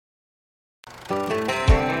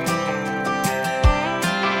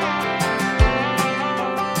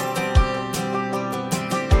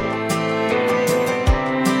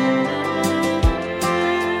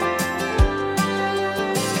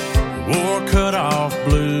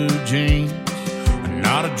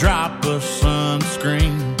drop of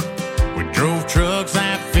sunscreen. We drove trucks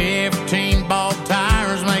at 15, bought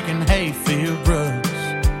tires making hayfield ruts.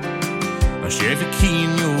 A Chevy key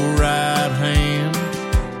in your right hand,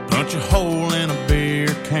 punch a hole in a beer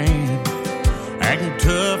can. Acting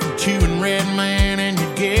tough and chewing red man, and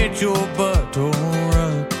you get your butt tore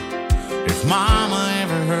up. If mama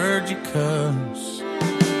ever heard you cuss.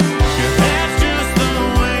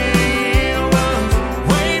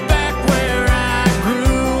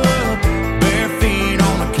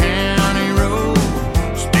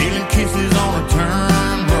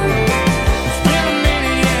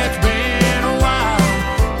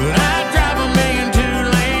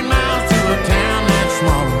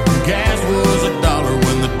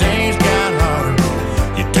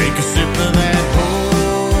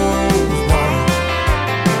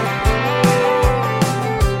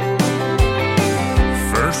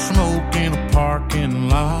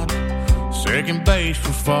 Second base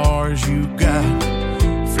for far as you got.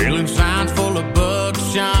 Feeling signs full of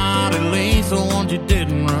buckshot. At least the ones you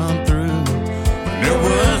didn't run through. There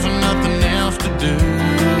wasn't nothing else to do.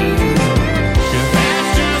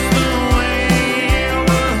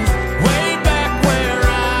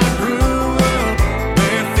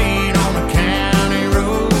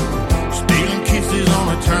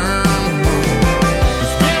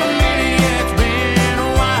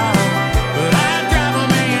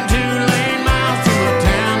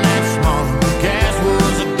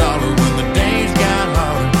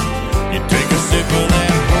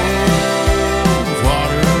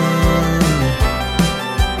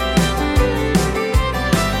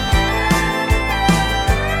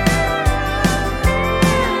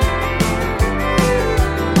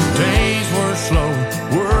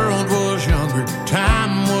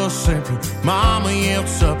 Mama yelled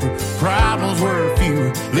supper, problems were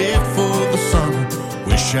fewer, lived for the summer.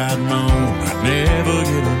 Wish I'd known I'd never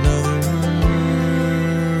get another.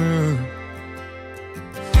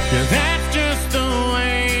 Yeah, that's just the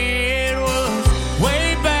way it was,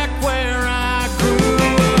 way back where I grew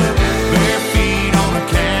up. Bare feet on a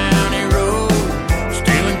county road,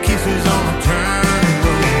 stealing kisses on a turning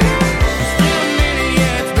road. It's been a minute,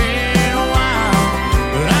 yeah, it's been a while,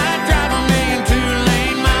 but I'd drive a million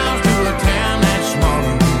 2-lane miles to a town that's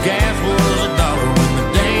smaller. Gas was $1 when the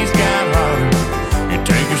days got hotter. You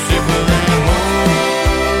take a sip of that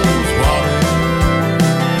hose water.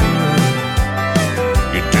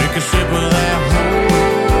 You take a sip of that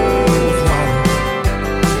hose water.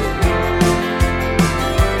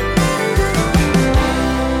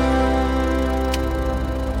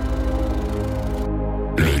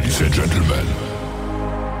 Ladies and gentlemen,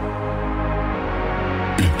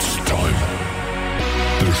 it's time.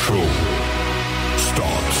 The show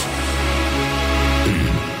starts in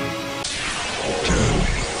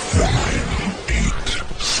 10, 9, 8,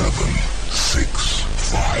 7, 6,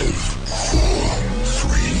 5, 4,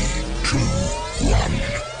 3, 2, 1,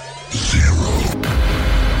 0.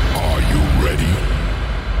 Are you ready?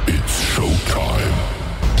 It's showtime.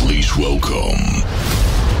 Please welcome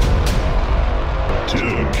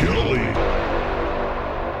Tim Kelly.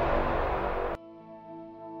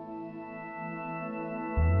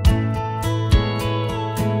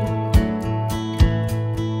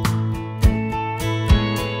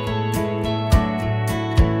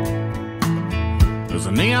 There's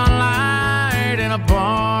a neon light in a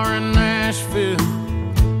bar in Nashville,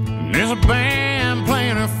 and there's a band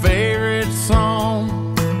playing her favorite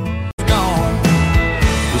song. It's gone.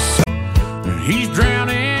 And he's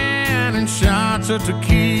drowning in shots of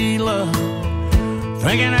tequila,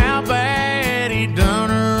 thinking how bad he done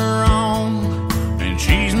her wrong, and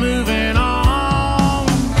she's moving on.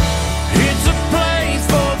 It's a place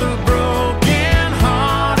for the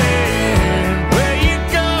broken-hearted, where you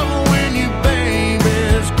go when your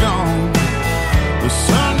baby's gone. The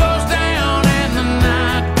sun goes down and the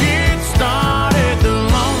night gets started. The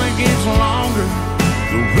lonely gets longer,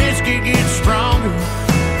 the whiskey gets stronger.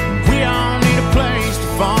 We all need a place to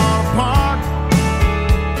fall apart.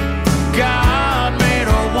 God made a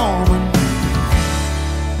woman,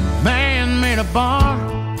 man made a bar.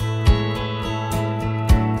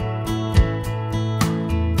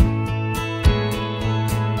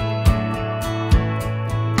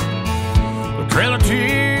 The Trail of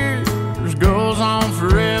Tears goes on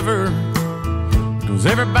forever, 'cause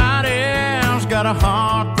everybody else got a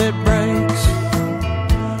heart that breaks.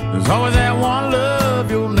 There's always that one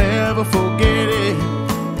love, you'll never forget it.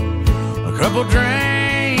 A couple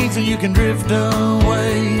drinks and you can drift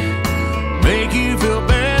away, make you feel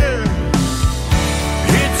better.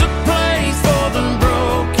 It's a place for the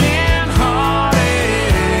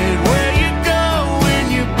broken-hearted, where you go when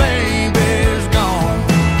your baby's gone.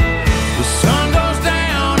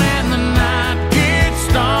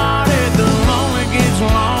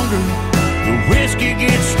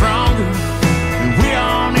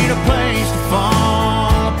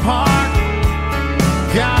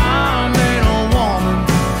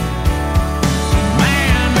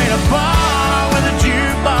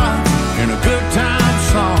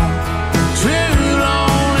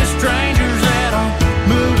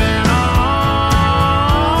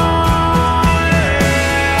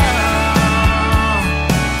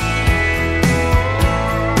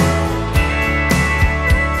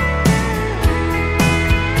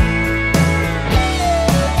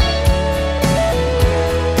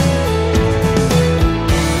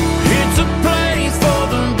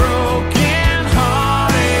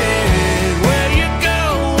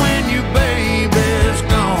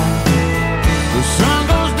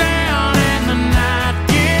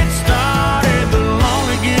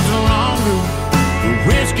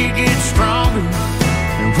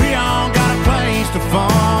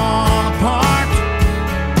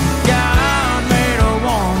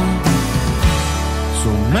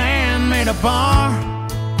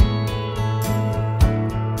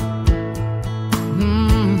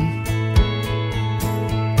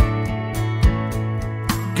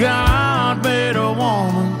 God made a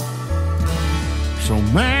woman, so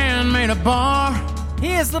man made a bar.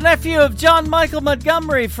 He is the nephew of John Michael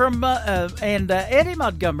Montgomery and Eddie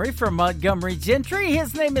Montgomery from Montgomery Gentry.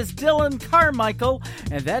 His name is Dylan Carmichael,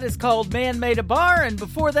 and that is called Man Made a Bar. And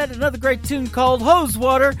before that, another great tune called Hose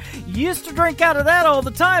Water. Used to drink out of that all the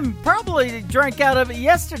time. Probably drank out of it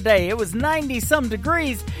yesterday. It was 90-some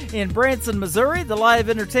degrees in Branson, Missouri, the live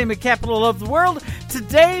entertainment capital of the world.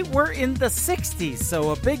 Today, we're in the 60s, so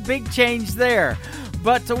a big change there.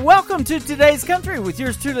 But welcome to Today's Country with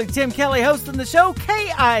yours truly, Tim Kelly, hosting the show.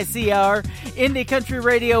 KICR Indie Country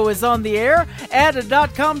Radio is on the air. Add a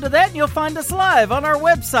 .com to that and you'll find us live on our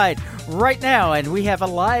website right now. And we have a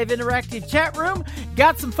live interactive chat room.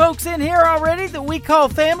 Got some folks in here already that we call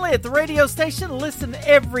family at the radio station. Listen to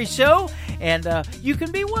every show. And you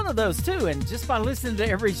can be one of those too. And just by listening to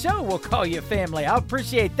every show, we'll call you family. I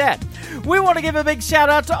appreciate that. We want to give a big shout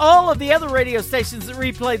out to all of the other radio stations that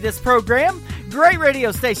replay this program. Great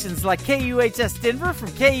radio stations like KUHS Denver from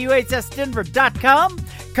KUHSdenver.com,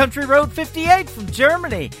 Country Road 58 from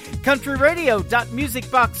Germany,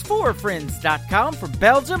 countryradio.musicbox4friends.com from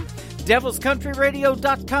Belgium,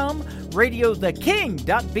 devilscountryradio.com,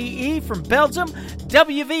 radiotheking.be from Belgium,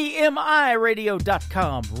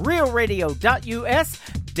 WVMIradio.com, realradio.us,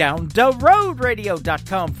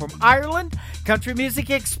 downtheroadradio.com from Ireland,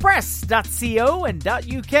 countrymusicexpress.co and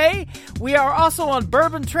 .uk. We are also on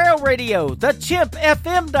Bourbon Trail Radio,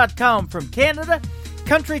 thechimpfm.com from Canada,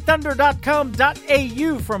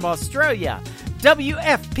 countrythunder.com.au from Australia,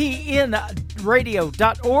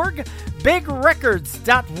 WFPNradio.org,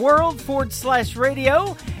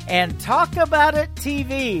 bigrecords.world/radio, and Talk About It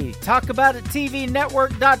TV.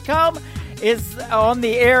 TalkAboutItTVNetwork.com is on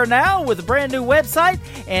the air now with a brand new website,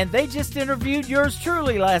 and they just interviewed yours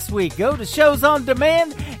truly last week. Go to Shows on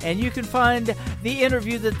Demand, and you can find the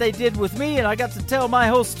interview that they did with me, and I got to tell my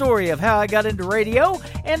whole story of how I got into radio,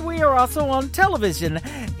 and we are also on television.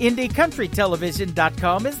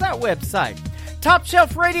 IndieCountryTelevision.com is that website. Top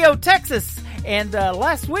Shelf Radio Texas. And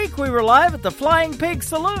last week we were live at the Flying Pig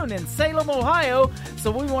Saloon in Salem, Ohio.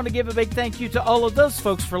 So we want to give a big thank you to all of those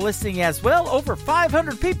folks for listening as well. Over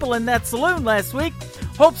 500 people in that saloon last week.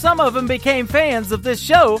 Hope some of them became fans of this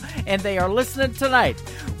show, and they are listening tonight.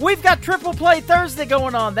 We've got Triple Play Thursday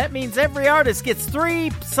going on. That means every artist gets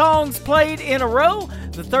 3 songs played in a row.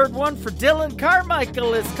 The third one for Dylan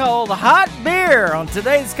Carmichael is called Hot Beer on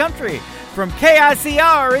Today's Country. From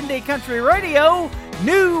KICR Indie Country Radio,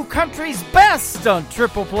 New Country's Best on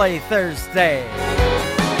Triple Play Thursday.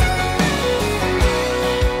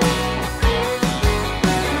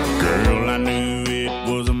 Girl, I knew it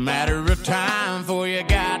was a matter of time before you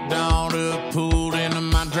got dolled up, pulled into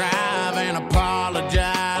my drive, and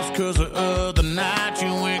apologized 'cause the other night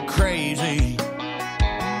you went crazy.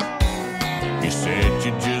 You said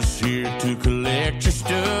you're just here to collect your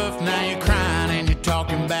stuff. Now you're crying and you're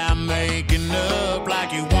talking about making up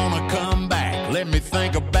like you wanna come back. Let me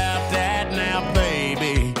think about that now,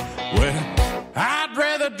 baby. Well, I'd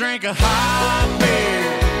rather drink a hot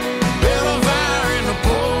beer, build a fire in the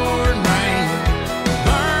pouring rain,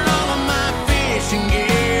 burn all of my fishing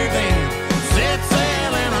gear, then set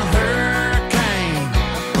sail in a hurricane,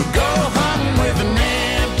 or go hunting with an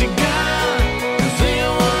empty gun, and see a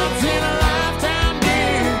once in a lifetime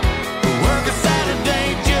deer, or work a Saturday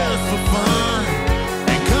just for fun,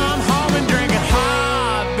 and come home and drink a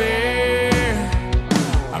hot beer.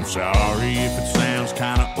 I'm sorry if it sounds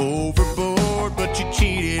kinda overboard, but you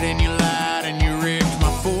cheated and you lied and you wrecked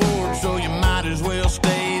my Ford, so you might as well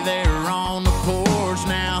stay there on the porch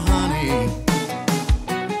now, honey.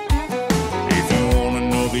 If you wanna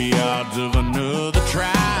know the odds of another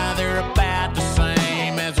try, they're about the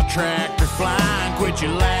same as a tractor flying. Quit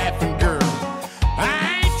your laughing, girl.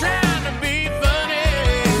 I ain't trying to be funny.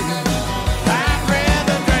 I'd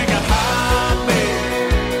rather drink a hot beer,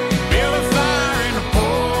 build a fire in the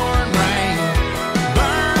pouring rain,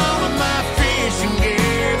 burn all of my fishing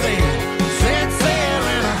gear, then set sail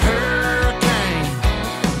in a hurricane,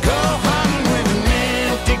 go hunting with an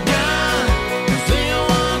empty gun, and see a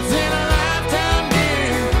once in a lifetime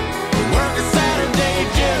deer, or work a Saturday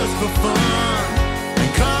just for fun,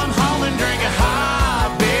 and come home and drink a hot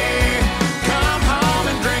beer.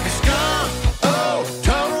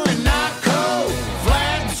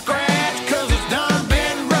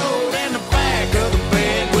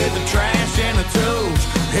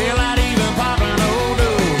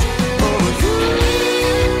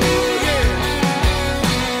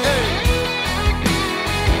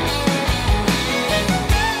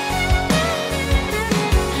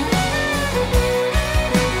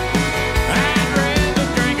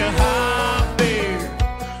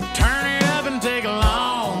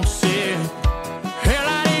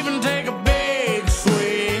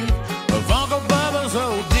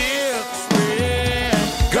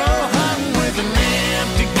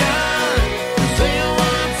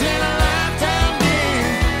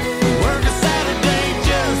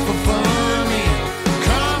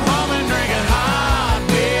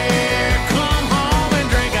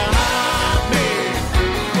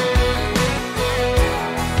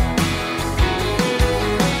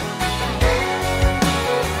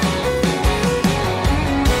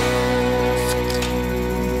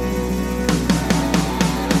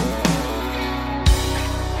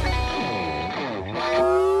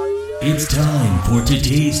 It's time for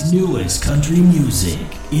today's newest country music,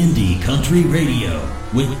 Indie Country Radio,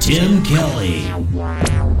 with Tim Kelly.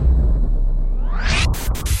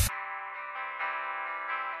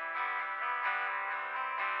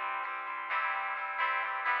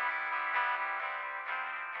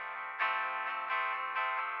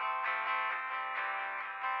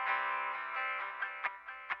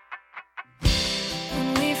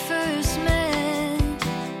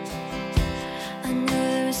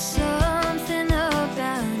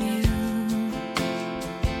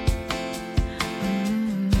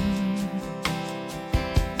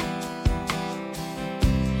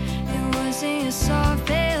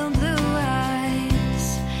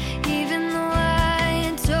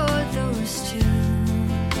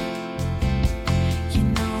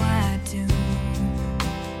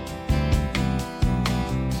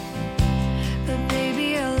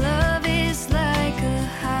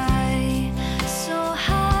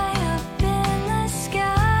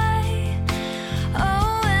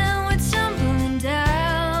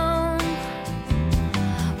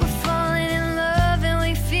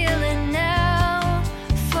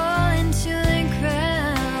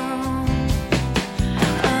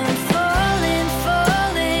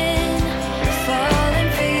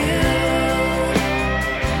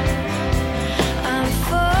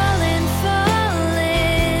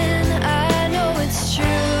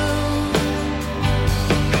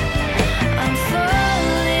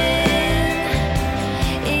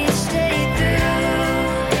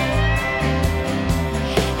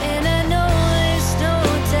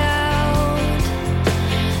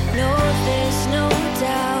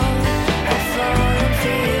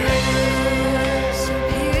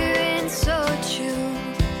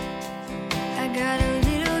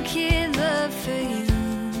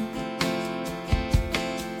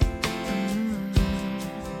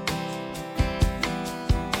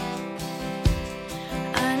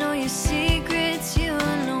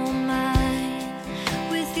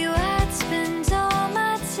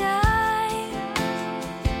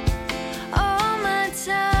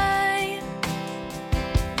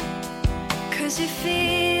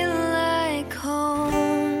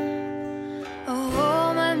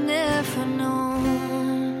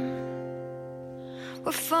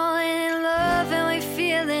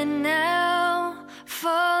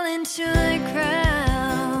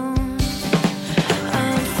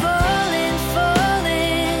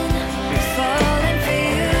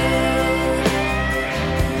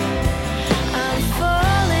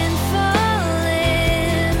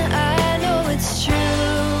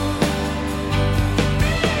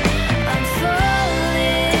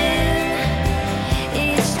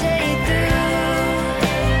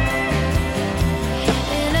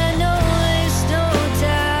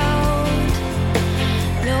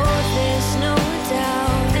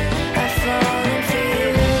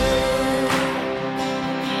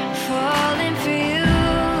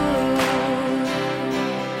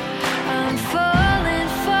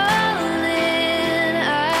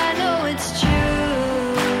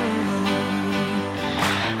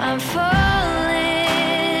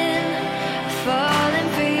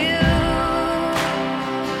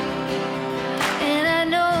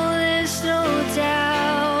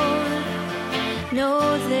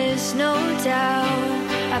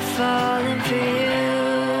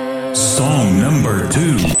 Song number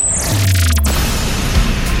 2.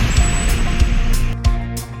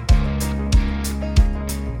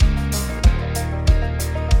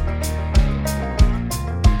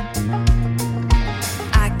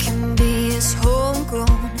 I can be his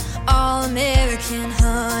homegrown, all-American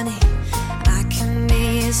honey. I can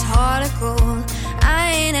be his heart of gold.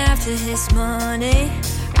 I ain't after his money.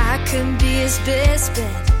 I could be his best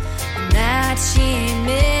bet, and that she ain't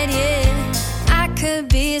made yet. I could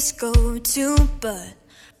be his go-to, but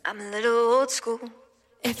I'm a little old school.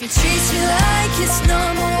 If he treats me like his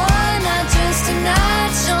number one, not just a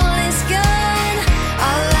notch on his gun,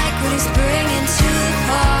 I like what he's bringing to the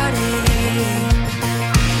party.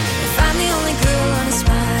 If I'm the only girl on his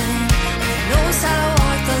mind, he knows how to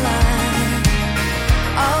walk the line.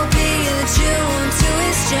 I'll be the June to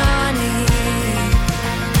his Johnny.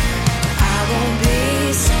 I won't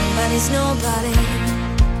be somebody's nobody.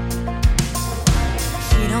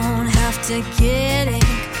 You don't have to get ink,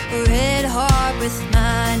 a red heart with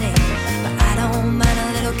my name, but I don't mind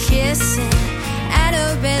a little kissing at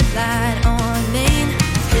a red light on Main.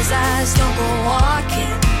 His eyes don't go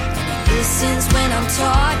walking, and he listens when I'm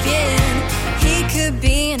talking. He could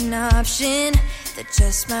be an option that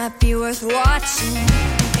just might be worth watching.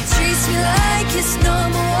 He treats me like his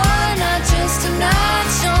number one, not just a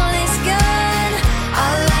notch on his gun. I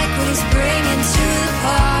like what he's bringing to the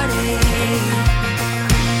party.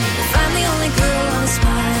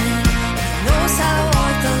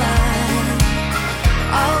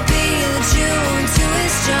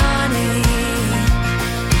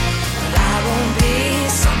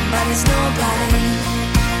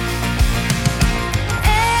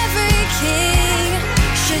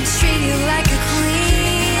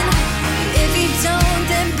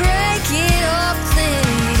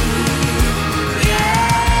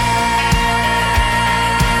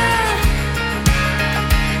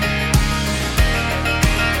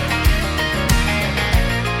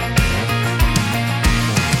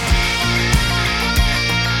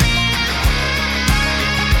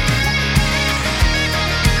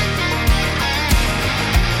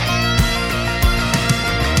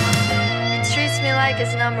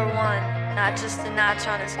 not just a notch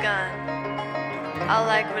on his gun. I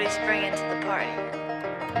like what he's bringing to the party.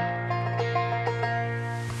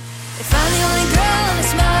 If I'm the only girl on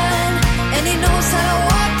his mind, and he knows how to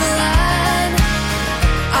walk the line,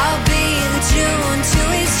 I'll be the June to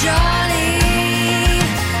his Johnny.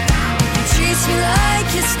 He treats me like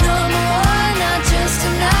it's number one, not just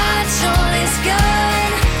a notch on his gun.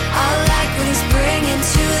 I like what he's bringing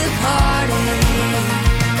to the party.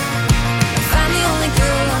 If I'm the only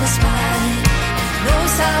girl on his mind,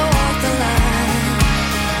 knows how to walk the line,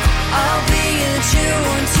 I'll be the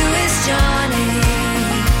June to his Johnny.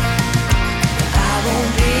 I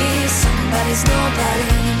won't be somebody's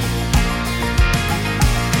nobody.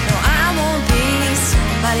 No, I won't be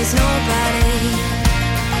somebody's nobody.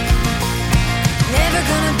 Never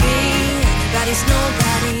gonna be anybody's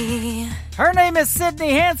nobody. Her name is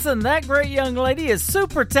Sydney Hansen. That great young lady is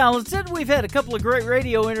super talented. We've had a couple of great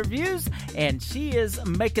radio interviews, and she is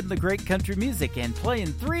making the great country music and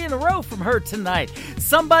playing 3 in a row from her tonight.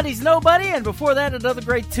 Somebody's Nobody, and before that, another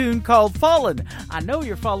great tune called Fallin'. I know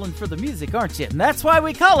you're falling for the music, aren't you? And that's why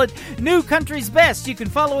we call it New Country's Best. You can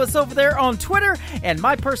follow us over there on Twitter and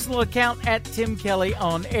my personal account at Tim Kelly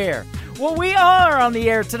on Air. Well, we are on the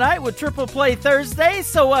air tonight with Triple Play Thursday,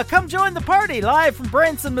 so come join the party live from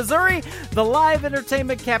Branson, Missouri, the live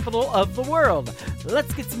entertainment capital of the world.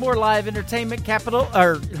 Let's get some more live entertainment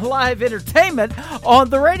on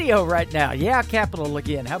the radio right now. Yeah, capital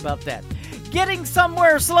again. How about that? Getting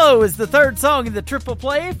Somewhere Slow is the third song in the Triple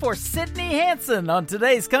Play for Sydney Hansen on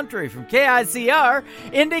Today's Country from KICR,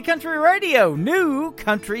 Indie Country Radio, New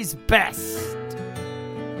Country's Best.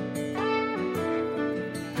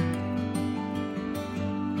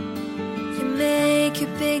 Make your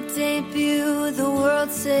big debut, the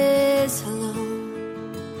world says hello.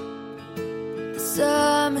 The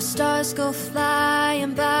summer stars go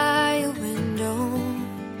flying by your window.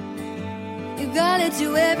 You gotta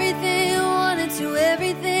do everything, wanna do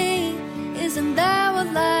everything. Isn't that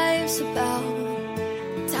what life's about?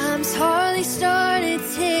 Time's hardly started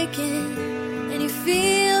ticking, and you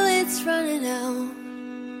feel it's running out.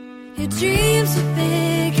 Your dreams are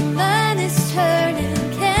big, your mind is turning.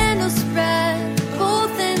 Candles spread,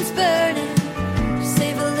 both ends burning. Just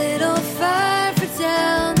save a little fire for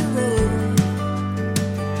down the road.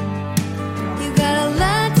 You got a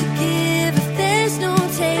lot to give, if there's no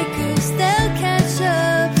takers, they'll catch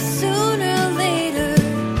up sooner or later.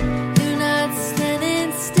 You're not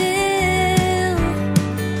standing still,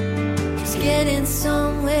 just getting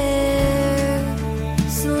somewhere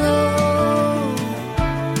slow.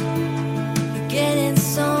 You're getting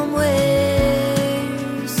somewhere.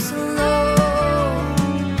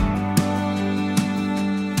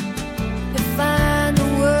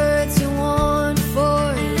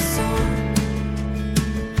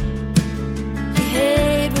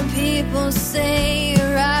 Say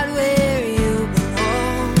you're right where you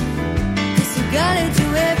belong, 'cause you gotta do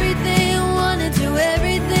everything, wanna do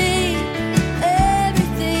everything,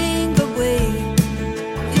 everything but wait.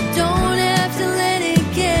 You don't have to let it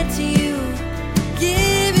get to you,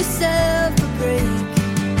 give yourself a break.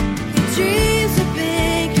 Your dreams are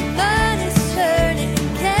big, your mind is turning,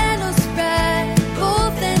 candles bright,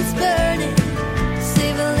 both ends burning.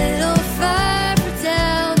 Save a little fire for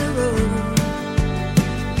down the road.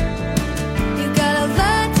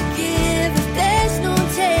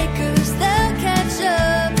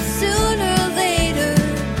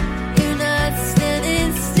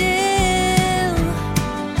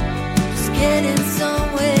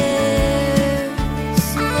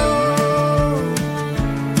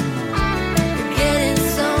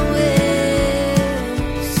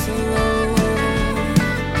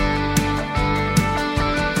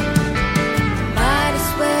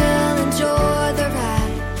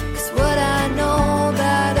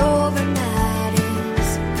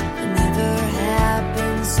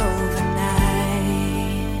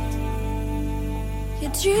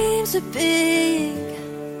 Dreams are big,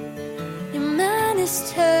 your mind is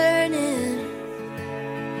turning,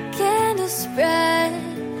 candles bright,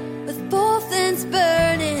 with both ends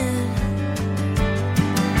burning.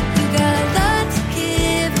 You got a lot to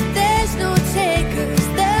give, if there's no takers,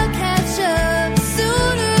 they'll catch up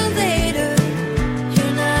sooner or later.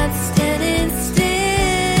 You're not standing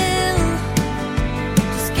still,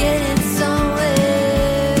 just getting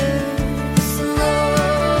somewhere slow.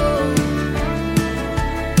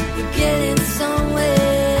 Getting somewhere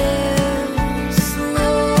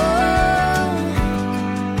slow.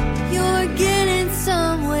 You're getting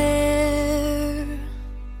somewhere.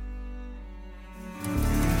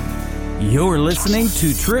 You're listening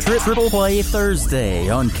to Triple Play Thursday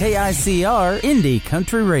on KICR Indie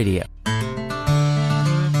Country Radio.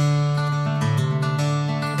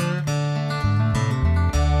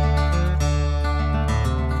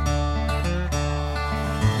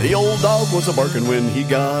 The old dog was a-barking when he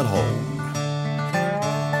got home.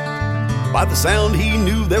 By the sound he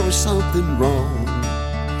knew there was something wrong.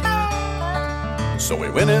 So he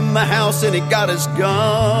went in the house and he got his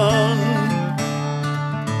gun.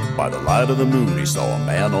 By the light of the moon he saw a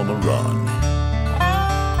man on the run.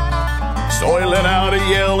 So he let out a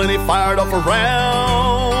yell and he fired off a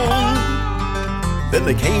round. Then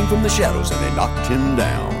they came from the shadows and they knocked him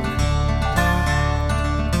down.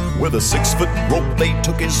 With a 6-foot rope they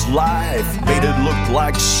took his life, made it look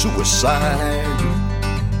like suicide.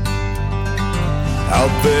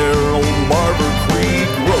 Out there on Barber Creek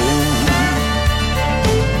Road.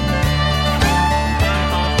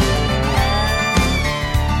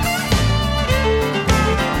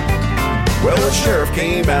 Well, the sheriff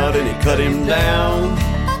came out and he cut him down,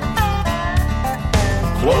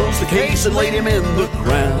 closed the case and laid him in the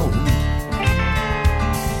ground.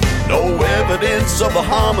 No evidence of a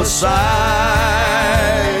homicide,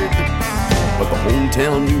 but the whole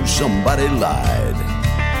town knew somebody lied.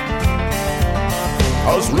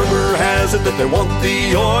 'Cause rumor has it that they want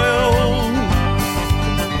the oil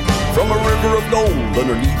from a river of gold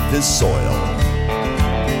underneath his soil.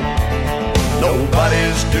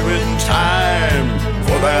 Nobody's doing time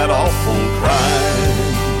for that awful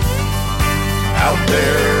crime out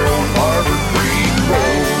there on Barber Creek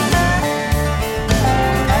Road.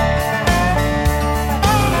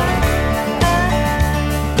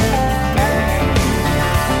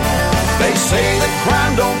 They say that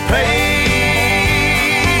crime don't pay.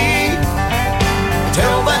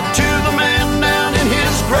 Tell that to the man down in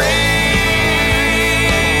his grave.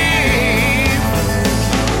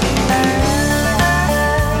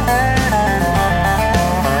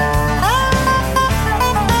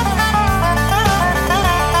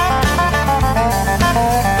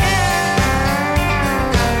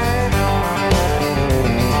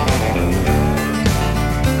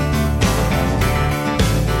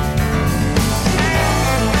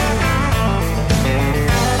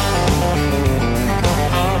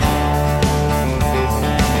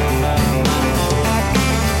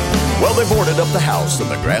 They boarded up the house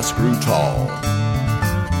and the grass grew tall,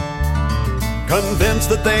 convinced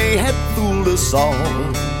that they had fooled us all.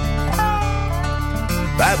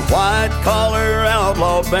 That white-collar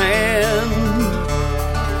outlaw band,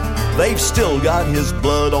 they've still got his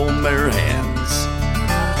blood on their hands.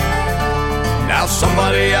 Now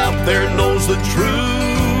somebody out there knows the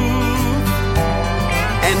truth,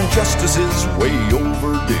 and justice is way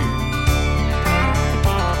overdue.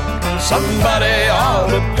 Somebody ought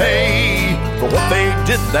to pay for what they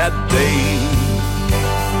did that day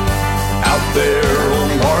out there on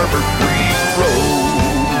Barber Creek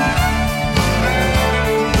Road.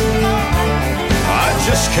 I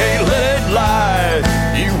just can't let it lie,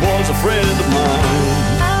 he was a friend of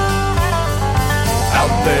mine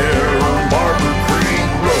out there on Barber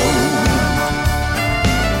Creek Road.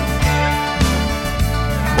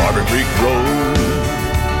 Barber Creek Road.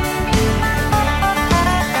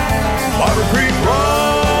 Barber Creek Road.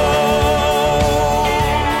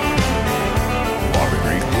 Barber Creek Road. Barber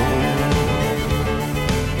Creek Road.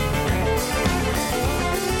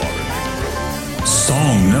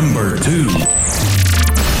 Song number 2.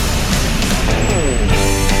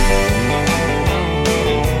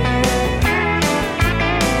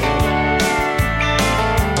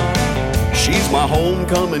 She's my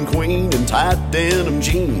homecoming queen in tight denim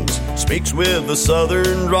jeans, speaks with a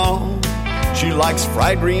southern drawl. She likes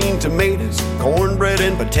fried green tomatoes, cornbread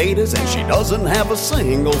and potatoes, and she doesn't have a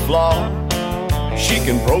single flaw. She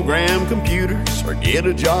can program computers or get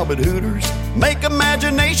a job at Hooters, make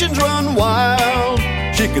imaginations run wild.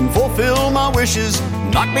 She can fulfill my wishes,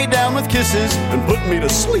 knock me down with kisses, and put me to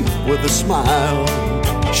sleep with a smile.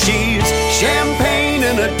 She's champagne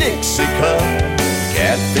in a Dixie cup,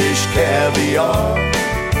 catfish caviar,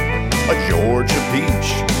 a Georgia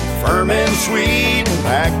peach, firm and sweet and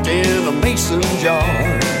packed in a mason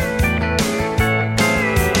jar.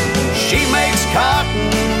 She makes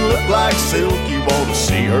cotton look like silk, you ought to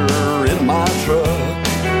see her in my truck.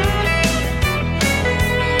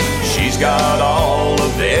 She's got all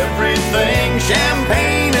of everything,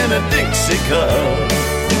 champagne in a Dixie cup.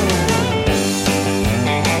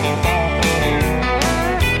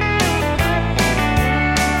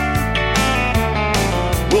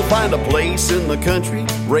 We'll find a place in the country,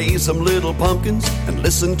 raise some little pumpkins, and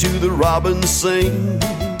listen to the robins sing.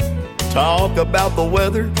 Talk about the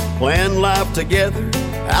weather, plan life together,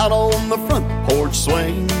 out on the front porch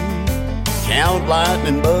swing. Count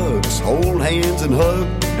lightning bugs, hold hands and hug,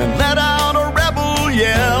 and let out a rebel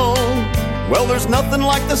yell. Well, there's nothing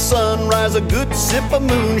like the sunrise, a good sip of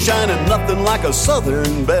moonshine, and nothing like a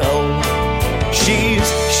southern belle. She's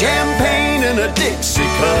champagne in a Dixie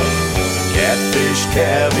cup, catfish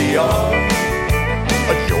caviar,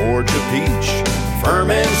 a Georgia peach, firm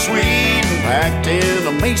and sweet and packed in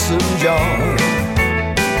a mason jar.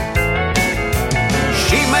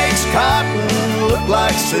 She makes cotton look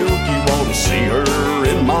like silk, you want to see her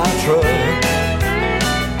in my truck.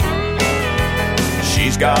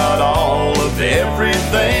 She's got all of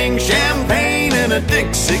everything, champagne in a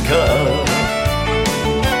Dixie cup.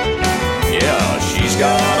 Yeah, she's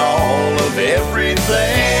got all of everything,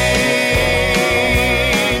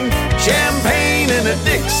 champagne in a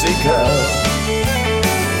Dixie cup.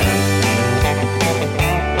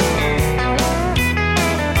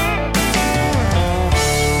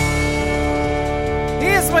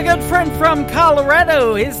 My good friend from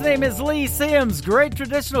Colorado. His name is Lee Sims, great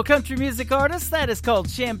traditional country music artist. That is called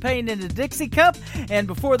Champagne in a Dixie Cup. And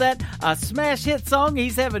before that, a smash hit song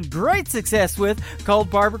he's having great success with called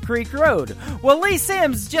Barber Creek Road. Well, Lee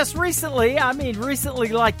Sims just recently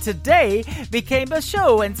like today, became a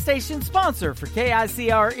show and station sponsor for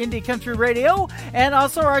KICR Indie Country Radio and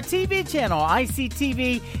also our TV channel,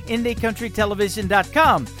 ICTV,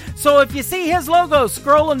 IndieCountryTelevision.com. So if you see his logo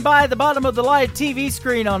scrolling by the bottom of the live TV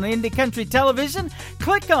screen on Indie Country Television,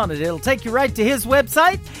 click on it. It'll take you right to his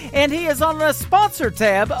website, and he is on the sponsor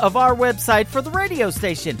tab of our website for the radio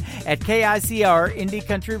station at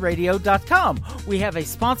KICR-IndieCountryRadio.com. We have a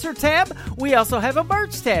sponsor tab. We also have a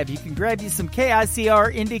merch tab. You can grab you some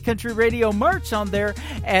KICR Indie Country Radio merch on there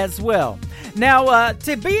as well. Now,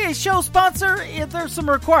 to be a show sponsor, there's some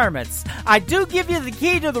requirements. I do give you the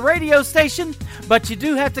key to the radio station, but you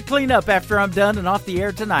do have to clean up after I'm done and off the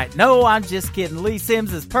air tonight. No, I'm just kidding. Lee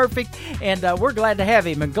Sims is perfect, and we're glad to have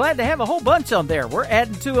him, and glad to have a whole bunch on there. We're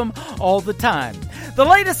adding to him all the time. The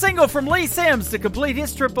latest single from Lee Sims to complete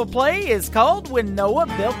his triple play is called When Noah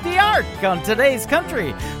Built the Ark on Today's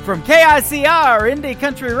Country. From KICR Indie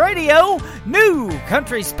Country Radio, new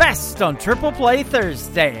Country's Best on Triple Play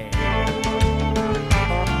Thursday.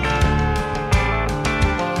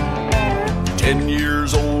 10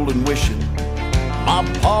 years old and wishing my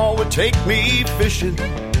pa would take me fishing,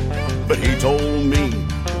 but he told me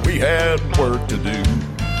we had work to do.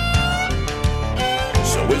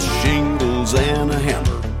 So with shingles and a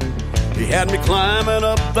hammer, he had me climbing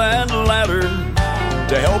up that ladder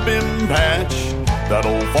to help him patch that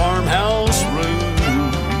old farmhouse roof.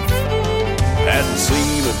 Hadn't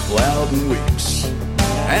seen a cloud in weeks,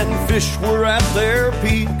 and fish were at their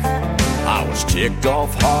peak. I was ticked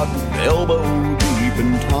off hot and elbow deep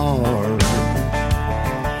in tar.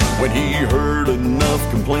 When he heard enough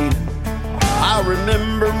complaining, I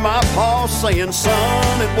remember my pa saying,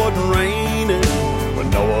 son, it wasn't raining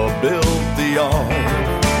when Noah built the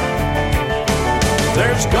ark.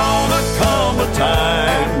 There's gonna come a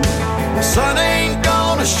time the sun ain't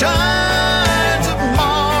gonna shine.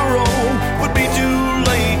 Tomorrow would be too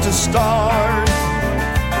late to start.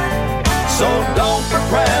 So don't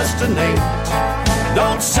procrastinate,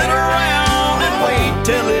 don't sit around and wait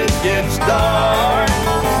till it gets dark.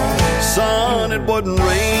 Son, it wasn't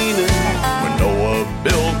raining when Noah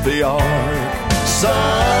built the ark. Son,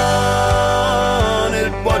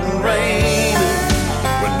 it wasn't raining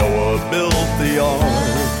when Noah built the ark.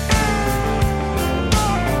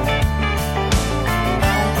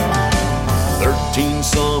 13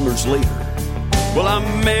 summers later, well, I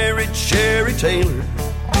married Sherry Taylor.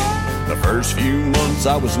 The first few months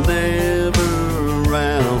I was never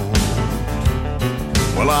around.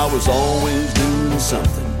 Well, I was always doing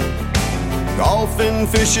something, golfing,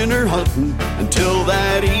 fishing, or hunting, until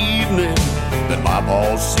that evening that my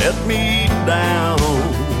boss set me down.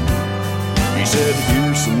 He said,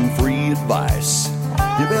 here's some free advice.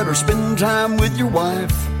 You better spend time with your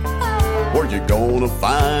wife, or you're gonna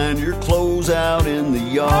find your clothes out in the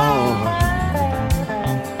yard.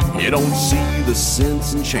 You don't see the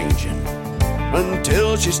sense in changing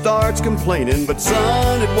until she starts complaining. But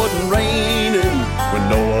son, it wasn't raining when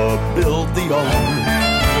Noah built the ark.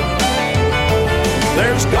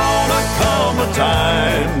 There's gonna come a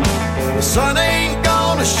time the sun ain't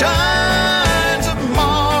gonna shine.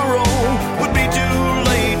 Tomorrow would be too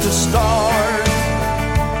late to start.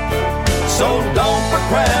 So don't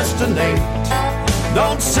procrastinate,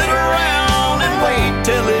 don't sit around and wait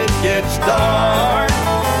till it gets dark.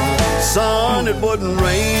 Son, it wasn't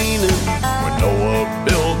raining when Noah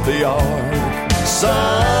built the ark. Son,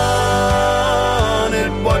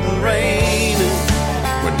 it wasn't raining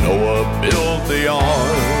when Noah built the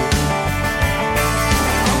ark.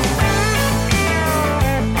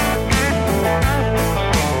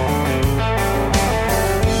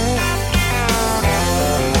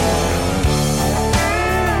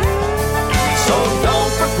 So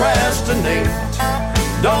don't procrastinate,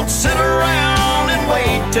 Don't sit around and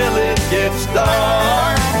wait till it gets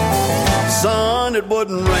dark. Son, it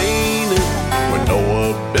wasn't raining when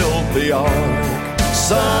Noah built the ark.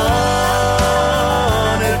 Son,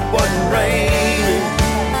 it wasn't raining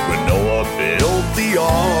when Noah built the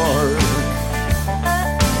ark.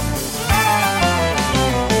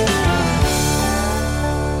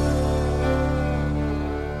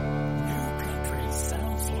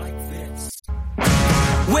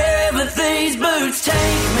 Wherever these boots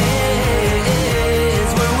take me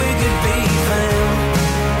is where we could be found.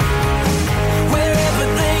 Wherever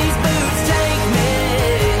these boots take me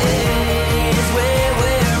is where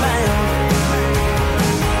we're bound.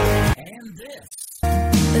 And this.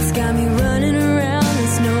 It's got me running around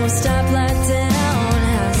this no stoplight town,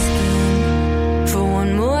 asking for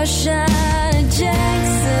one more shot at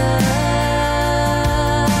Jackson.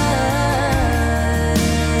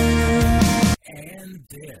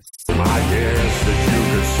 I guess that you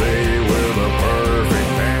could say we're the perfect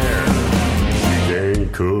pair. She can't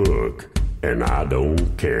cook, and I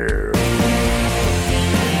don't care.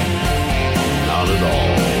 Not at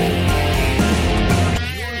all.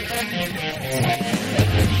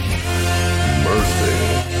 Mercy.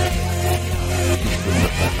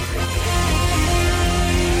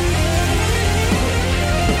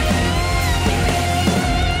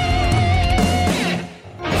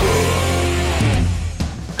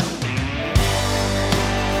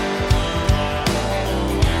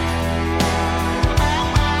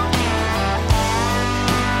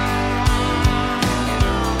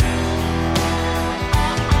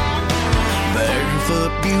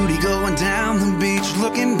 Beauty going down the beach,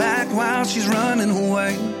 looking back while she's running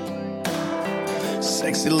away.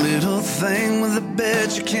 Sexy little thing with a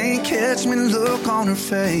bet you can't catch me look on her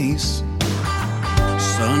face.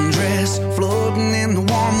 Sundress floating in the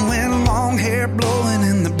warm wind, long hair blowing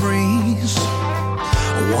in the breeze.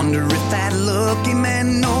 I wonder if that lucky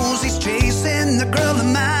man knows he's chasing the girl of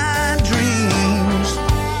my dreams.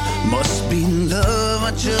 Must be love,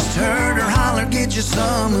 I just heard her holler, get you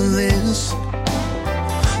some of this.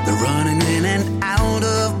 They're running in and out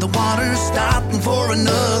of the water, stopping for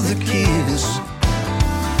another kiss.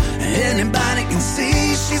 Anybody can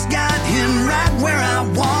see she's got him right where I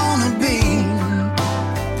wanna be.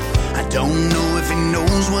 I don't know if he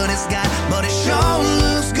knows what he's got, but it sure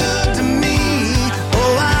looks good to me.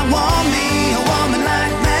 Oh, I want me a woman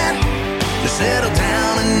like that, to settle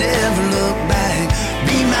down and never look back.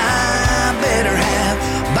 Be my better half,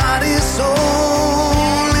 body,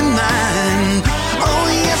 soul, and mind. Oh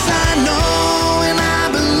yes, I know and I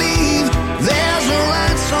believe there's a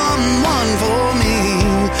right someone for me.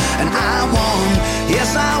 And I want,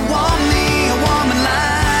 yes I want me a woman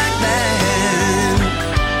like that.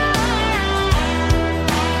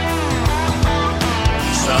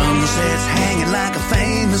 Sunsets hanging like a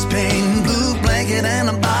famous painting, blue blanket and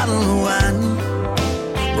a bottle of wine.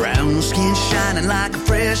 Brown skin shining like a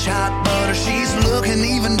fresh hot butter, she's looking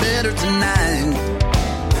even better tonight.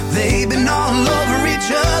 They've been all over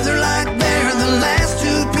each other like they're the last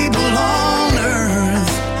two people on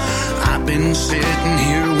earth. I've been sitting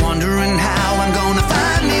here wondering how I'm gonna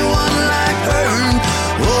find me one like her.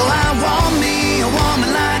 Oh, I want me a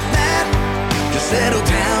woman like that, to settle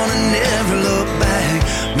down and never look back.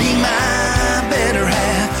 Be my better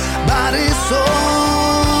half, body,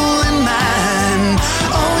 soul, and mind.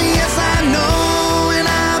 Oh yes, I know and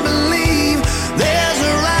I believe there's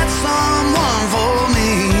a right someone for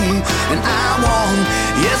me. And I want,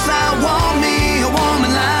 yes I want me a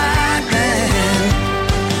woman like that.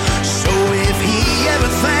 So if he ever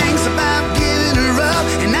thinks about giving her up,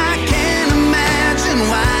 and I can't imagine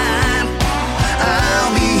why,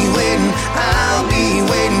 I'll be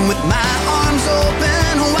waiting with my arms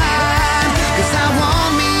open wide. 'Cause I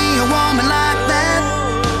want me a woman like that,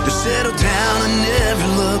 to settle down and never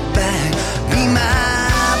look back. Be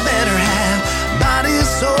my better half, body,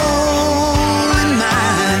 soul, and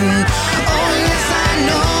mind. Oh yes, I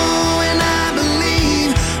know and I believe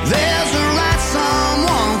there's a right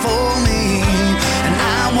someone for me. And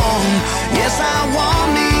I want, yes I want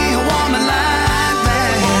me a woman like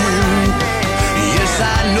that. Yes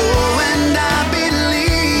I know and I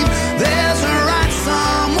believe there's a right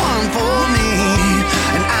someone for me.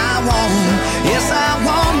 And I want, yes I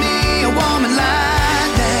want me a woman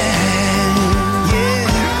like that. Yeah,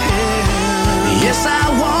 yeah. Yes I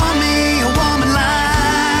want me a woman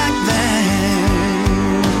like that.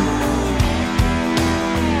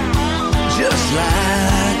 Just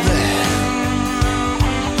like that.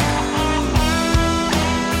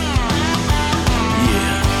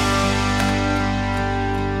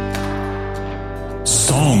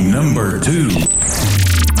 Song number 2.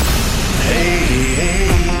 Hey,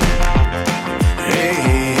 hey,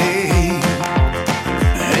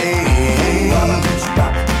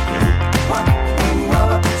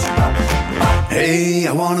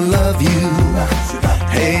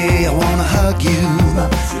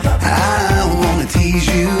 I wanna tease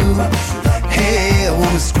you. Hey, I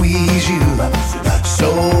wanna squeeze you. So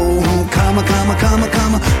come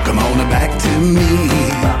on back to me.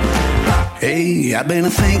 Hey, I've been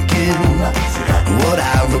thinking what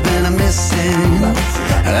I've been missing.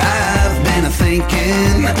 I've been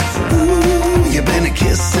thinking, ooh, you've been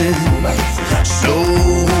kissing. So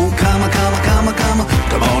come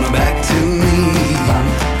on back to me.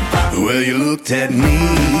 Well, you looked at me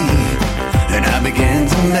and I began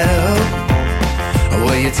to melt.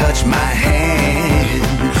 Well, you touched my hand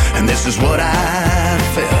and this is what I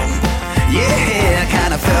felt. Yeah, I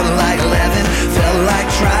kinda felt like living, felt like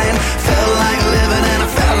trying, felt like living, and I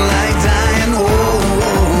felt like dying.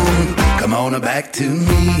 Oh, come on back to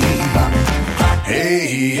me. Hey,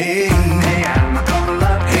 hey, hey, I'm gonna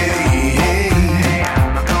love you. Hey, hey, hey,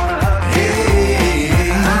 I'm gonna love you. Hey,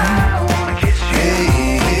 hey, I wanna kiss you.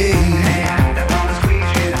 Hey, hey, hey, I wanna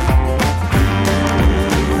squeeze you.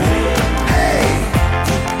 Hey, hey,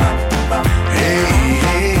 hey,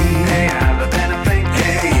 hey, I've been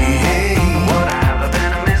thinking.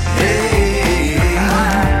 Hey, hey.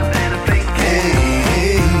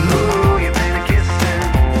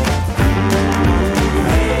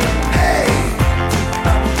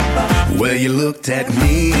 Well, you looked at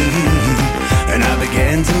me and I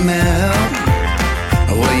began to melt.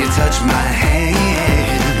 Well, you touched my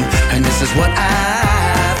hand and this is what I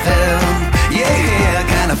felt. Yeah, I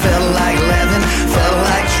kinda felt like living, felt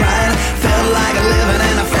like trying, felt like living,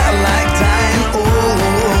 and I felt like dying.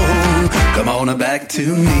 Oh, come on back to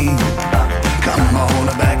me. Come on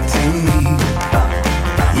back to me.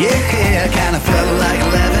 Yeah, I kinda felt like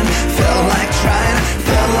living, felt like trying,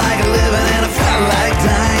 felt like living, and I felt like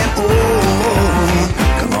dying. Oh,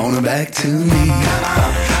 come on back to me.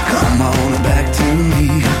 Come on back to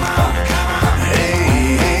me. Hey,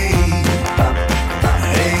 hey,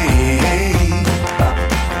 hey, hey,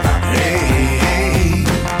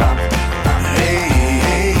 hey,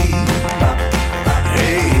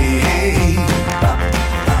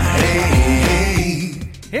 hey.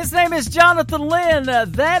 His name is Jonathan Lynn.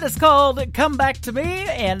 That is called Come Back to Me.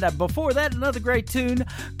 And before that, another great tune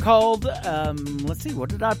called, let's see, what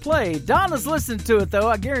did I play? Donna's listening to it, though.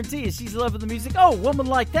 I guarantee you she's loving the music. Oh, Woman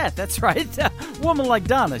Like That. That's right. Woman Like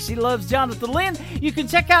Donna. She loves Jonathan Lynn. You can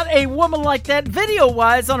check out A Woman Like That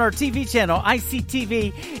video-wise on our TV channel,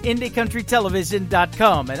 ICTV,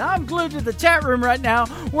 IndieCountryTelevision.com. And I'm glued to the chat room right now.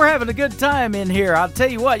 We're having a good time in here. I'll tell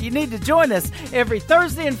you what, you need to join us every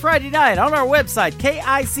Thursday and Friday night on our website,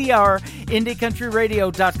 KICR,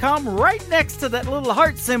 IndieCountryRadio.com. Right next to that little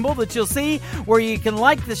heart symbol that you'll see where you can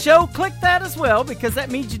like the show, click that as well because that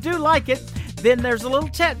means you do like it. Then there's a little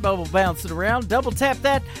chat bubble bouncing around. Double tap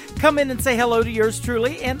that. Come in and say hello to yours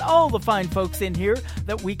truly and all the fine folks in here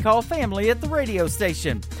that we call family at the radio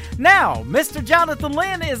station. Now, Mr. Jonathan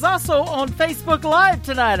Lynn is also on Facebook Live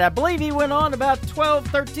tonight. I believe he went on about 12,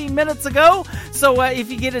 13 minutes ago. So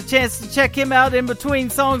if you get a chance to check him out in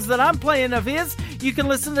between songs that I'm playing of his, you can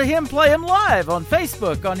listen to him play him live on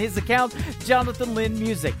Facebook on his account, Jonathan Lynn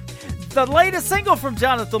Music. The latest single from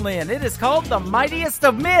Jonathan Lynn. It is called The Mightiest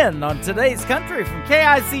of Men on Today's Country from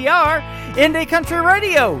KICR, Indie Country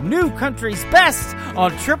Radio. New country's best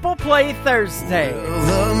on Triple Play Thursday.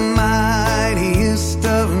 The mightiest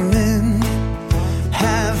of men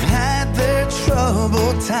have had their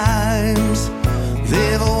troubled times.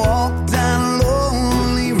 They've walked down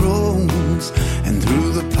lonely roads and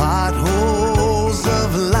through the potholes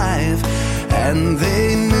of life, and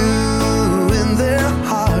they knew in their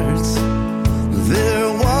hearts there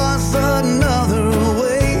was another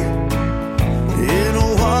way. It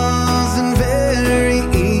wasn't very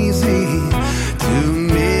easy to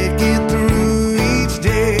make it through each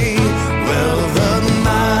day. Well, the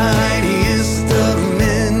mightiest of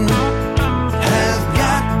men have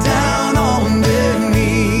got down on their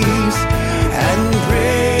knees and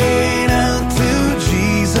prayed out to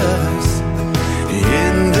Jesus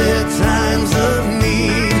in their times of need.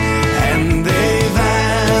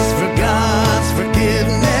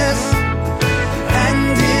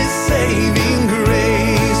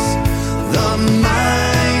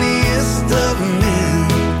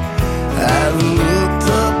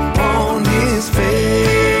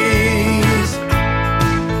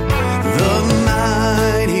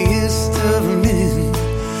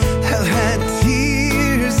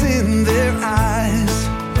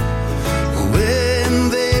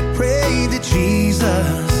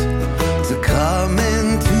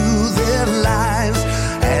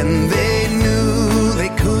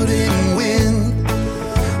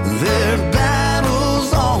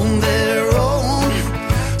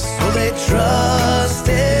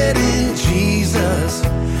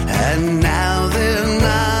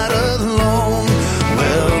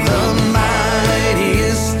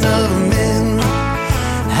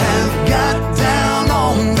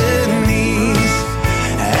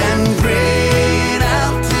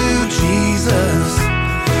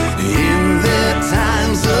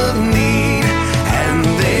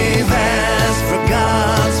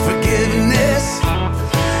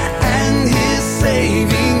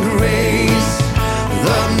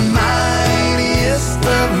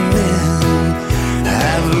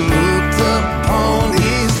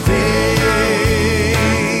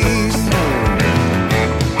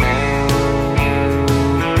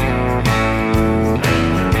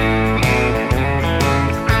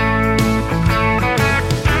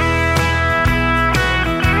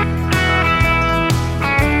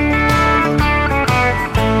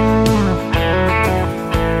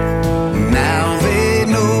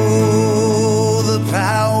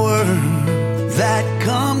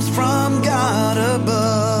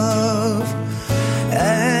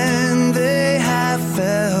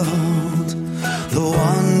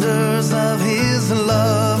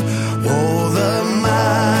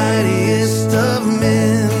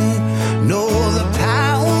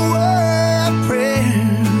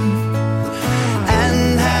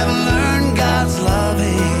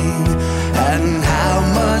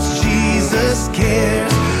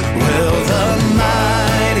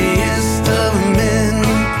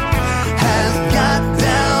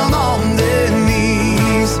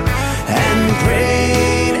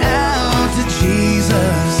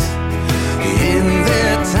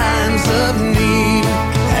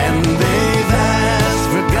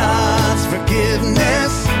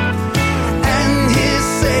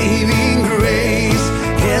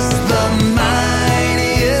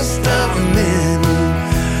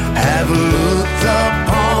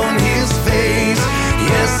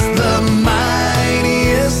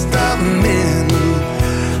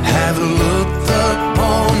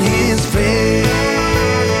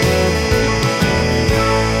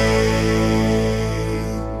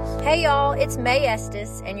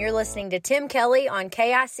 Estes, and you're listening to Tim Kelly on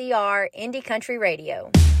KICR Indie Country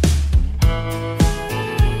Radio.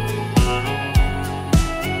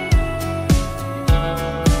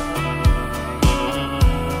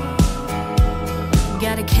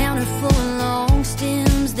 Got a counter full of long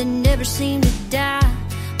stems that never seem to die.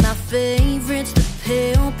 My favorite's the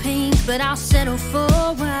pale pink, but I'll settle for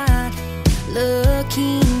white.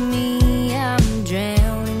 Lucky me, I'm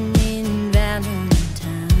drowning in Valentine's.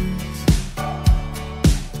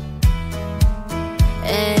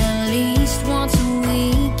 At least once a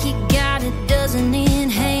week, you got a dozen in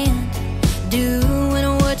hand.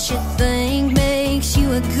 Doing what you think makes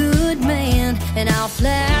you a good man. And I'll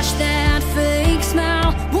flash that fake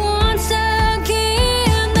smile once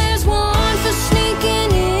again. There's one for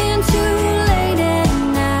sneaking in too late at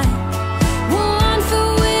night, one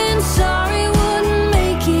for when sorry wouldn't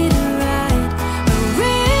make it right. A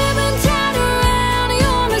ribbon tied around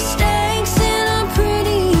your mistakes in a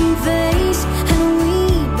pretty vase, and we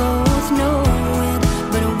both know it,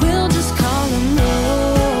 but we'll just call them roses.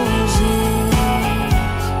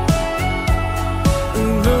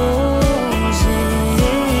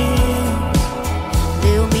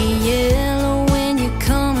 They'll be yellow when you're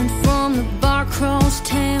coming from the bar across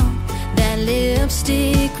town. That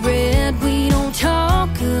lipstick red we don't talk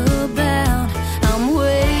about. I'm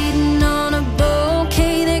waiting on a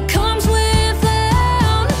bouquet that comes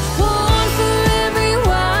without. One for every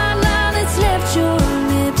white lie that's left your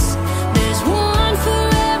lips. There's one for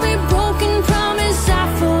every broken promise I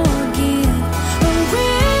forgive. A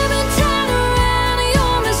ribbon tied around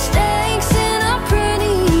your mistakes in a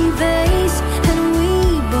pretty vase, and we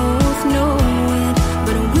both know it,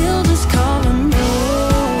 but we'll just call them roses.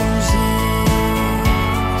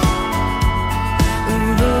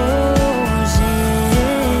 Roses.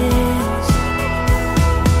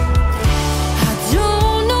 I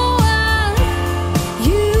don't know why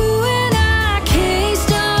you and I can't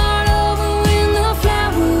start over when the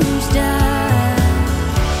flowers die.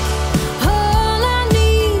 All I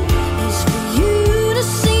need is for you to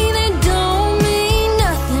see they don't mean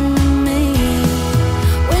nothing to me.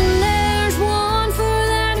 When there's one for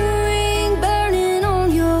that ring burning on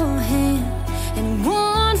your hand, and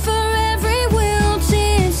one for every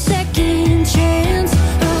wilted second chance.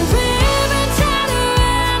 A ribbon tied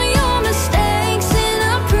around your mistakes in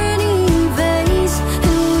a pretty vase,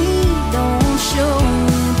 and we don't show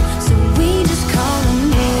it, so we just call them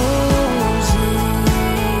roses.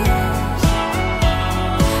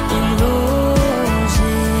 Roses.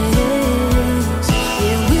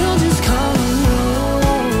 Yeah, we'll just call them roses.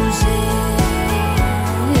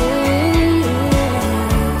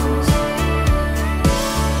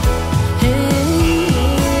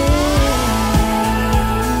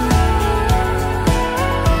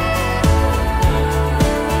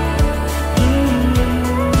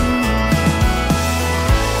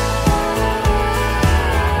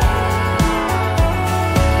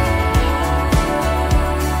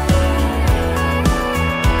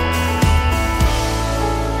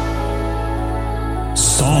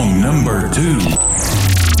 Song number 2.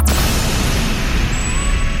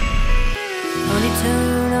 Honey,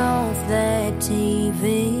 turn off that TV.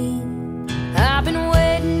 I've been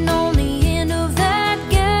waiting on the end of that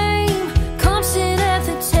game. Come sit at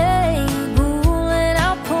the table and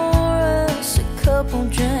I'll pour us a couple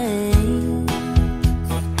drinks.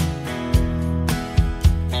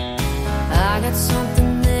 I got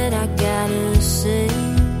something that I gotta say.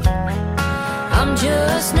 I'm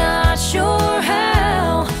just not sure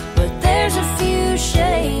how, but there's a few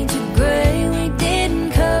shades of gray we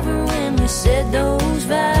didn't cover when we said those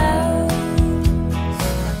vows.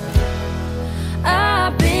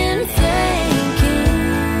 I've been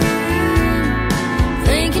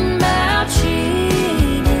thinking about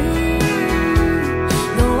cheating,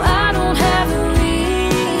 though I don't have a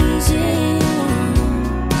reason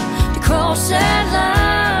to cross that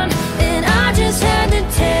line, and I just had to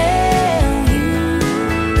tell you,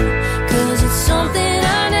 'cause it's something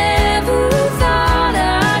I never thought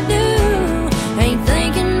I'd do. Ain't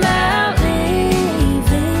thinking about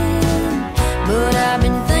leaving, but I've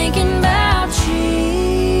been thinking about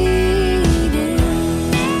cheating.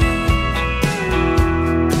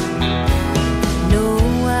 No,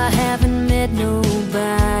 I haven't met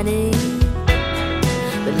nobody,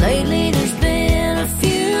 but lately there's been a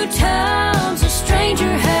few times a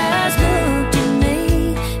stranger has looked at me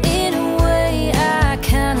in a way I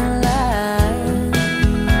kinda liked.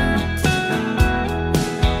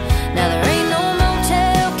 Now there ain't no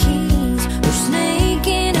motel keys or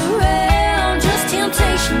sneaking around, just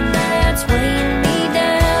temptation that's weighing me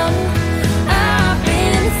down. I've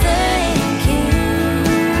been thinking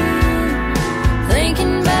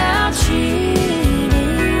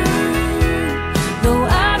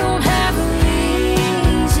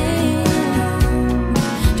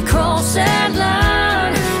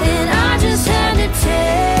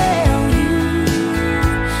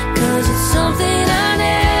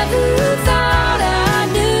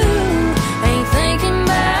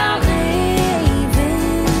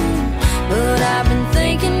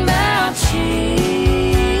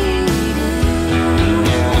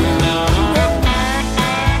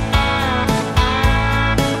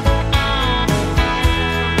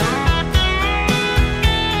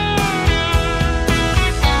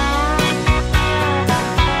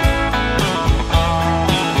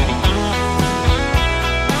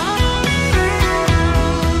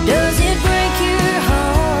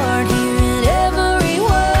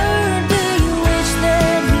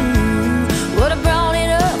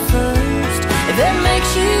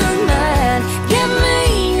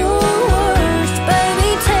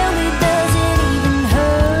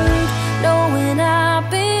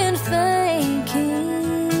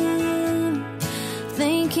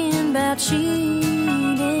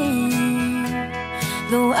cheating,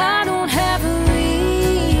 though I don't have a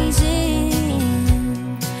reason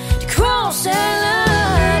to cross that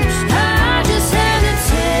line. I just had to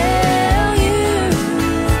tell you,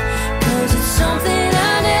 'cause it's something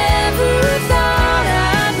I never thought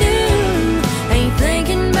I'd do. Ain't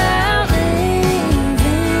thinking about leaving,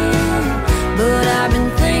 but I've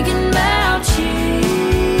been thinking about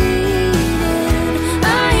cheating.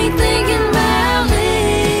 I ain't thinking about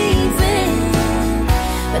leaving,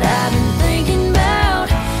 but I've been thinking about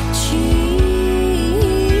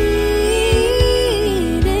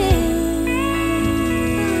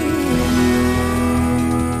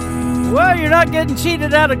Well, you're not getting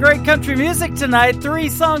cheated out of great country music tonight. 3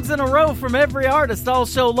 songs in a row from every artist all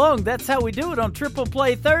show long. That's how we do it on Triple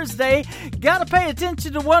Play Thursday. Gotta pay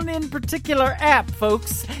attention to one in particular app,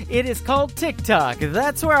 folks. It is called TikTok.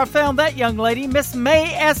 That's where I found that young lady, Miss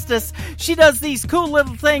May Estes. She does these cool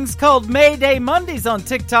little things called Mayday Mondays on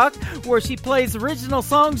TikTok, where she plays original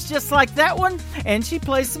songs just like that one, and she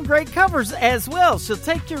plays some great covers as well. She'll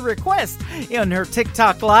take your request in her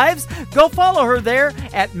TikTok lives. Go follow her there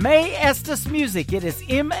at May Estes Music. It is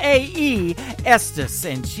M-A-E Estes,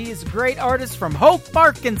 and she is a great artist from Hope,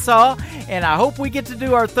 Arkansas, and I hope we get to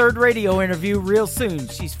do our 3rd radio interview real soon.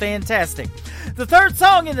 She's fantastic. The 3rd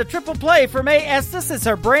song in the Triple Play for May Estes is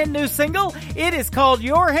her brand new single. It is called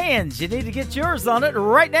Your Hands. You need to get yours on it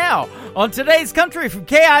right now on Today's Country from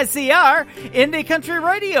KICR, Indie Country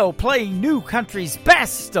Radio, playing new country's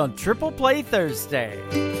best on Triple Play Thursday.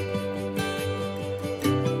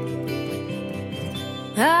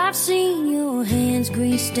 I've seen your hands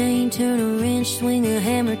grease stained, turn a wrench, swing a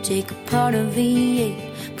hammer, take apart a V8,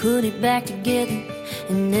 put it back together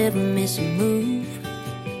and never miss a move.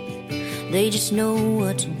 They just know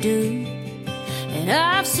what to do. And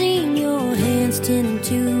I've seen your hands 10 and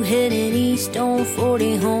 2, headed east on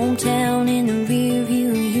 40, hometown in the rear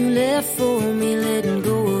view. You left for me, letting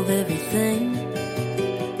go of everything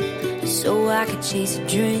so I could chase a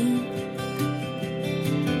dream.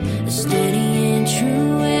 Steady and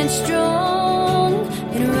true and strong,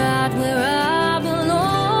 and right where I belong.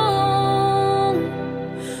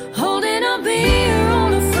 Holding a beer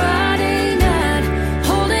on a Friday night,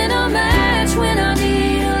 holding a match when I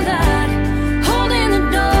need a light, holding the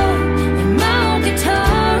door and my old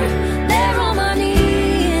guitar, there on my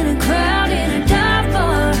knee in a crowd in a dive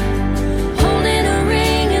bar, holding a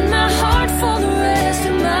ring in my heart for the rest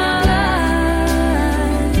of my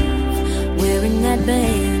life, wearing that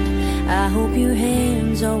band. I hope your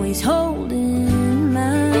hand's always holding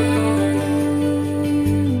mine.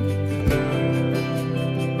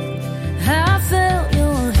 I felt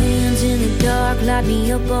your hands in the dark, light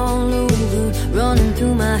me up all over, running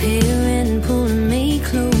through my hair and pulling me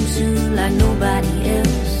closer like nobody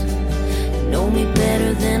else. You know me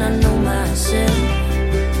better than I know myself.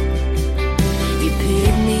 You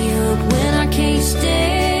pick me up when I can't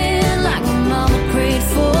stand, like my mama prayed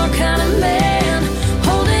for, kind of man.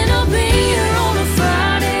 Beer on a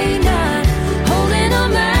Friday night, holding a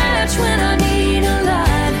match when I need a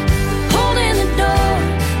light, holding the door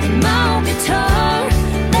and my old guitar,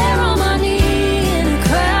 there on my knee in a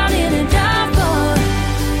crowd in a dive bar,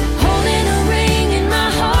 holding a ring in my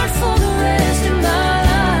heart for the rest of my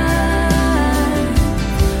life,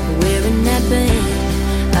 wearing that band.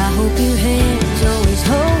 I hope your hands always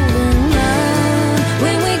holding mine,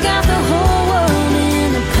 when we got the whole world in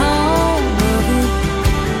the palm of it.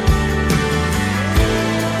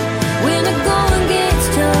 When the going gets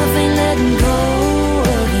tough, ain't letting go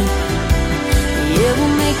of it. Yeah,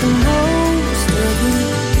 we'll make the most of it.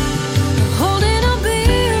 Holding a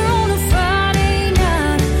beer on a Friday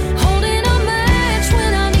night, holding a match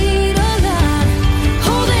when I need a light,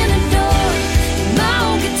 holding the door and my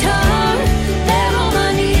old guitar, there on my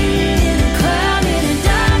knee in a crowd in a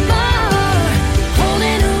dive bar,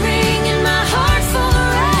 holding a ring in my heart for the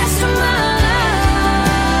rest of my life.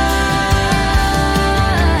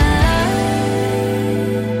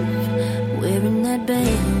 Wearing that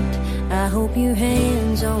band, I hope your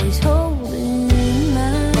hands always holding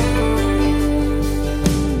mine.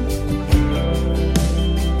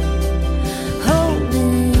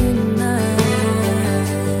 Holding mine.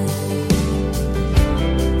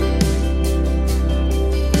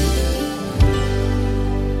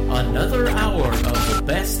 Another hour of the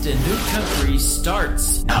best in new country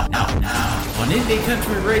starts now on Indie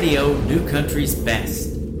Country Radio, New Country's Best.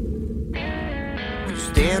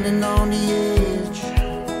 Standing on the edge,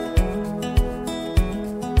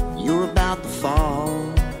 you're about to fall.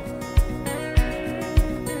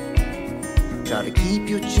 Try to keep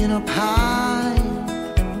your chin up high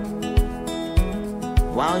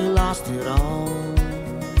while you lost it all.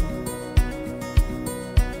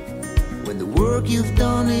 the work you've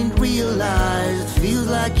done ain't realized. It feels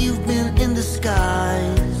like you've been in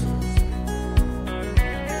disguise.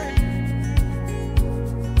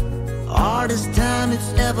 Hardest time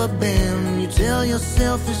it's ever been. You tell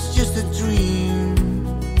yourself it's just a dream.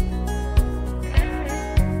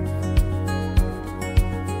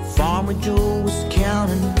 Farmer Joe was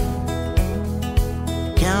counting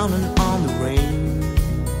on the rain.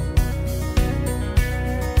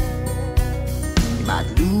 He might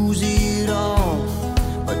lose it all,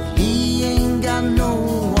 but he ain't got no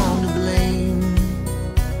one to blame.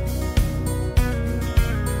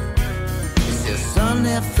 He says, son,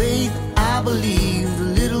 have faith, I believe. The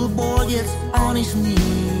little boy gets on his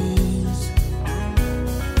knees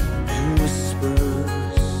and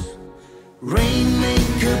whispers,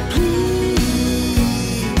 Rainmaker, please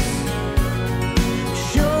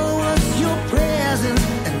show us your presence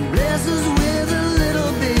and bless us with a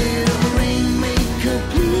little bit of Rainmaker,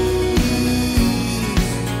 please.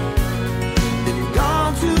 Been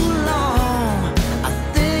gone too long, I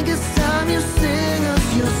think it's time you sing us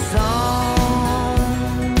your song.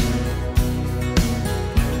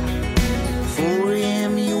 4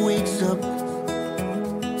 a.m. he wakes up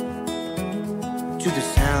to the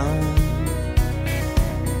sound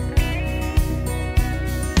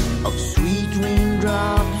of sweet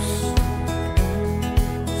raindrops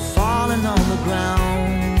falling on the ground.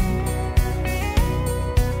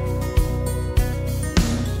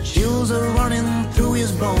 Chills are running through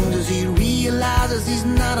his bones as he realizes he's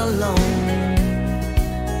not alone.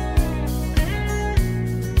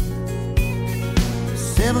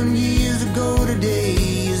 7 years ago today,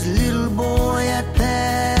 his little boy had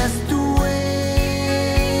passed away.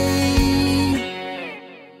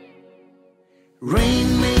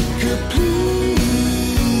 Rainmaker, please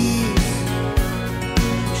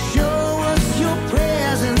show us your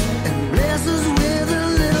presence and bless us with a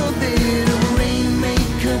little bit of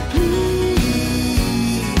Rainmaker, please.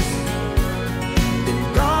 Been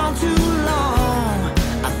gone too long,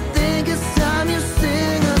 I think it's time you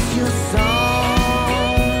sing us your song.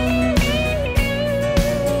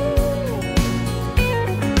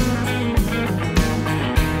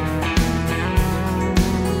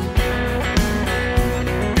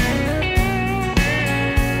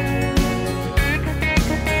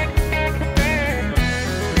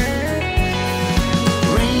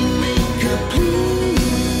 Rainmaker, please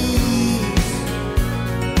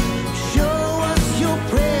show us your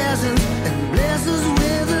presence and bless us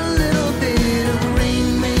with a little bit of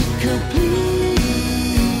Rainmaker, please.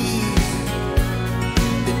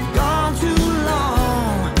 Been gone too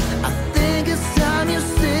long, I think it's time you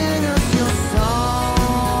sing us your song.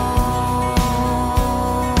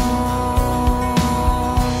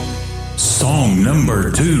 Song number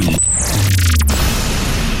 2.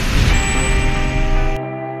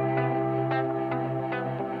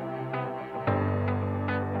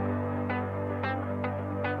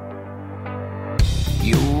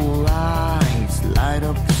 Your eyes light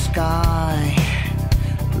up the sky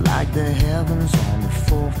like the heavens on the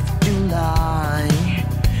 4th of July.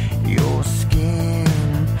 Your skin,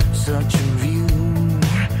 such a view.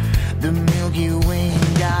 The Milky Way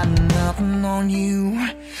ain't got nothing on you.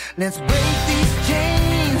 Let's break these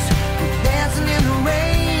chains, we're dancing in the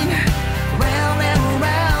rain, round and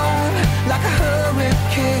round like a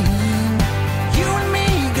hurricane. You and me,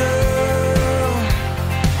 girl,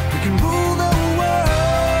 we can rule the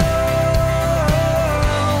world.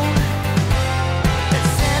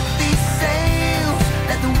 Let's set these sails,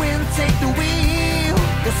 let the wind take the wheel.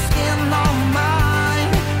 Your skin on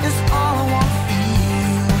mine is all I want to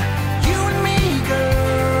feel. You and me,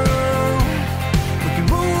 girl, we can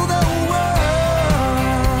rule the world.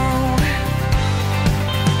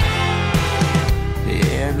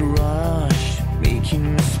 Head rush, making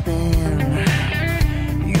me spin.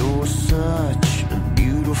 You're such a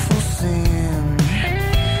beautiful sin.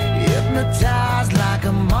 Hypnotized like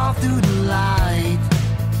a moth through the light.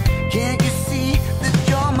 Can't you see that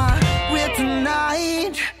you're my will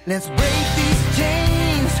tonight? Let's break these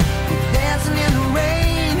chains, we're dancing in the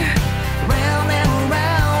rain, round and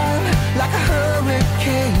round like a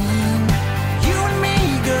hurricane. You and me,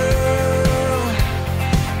 girl,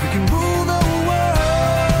 we can rule the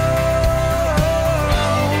world.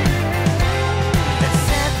 Let's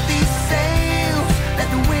set these sails, let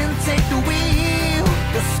the wind take the wheel.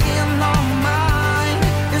 Your skin on mine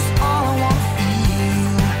is all I want to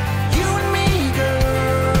feel. You and me,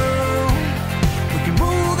 girl, we can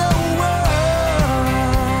rule the world.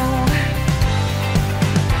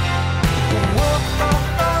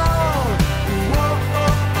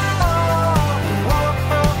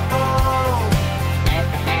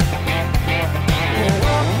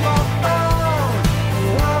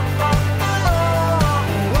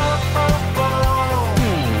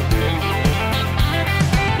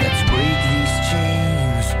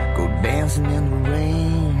 dancing in the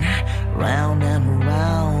rain, round and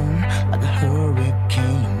around like a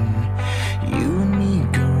hurricane. You and me,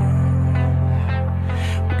 girl,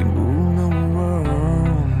 we can rule the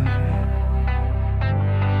world.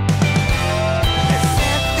 Let's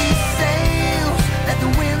set these sails, let the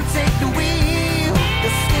wind take the wheel.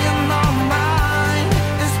 You're still on mine,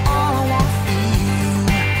 is all I want to feel.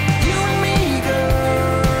 You and me,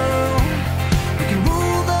 girl, we can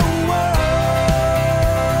rule the world.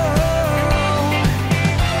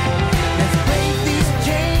 Let's break these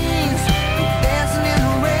chains, go dancing in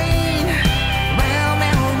the rain, round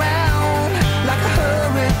and around like a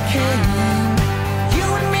hurricane. You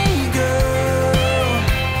and me, girl,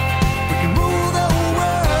 we can rule the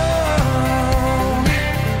world.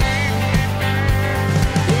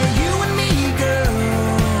 Yeah, you and me, girl,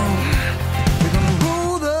 we're gonna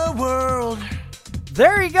rule the world.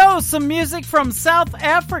 There you go, some music from South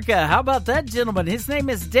Africa. How about that, gentleman? His name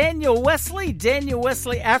is Daniel Wesley. Daniel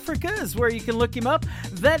Wesley Africa is where you can look him up.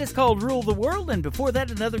 That is called Rule the World. And before that,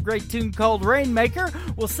 another great tune called Rainmaker.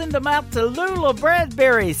 We'll send them out to Lula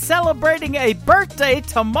Bradbury, celebrating a birthday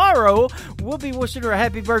tomorrow. We'll be wishing her a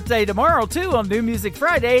happy birthday tomorrow, too, on New Music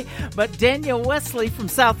Friday. But Daniel Wesley from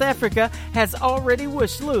South Africa has already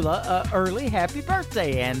wished Lula an early happy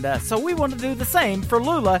birthday. And so we want to do the same for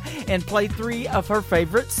Lula and play 3 of her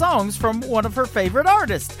favorite songs from one of her favorite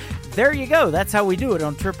artists. There you go. That's how we do it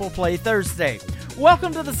on Triple Play Thursday.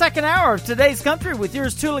 Welcome to the second hour of Today's Country with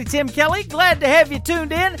yours truly, Tim Kelly. Glad to have you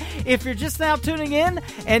tuned in. If you're just now tuning in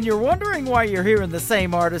and you're wondering why you're hearing the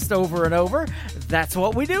same artist over and over, that's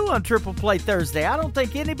what we do on Triple Play Thursday. I don't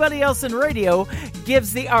think anybody else in radio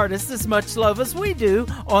gives the artist as much love as we do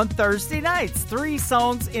on Thursday nights. 3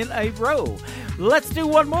 songs in a row. Let's do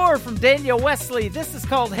one more from Daniel Wesley. This is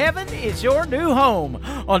called Heaven is Your New Home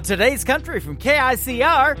on Today's Country from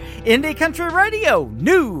KICR, Indie Country Radio,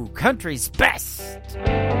 New Country's Best.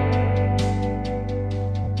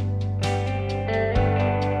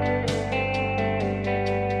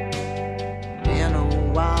 Been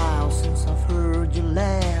a while since I've heard you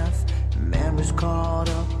laugh. Memories caught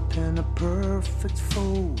up in a perfect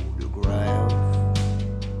photograph.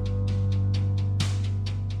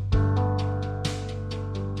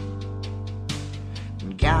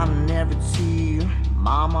 Counting every tear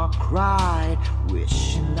Mama cried,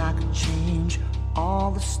 wishing I could change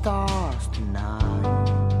all the stars tonight.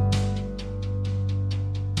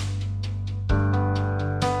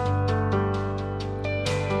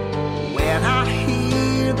 When I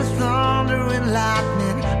hear the thunder and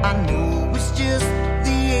lightning, I know it's just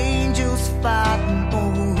the angels fighting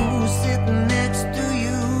over who's sitting next to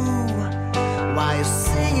you while you're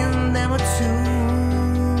singing them a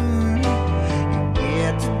tune. You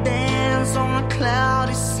get to dance on a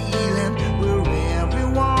cloudy ceiling where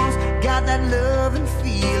everyone's got that love and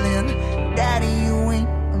feeling. Daddy, you ain't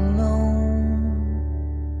alone,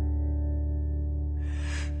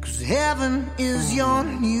 'cause heaven is your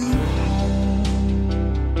new home.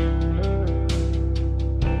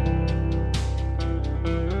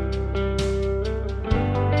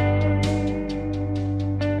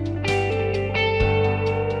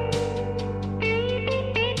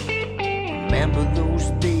 Remember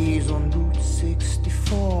those days on Route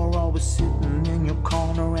 64, always sitting in your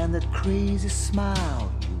corner and that crazy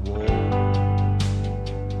smile you wore.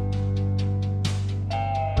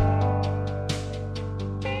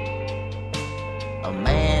 A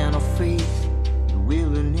man of faith,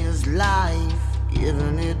 willing his life,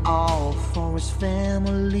 giving it all for his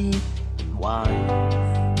family and wife.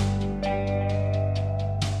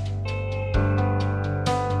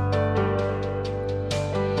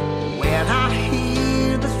 When I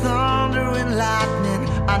hear the thunder and lightning,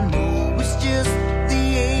 I know it's just the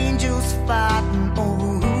angels fighting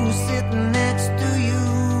over who's sitting next to you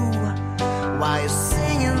while you're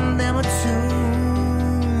singing them a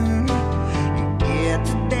tune. You get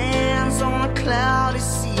to dance on a cloudy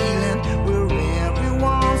ceiling where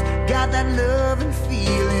everyone's got that love and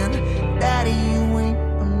feeling. Daddy, you ain't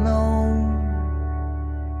alone,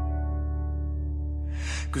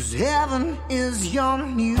 'cause heaven is your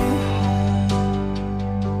new home.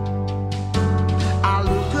 I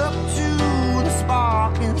look up to the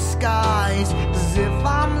sparkling skies as if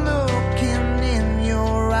I'm looking in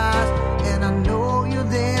your eyes, and I know you're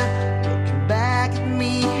there looking back at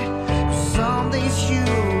me, 'cause some days you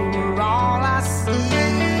are all I see.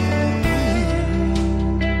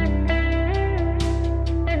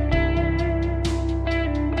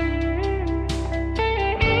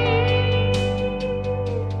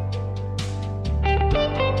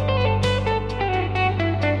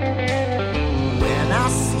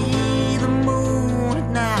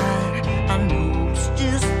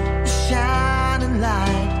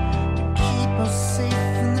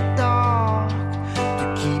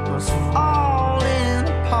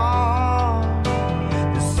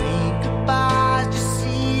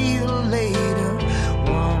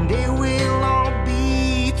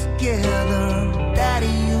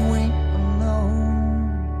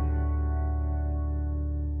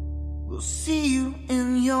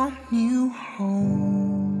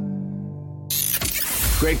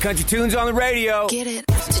 country tunes on the radio. Get it.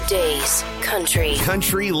 Today's country.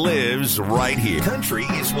 Country lives right here. Country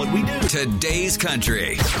is what we do. Today's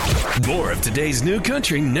country. More of today's new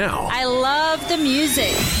country now. I love the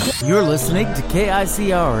music. You're listening to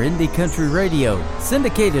KICR Indie Country Radio,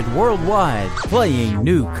 syndicated worldwide, playing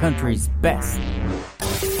new country's best.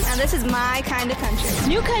 Now this is my kind of country.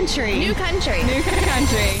 New country. New country. New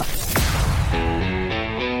country.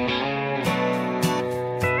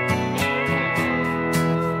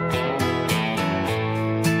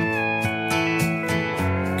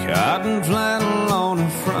 Cotton flannel on a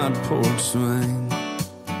front porch swing,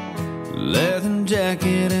 leather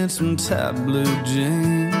jacket and some tight blue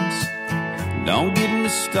jeans. Don't get me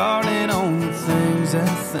started on the things I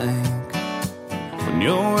think when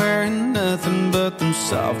you're wearing nothing but them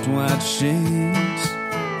soft white sheets.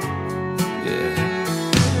 Yeah.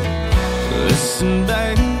 Listen,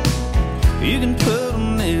 baby, you can put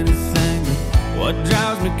on anything, but what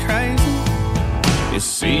drives me crazy is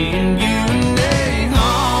seeing you in a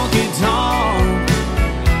honky-tonk,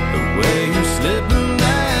 the way you're slipping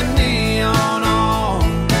that neon on.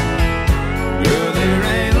 Girl, there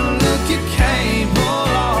ain't a look you can't pull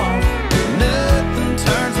off. Nothing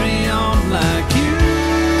turns me on like you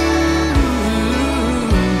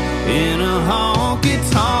in a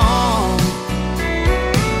honky-tonk.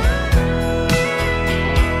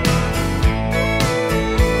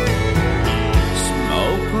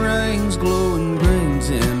 Smoke rings, glowing greens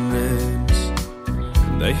and reds,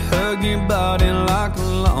 they hug your body like a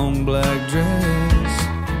long black dress.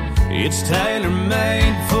 It's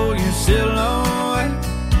tailor-made for your silhouette.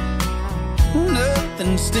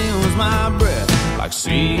 Nothing steals my breath like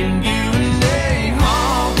seeing you in a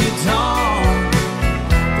honky-tonk,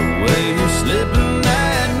 the way you're slipping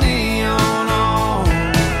that neon on.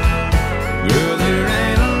 Girl, there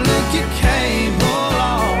ain't a look you can't pull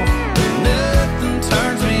off. Nothing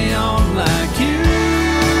turns me on like you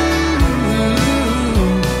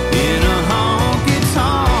in a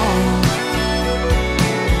honky-tonk.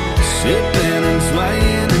 Sipping and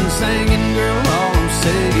swaying and singing, girl, all I'm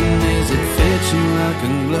saying is it fits you like a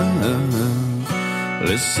glove.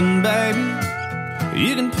 Listen, baby,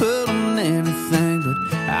 you can put on anything, but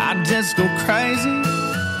I just go crazy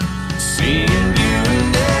seeing you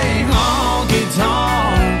in a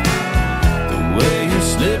honky-tonk, the way you're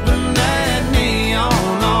slipping that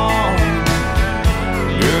neon on.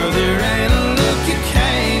 Girl, there ain't a look you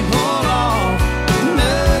can't pull off.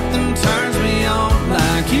 Nothing turns me on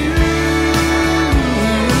like you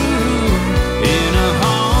in a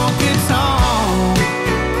honky-tonk,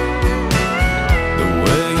 the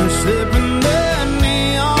way you're slipping that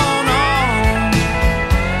neon on.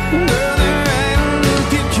 Girl, there ain't a look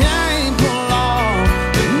you can't pull off.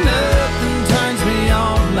 Nothing turns me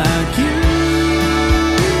on like you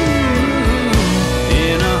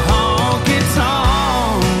in a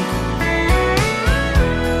honky-tonk.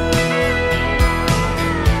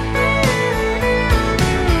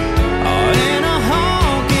 Oh, in a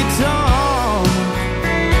honky-tonk,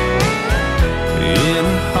 in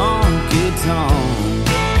a honky-tonk.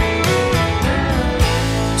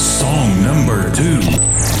 Song number 2.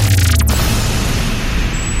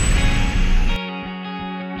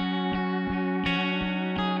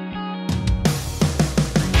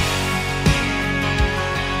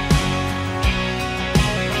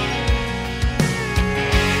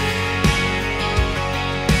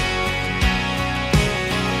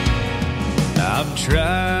 I've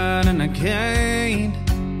tried and I can't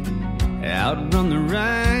outrun the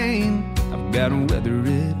rain. I've got to weather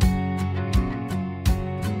it.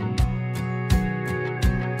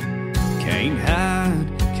 Can't hide,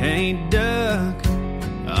 can't duck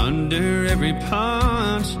under every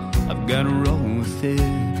punch. I've got to roll with it.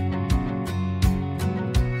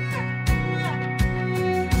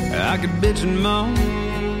 I could bitch and moan,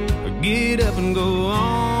 or get up and go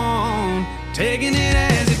on, taking it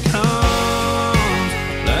as it comes,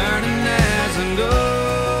 learning as I go.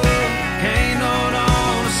 Can't hold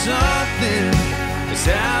on to something that's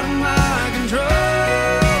out of my control.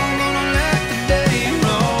 Gonna let the day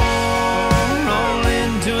roll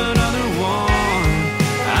into another one.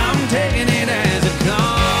 I'm taking it as it comes.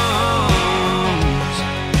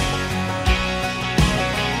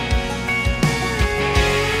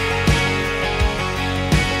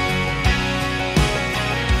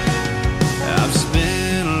 I've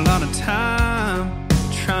spent a lot of time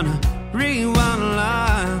trying to rewind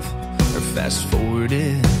life or fast forward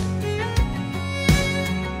it.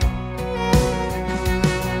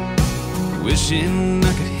 Wishing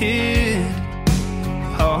I could hit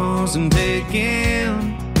pause and take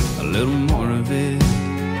in a little more of it.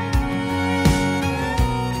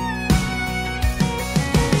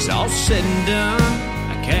 said and done,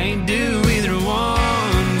 I can't do either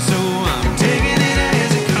one. So I'm taking it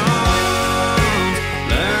as it comes,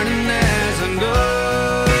 learning as I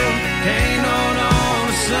go. Can't hold on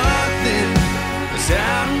to something that's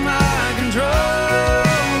out of my control.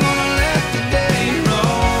 Gonna let the day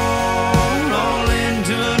roll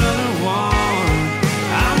into another one.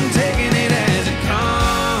 I'm taking it as it comes.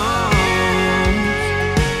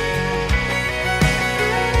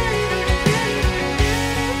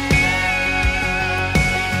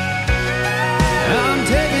 I'm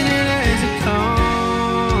taking it as it comes,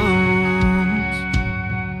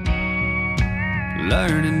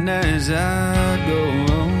 learning as I go.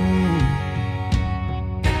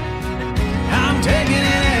 I'm taking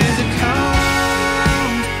it as it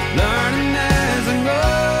comes, learning as I go.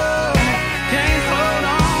 Can't hold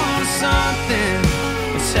on to something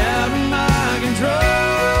that's out of my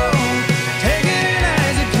control. Taking it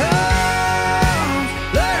as it comes,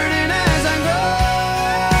 learning as I go.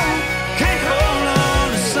 Can't hold on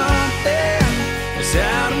to something that's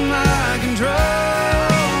out of my control.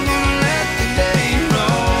 Gonna let the day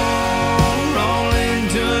roll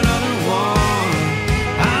into another one.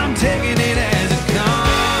 I'm taking it as it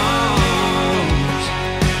comes.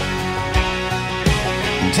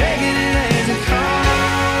 I'm taking it as it comes.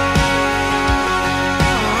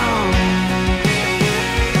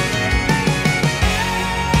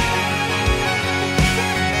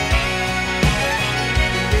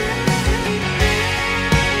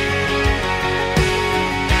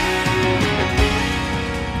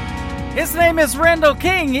 His name is Randall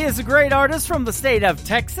King. He is a great artist from the state of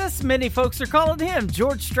Texas. Many folks are calling him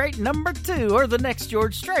George Strait #2 or the next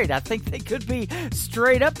George Strait. I think they could be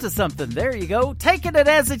straight up to something. There you go. Taking it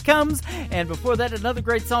as it comes. And before that, another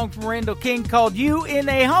great song from Randall King called You in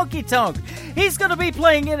a Honky Tonk. He's going to be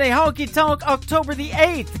playing in a honky tonk October the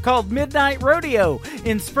 8th called Midnight Rodeo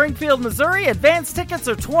in Springfield, Missouri. Advance tickets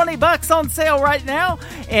are $20 on sale right now.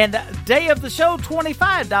 And day of the show,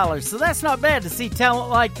 $25. So that's not bad to see talent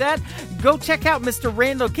like that. Go check out Mr.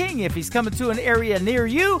 Randall King if he's coming to an area near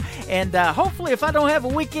you. And hopefully, if I don't have a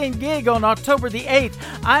weekend gig on October the 8th,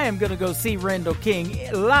 I am going to go see Randall King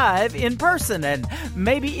live in person and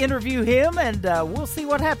maybe interview him, and we'll see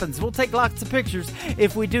what happens. We'll take lots of pictures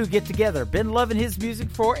if we do get together. Been loving his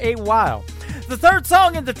music for a while. The third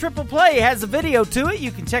song in the triple play has a video to it.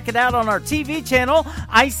 You can check it out on our TV channel,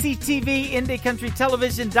 ICTV,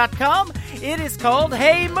 IndieCountryTelevision.com. It is called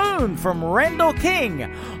Hey Moon from Randall King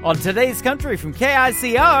on Today's Country from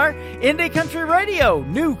KICR, Indie Country Radio,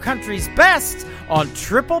 New Country's Best on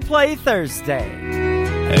Triple Play Thursday.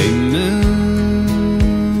 Hey moon,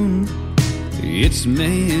 it's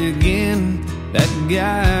me again, that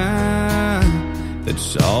guy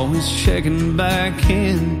that's always checking back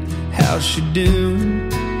in. How's she doing?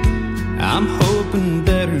 I'm hoping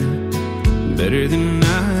better than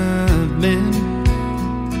I've been.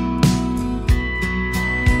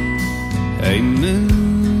 Hey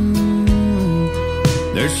moon,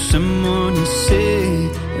 there's someone you see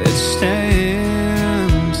that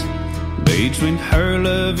stands between her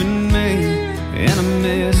love and me, and I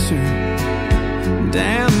miss her.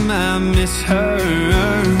 Damn, I miss her.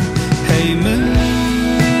 Hey moon,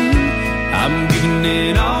 I'm giving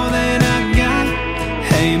it all that I got.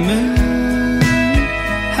 Hey moon,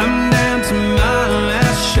 I'm down to my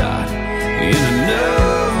last shot, and I know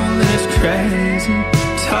that it's crazy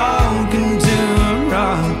talking to a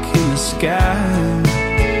rock in the sky.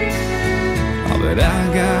 Oh, but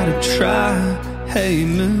I gotta try. Hey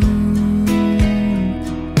moon,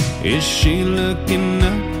 is she looking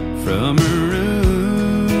up from her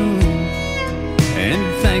room and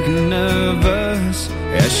thinking of us?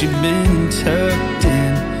 Has she been tucked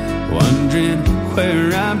in, wondering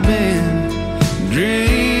where I've been,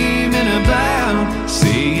 dreaming about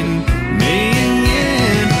seeing me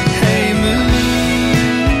again? Hey moon,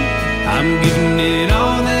 I'm giving it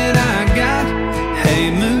all that I got.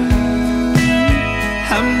 Hey moon,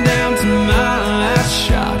 I'm down to my last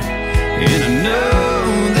shot, and I know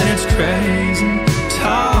that it's crazy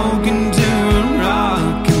talking to a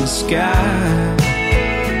rock in the sky.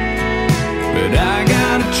 But I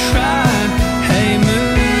gotta try. Hey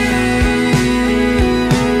moon,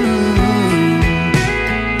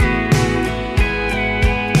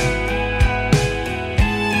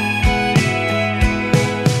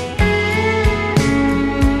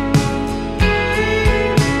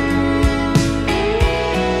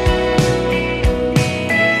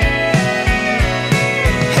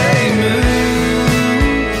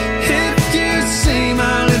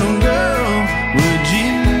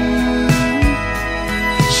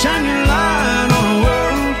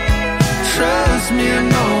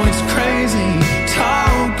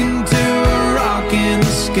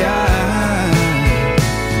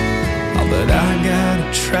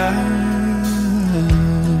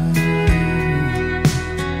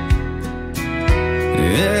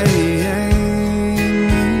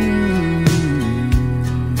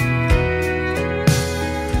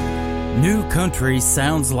 New country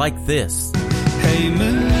sounds like this. Hey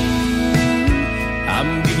moon,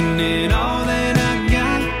 I'm giving it all that I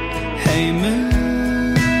got. Hey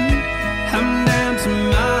moon, I'm down to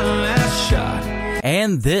my last shot.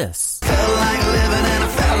 And this. Felt like living and I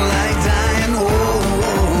felt like dying.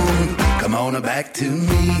 Whoa, come on back to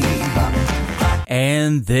me.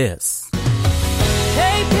 And this.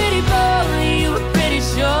 Hey, pretty boy, you were pretty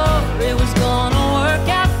sure it was gonna work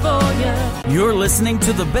out for you. You're listening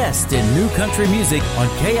to the best in new country music on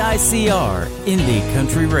KICR Indie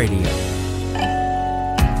Country Radio.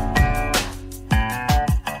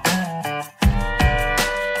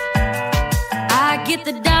 I get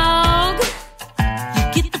the dog, you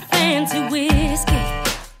get the fancy whiskey.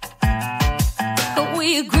 But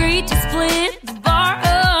we agreed to split the bar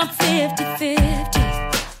up 50-50.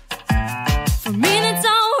 For me that's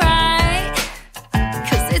alright,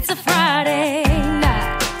 'cause it's a Friday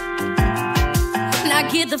night. And I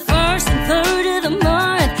get the first and third of the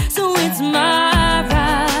month, so it's my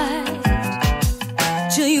right.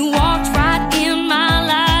 Till you walked right in my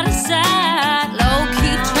line of sight,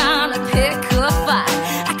 low-key trying to pick a fight.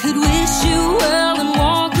 I could wish you well and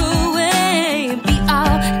walk away and be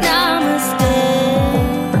all namaste.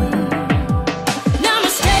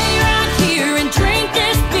 Namaste right here and drink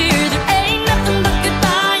this beer. There ain't nothing but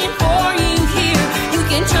goodbye for you here. You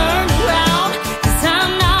can turn around, 'cause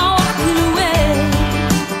I'm not walking away.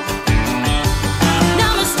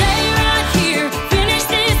 Namaste right here, finish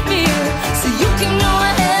this beer, so you can go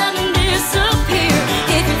ahead and disappear.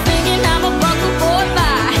 If you're thinking I'm a buckle boy,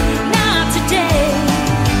 bye, not today.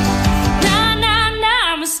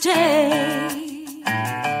 Namaste.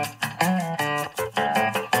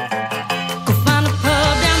 Go find a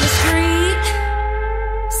pub down the street,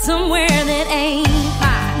 somewhere that ain't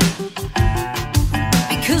mine,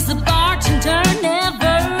 because the bartender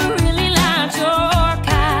never really liked your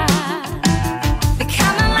kind. The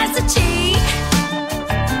kind that likes to cheat,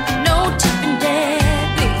 no tipping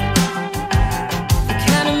deadbeat. The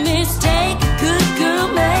kind of mistake a good girl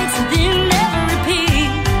makes and then never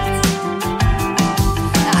repeats.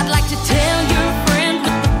 I'd like to tell your friend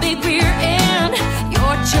with the big rear end,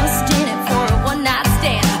 you're just in it for a one-night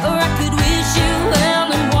stand. Or I could wish you well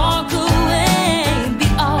and walk away and be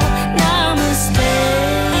all namaste.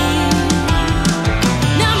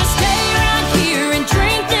 Namaste right here and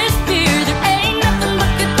drink this beer. There ain't nothing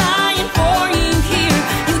but goodbye for you here.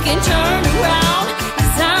 You can turn around,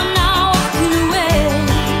 'cause I'm not walking away.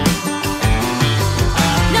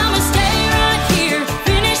 Namaste right here,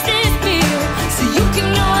 finish this beer, so you can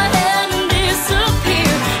go ahead and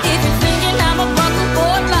disappear. If you're thinking I'm a buckle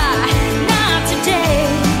boy, bye, not today.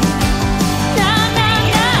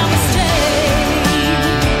 Namaste.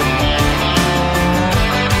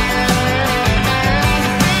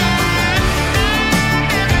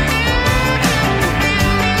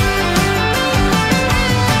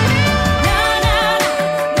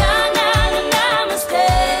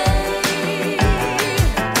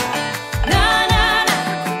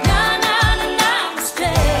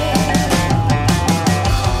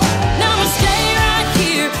 Namaste right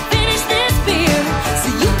here, finish this beer, so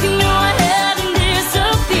you can go ahead and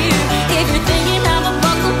disappear. If you're thinking I'm a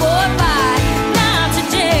buckle boy, bye, not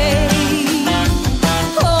today.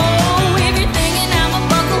 Oh, if you're thinking I'm a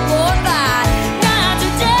buckle boy, bye, not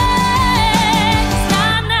today.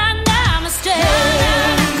 Namaste.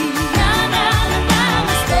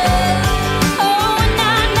 Namaste. Oh,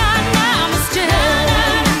 namaste.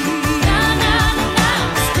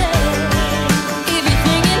 Namaste. If you're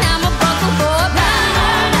thinking I'm a buckle boy, bye,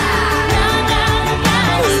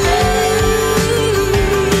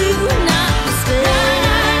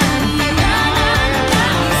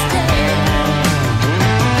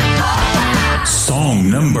 Song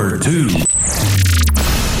number 2.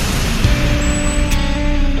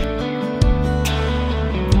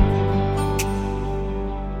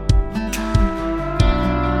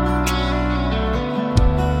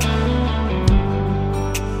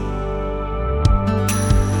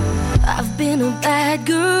 I've been a bad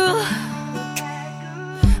girl.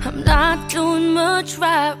 I'm not doing much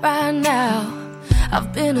right now.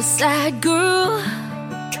 I've been a sad girl,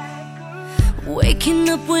 waking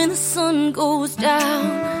up when the sun goes down.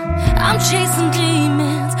 I'm chasing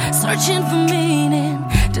demons, searching for meaning.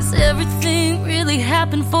 Does everything really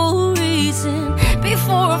happen for a reason?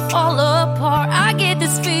 Before I fall apart, I get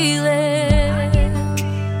this feeling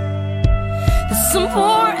that some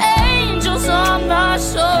poor angels on my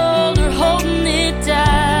shoulder holding it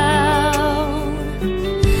down,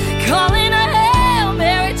 calling a Hail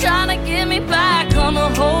Mary, trying to get me back on the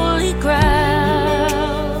holy ground.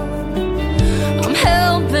 I'm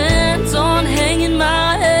hell-bent on hanging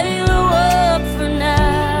my halo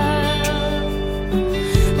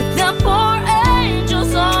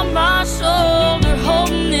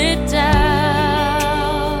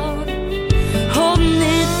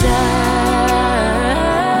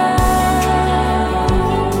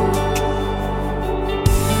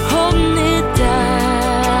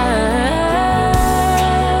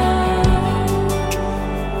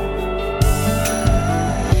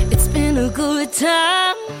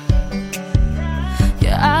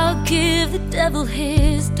devil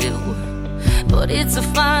his due, but it's a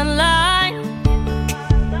fine line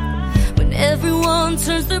when everyone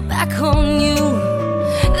turns their back on you.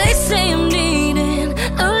 They say I'm needing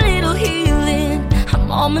a little healing.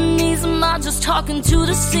 I'm on my knees, am I just talking to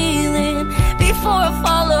the ceiling? Before I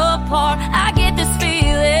fall apart, I get this feeling.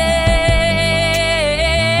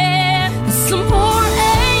 Some poor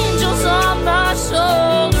angels on my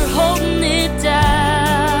shoulder holding it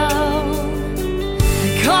down,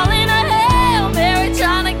 calling a Hail Mary,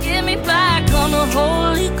 trying to get me back on the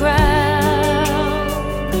holy ground.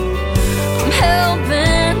 I'm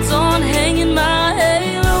hell-bent on hanging my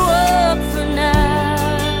halo up for now,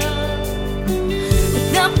 but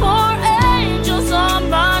them poor angels on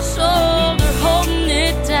my shoulder holding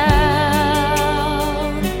it down,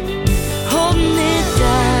 holding it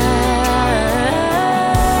down,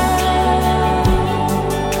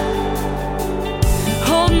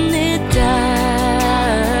 holding it down.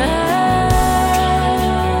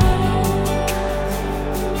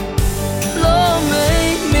 Lord,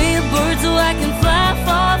 make me a bird so I can fly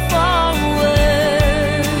far, far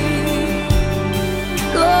away.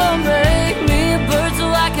 Lord, make me a bird so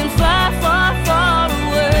I can fly far, far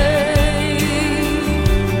away.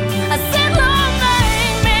 I said, Lord,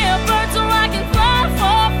 make me a bird so I can fly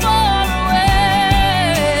far, far away.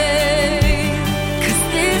 'Cause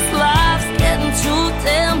this life's getting too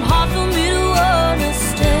damn hard for me to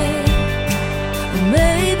understand.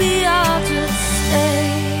 Maybe I'll just stay.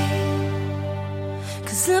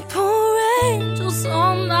 'Cause the poor angels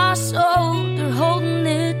on my shoulder holding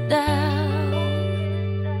it down,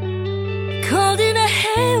 called in a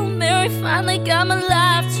Hail Mary, finally got my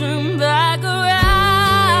life turned back around.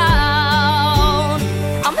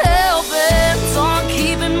 I'm hell-bent on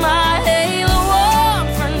keeping my halo on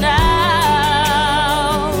for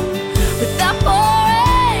now, with that poor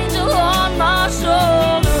angel on my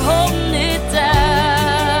shoulder holding it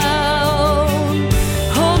down,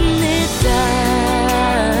 holding it down,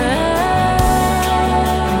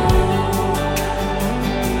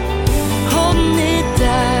 holding it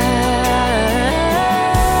down.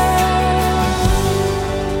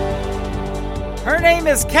 Her name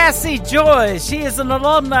is Cassie Joy. She is an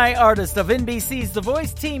alumni artist of NBC's The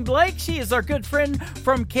Voice. Team Blake. She is our good friend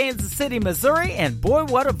from Kansas City, Missouri. And boy,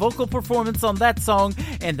 what a vocal performance on that song,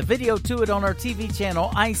 and the video to it on our TV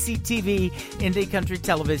channel, ICTV,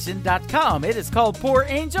 IndieCountryTelevision.com. It is called Poor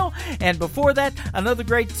Angel. And before that, another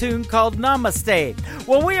great tune called Namaste.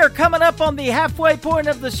 Well, we are coming up on the halfway point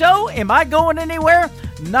of the show. Am I going anywhere?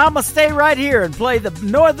 Namaste right here and play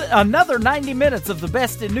another 90 minutes of the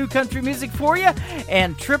best in new country music for you,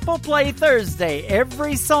 and Triple Play Thursday.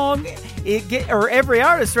 Every song every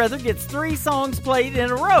artist rather gets 3 songs played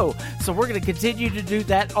in a row. So we're going to continue to do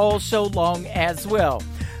that all show long as well.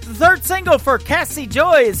 The third single for Cassie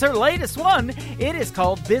Joy is her latest one. It is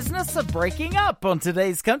called Business of Breaking Up on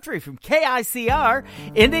today's country from KICR,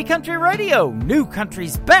 Indie Country Radio, New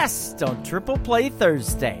Country's Best on Triple Play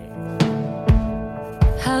Thursday.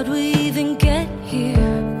 How'd we even get here?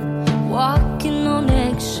 Walking on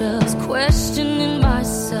eggshells, questioning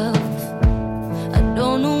myself. I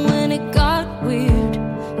don't know when it got weird.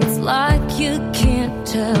 It's like you can't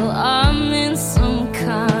tell I'm in some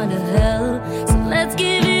kind of hell. So let's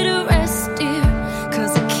give it a rest, dear,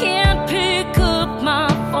 'cause I can't pick up my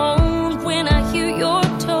phone when I hear your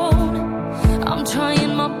tone. I'm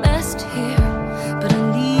trying my best here, but I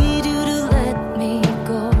need you to let me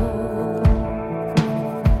go.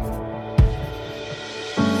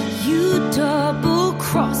 You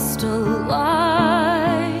double-crossed a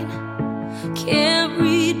line, can't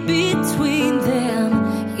read between them.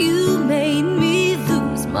 You made me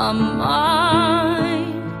lose my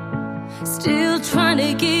mind, still trying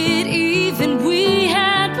to get even. We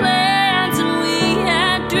had plans and we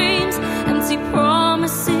had dreams, empty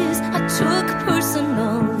promises I took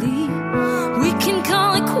personally. We can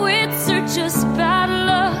call it quits or just bad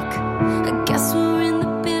luck. I guess we're in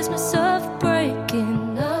the business of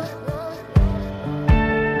breaking up.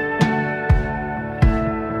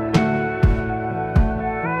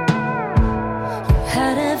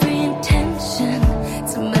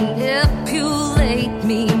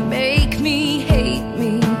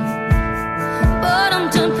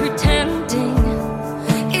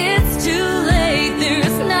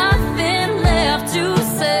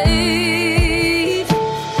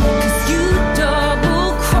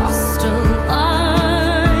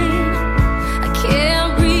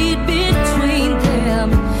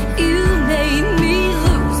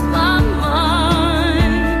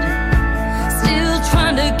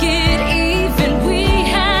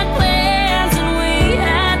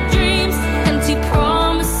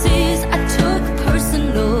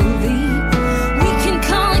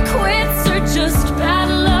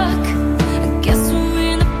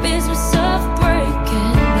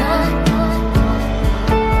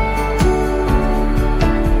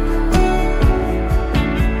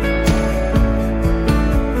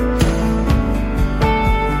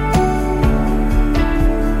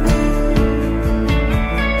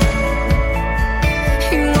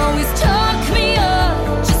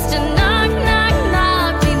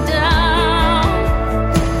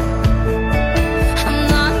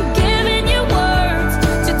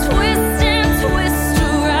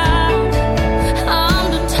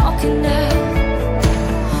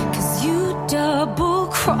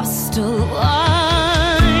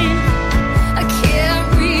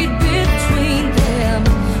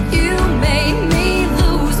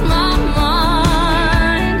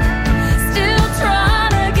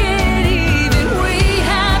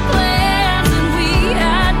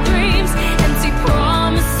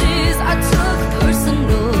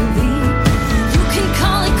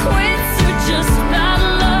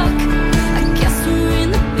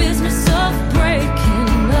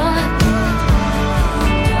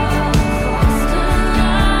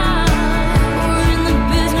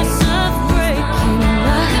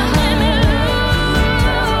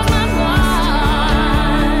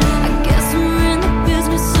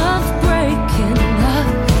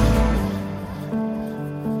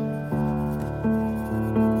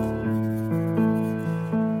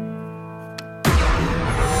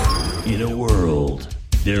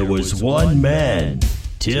 was one man,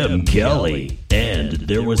 Tim Kelly, and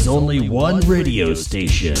there was only one radio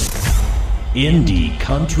station, Indie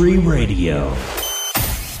Country Radio.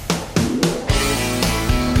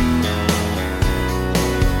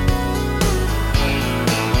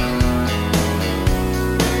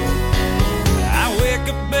 I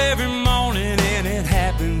wake up every morning and it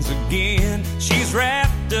happens again. She's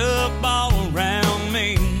wrapped up all around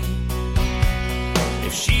me.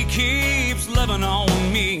 If she keeps loving on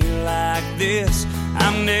me like this,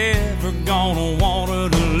 I'm never gonna want her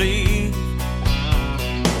to leave.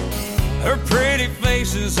 Her pretty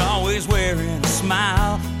face is always wearing a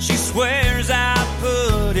smile. She swears I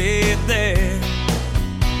put it there.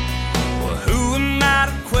 Well, who am I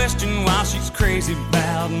to question why she's crazy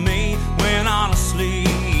about me, when honestly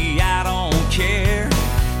I don't care.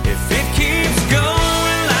 If it keeps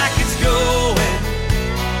going like it's going,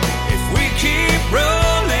 if we keep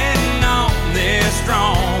rolling on this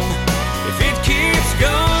strong, if it keeps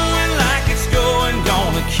going like it's going,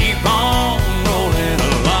 gonna keep on rolling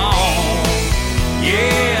along.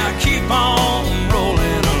 Yeah, keep on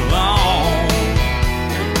rolling along.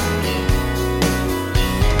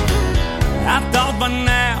 I thought by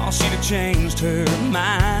now she'd have changed her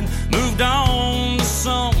mind, moved on to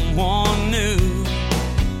someone new.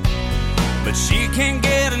 But she can't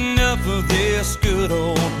get enough of this good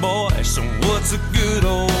old boy. So what's a good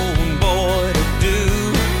old boy to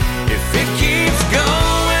do? If it keeps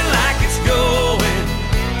going like it's going,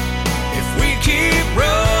 if we keep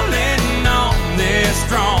rolling on this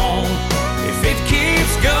strong, if it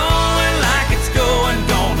keeps going like it's going,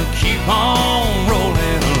 gonna keep on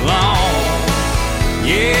rolling along.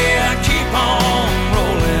 Yeah, keep on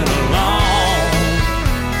rolling along.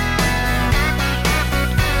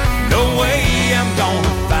 No way I'm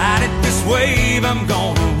gonna fight it, this wave I'm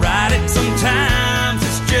gonna ride it. Sometimes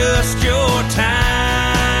it's just your time.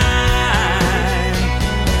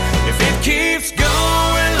 If it keeps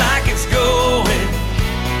going like it's going,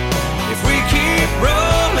 if we keep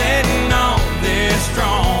rolling on this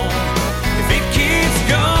strong, if it keeps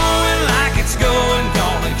going like it's going,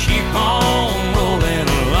 gonna keep on rolling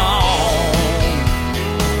along.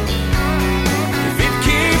 If it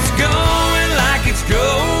keeps going like it's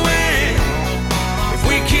going, if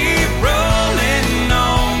we keep rolling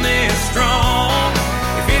on this strong,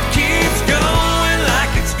 if it keeps going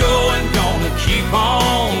like it's going, gonna keep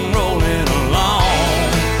on rolling along.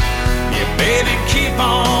 Yeah, baby, keep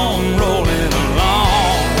on rolling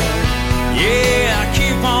along. Yeah,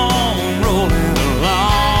 keep on rolling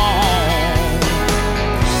along.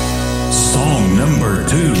 Song number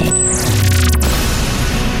 2.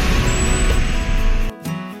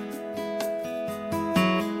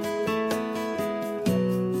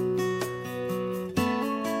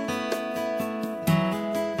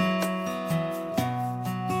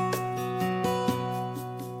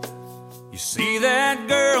 You see that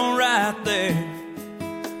girl right there,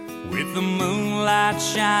 with the moonlight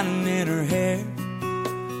shining in her hair?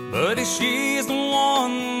 Buddy, she's the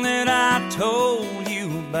one that I told you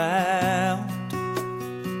about.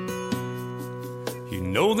 You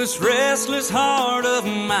know this restless heart of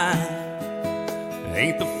mine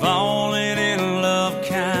ain't the falling in love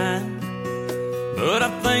kind, but I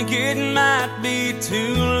think it might be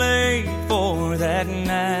too late for that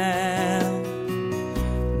now.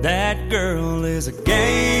 That girl is a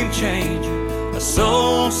game changer, a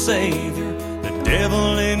soul savior. The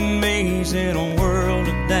devil in me's in a world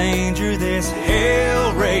of danger. This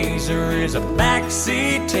hellraiser is a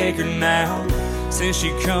backseat taker now. Since she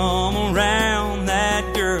come around,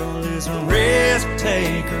 that girl is a risk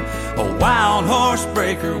taker, a wild horse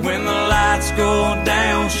breaker. When the lights go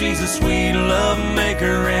down, she's a sweet love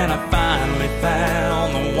maker. And I finally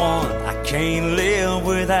found the one I can't live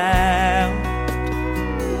without.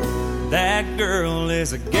 That girl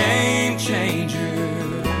is a game changer.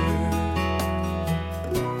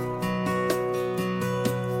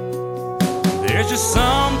 There's just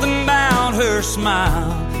something about her smile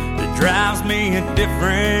that drives me a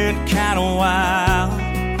different kind of wild.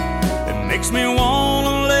 It makes me want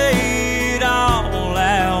to lay it all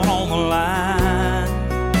out on the line.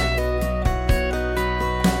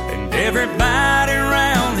 And everybody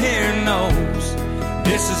around here knows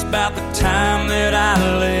this is about the time that I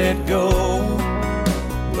let go.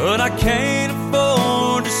 But I can't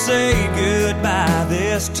afford to say goodbye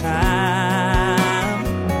this time.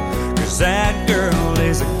 'Cause that girl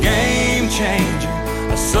is a game changer,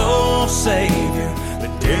 a soul savior. The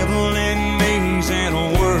devil in me's in a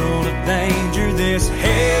world of danger. This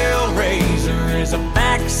hellraiser is a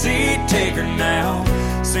backseat taker now.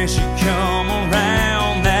 Since she come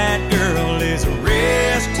around, that girl is a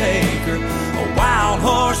risk taker, a wild wild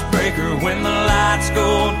horse breaker. When the lights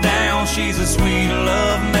go down, she's a sweet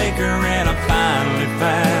love maker. And I finally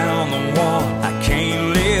found the one I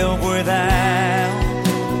can't live without.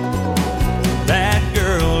 That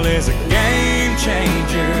girl is a game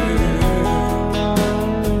changer.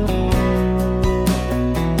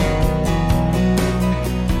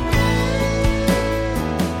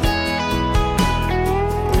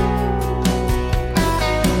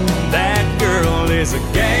 Is a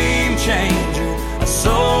game changer, a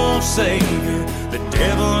soul savior. The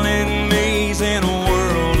devil in me's in a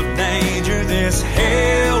world of danger. This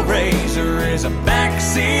hellraiser is a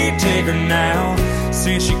backseat taker now.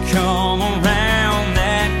 Since she come around,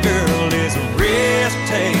 that girl is a risk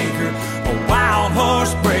taker, a wild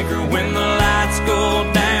horse breaker. When the lights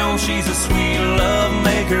go down, she's a sweet love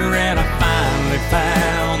maker. And I finally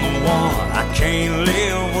found the one I can't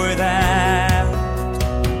live without.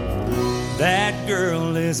 That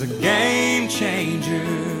girl is a game changer.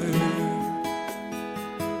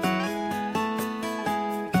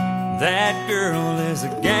 That girl is a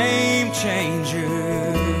game changer.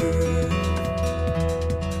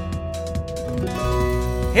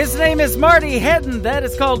 His name is Marty Hedden. That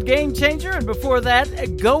is called Game Changer. And before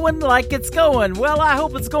that, Going Like It's Going. Well, I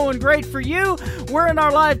hope it's going great for you. We're in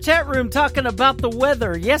our live chat room talking about the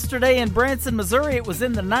weather. Yesterday in Branson, Missouri, it was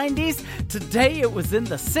in the 90s. Today, it was in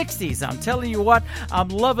the 60s. I'm telling you what, I'm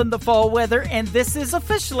loving the fall weather. And this is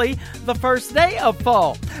officially the first day of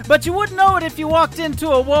fall. But you wouldn't know it if you walked into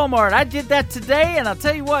a Walmart. I did that today. And I'll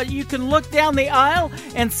tell you what, you can look down the aisle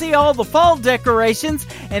and see all the fall decorations.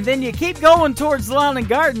 And then you keep going towards lawn and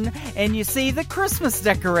garden, and you see the Christmas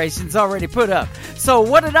decorations already put up. So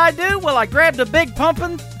what did I do? Well, I grabbed a big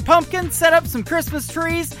pumpkin, set up some Christmas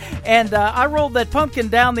trees, and I rolled that pumpkin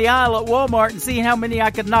down the aisle at Walmart and see how many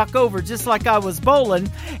I could knock over, just like I was bowling.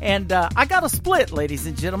 And I got a split, ladies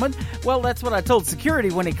and gentlemen. Well, that's what I told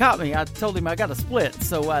security when he caught me. I told him I got a split.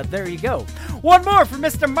 So there you go. One more for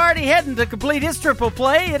Mr. Marty Hedden to complete his triple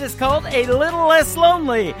play. It is called A Little Less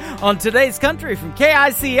Lonely on Today's Country from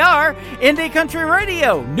KICR, Indie Country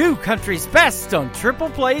Radio. New Country's Best on Triple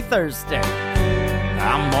Play Thursday.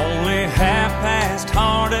 I'm only half past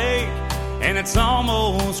heartache, and it's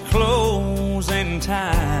almost closing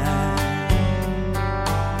time.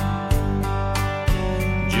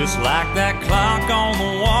 Just like that clock on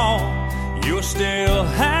the wall, you're still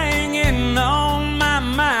hanging on my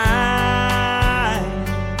mind.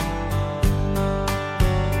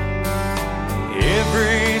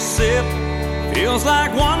 Every sip feels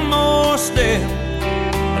like one more step,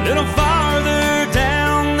 a little farther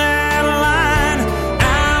down that line.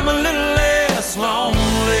 I'm a little less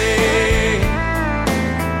lonely,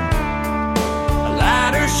 a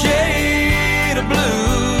lighter shade of blue.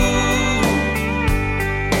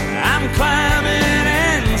 I'm climbing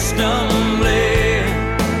and stumbling,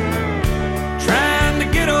 trying to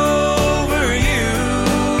get over you.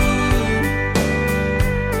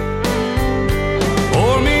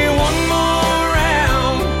 Pour me one more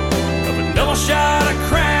round of a double shot of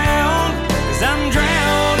Crown, 'cause I'm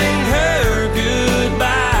drowning her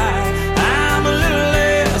goodbye. I'm a little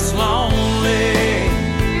less lonely,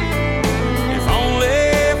 if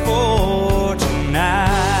only for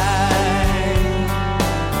tonight.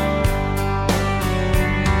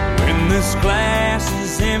 When this glass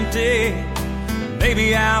is empty,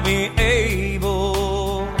 maybe I'll be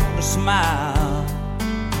able to smile.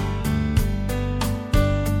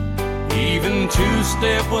 Even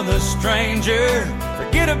two-step with a stranger,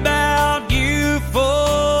 forget about you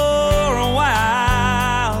for a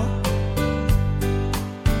while.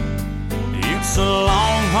 It's a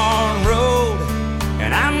long, hard road,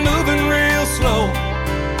 and I'm moving real slow,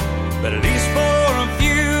 but at least for a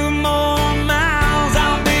few more miles,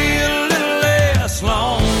 I'll be a little less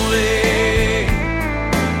lonely,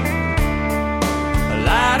 a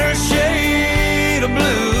lighter shade of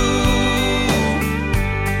blue.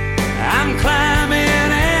 I'm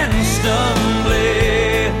climbing and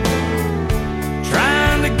stumbling, trying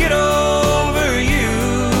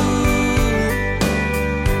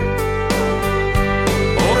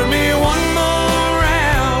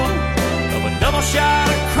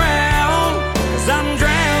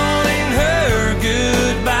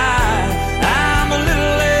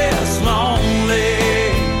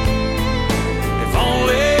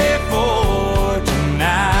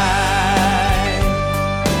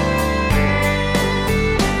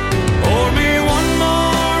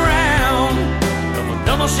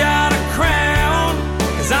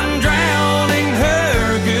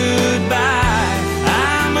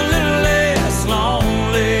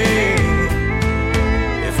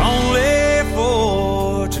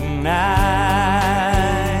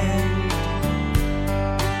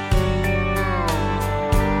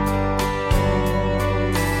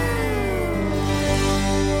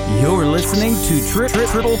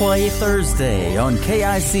Triple Play Thursday on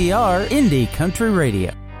KICR Indie Country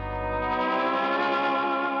Radio.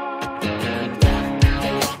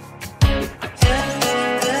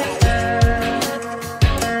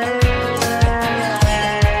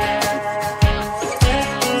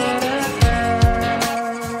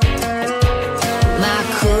 My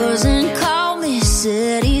cousin called me,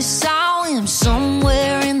 said he saw him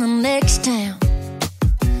somewhere in the next town,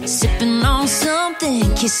 sipping on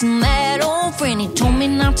something, kissing that old friend he told me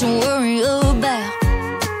not to worry about.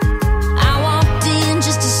 I walked in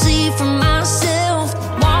just to see for myself,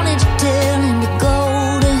 wanted to tell him to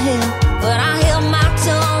go to hell, but I held my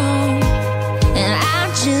tongue, and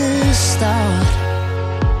I just thought,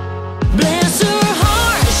 bless her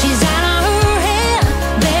heart, she's out of her head,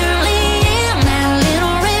 barely in that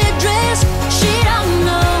little red dress. She don't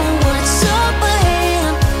know what's up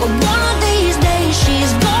ahead, but one of these days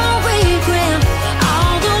she's gonna regret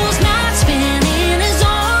all those nights spent in his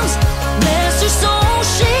arms. Bless her soul,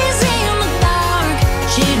 she's in the dark.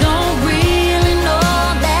 She don't really know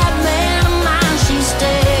that man of mine she's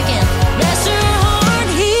taking. Bless her heart,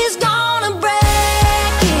 he's gonna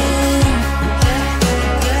break it.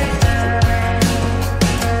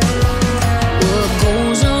 What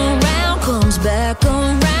goes around comes back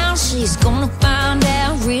around. She's gonna find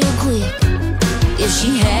out real quick. If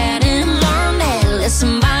she hadn't learned that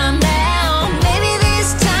lesson by now, maybe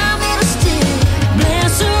this time it'll stick.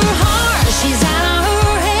 Bless her heart, she's out of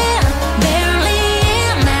her head, barely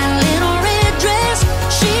in that little red dress.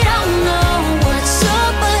 She don't know what's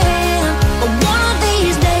up ahead, but one of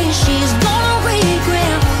these days she's gonna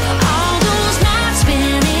regret all those nights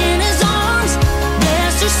spent in his arms.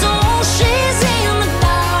 Bless her soul, she's in the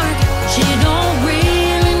dark. She don't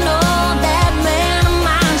really know that man of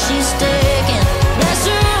mine she's taking. Bless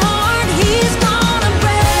her heart, he's gonna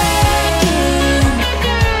break it.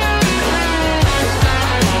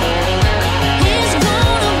 He's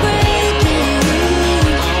gonna break it.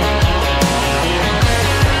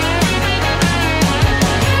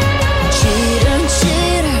 Cheater,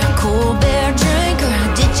 cheater, cold bear drinker,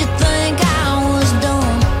 did you think I was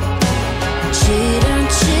dumb? Cheater,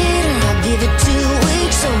 cheater, I'll give it 2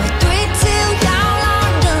 weeks or 3 till y'all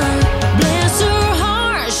are done. Bless her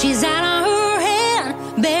heart, she's out of her head,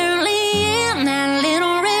 barely in that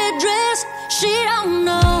little red dress. She don't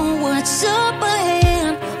know what's up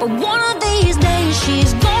ahead, but one of these days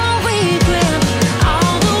she's gonna regret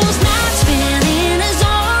all those nights spent in his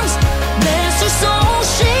arms. Bless her soul,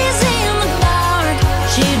 she's in the dark.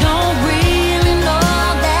 She don't really know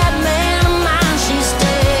that man of mine she's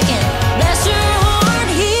taking. Bless her heart,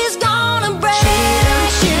 he's gonna break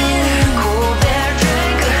it. Cold bear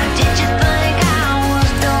drinker, did you think I was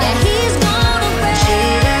dumb? That he's gonna break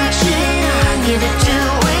it. I give it 2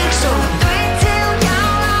 weeks or 3 till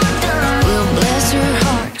y'all are done. Well, bless her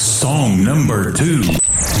heart. Song number 2.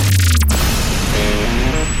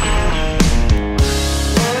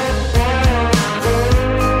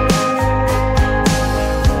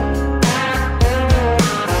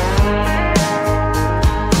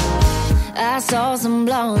 I saw some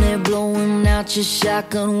blonde hair blowing out your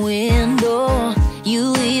shotgun window.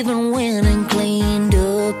 You even went and cleaned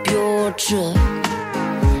up your truck.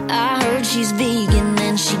 I heard she's vegan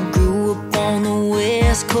and she grew up on the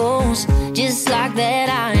West Coast. Just like that,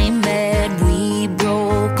 I ain't mad we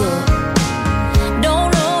broke up.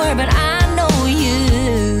 Don't know her, but I know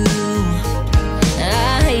you.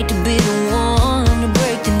 I hate to be the one to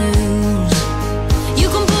break the news. You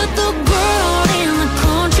can put the girl in the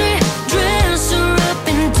country, dress her up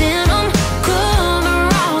in denim,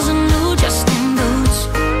 coveralls and new Justin boots.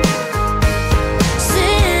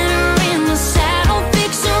 Sit her in the saddle,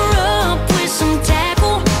 fix her up with some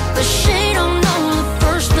tackle, but she don't know the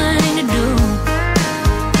first thing to do.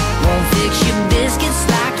 Won't fix your biscuits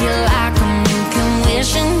like you like 'em. You can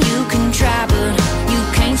wish and you can try, but you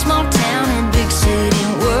can't small town or big city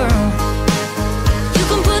world. You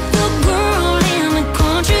can put the girl in the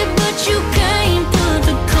country, but you can't put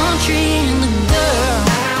the country in the girl.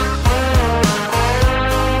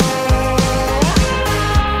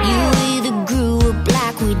 You either grew up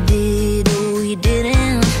like we did or you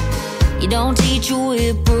didn't. You don't teach a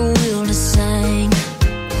whippoorwill to sing.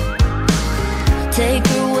 Take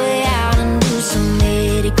her way out and do some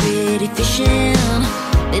nitty-gritty fishing,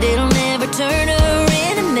 but it'll never turn her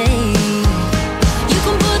into me. You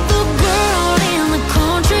can put the girl in the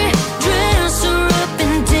country, dress her up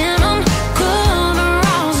in denim,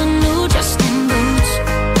 coveralls and new Justin boots.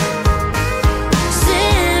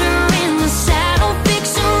 Sit her in the saddle, fix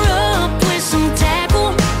her up with some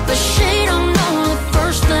tackle, but she don't know the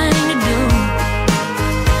first thing to do.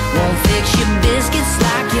 Won't fix your biscuits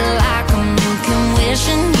like you like 'em. You can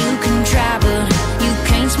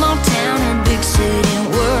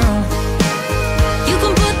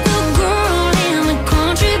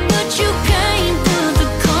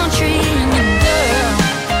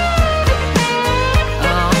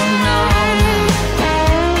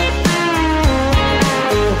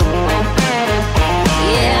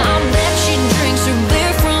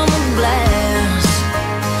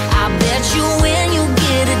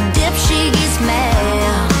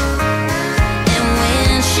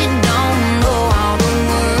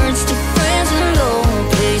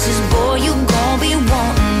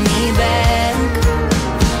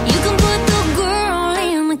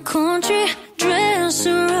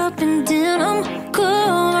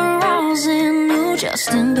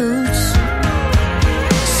Justin Boots.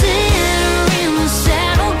 Sit her in the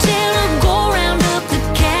saddle, tell her go round up the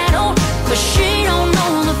cattle, 'cause she don't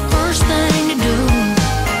know the first thing to do.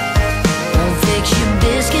 Won't fix your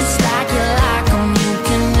biscuits like you like 'em. You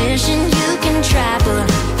can wish and you can try, but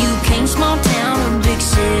you can't small town or big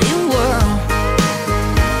city world.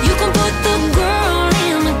 You can put the girl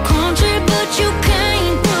in the country, but you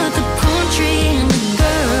can't put the country in the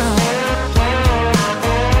girl.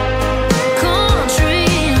 Country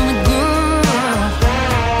in the girl.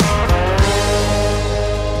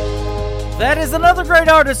 That is another great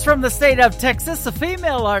artist from the state of Texas, a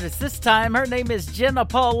female artist this time. Her name is Jenna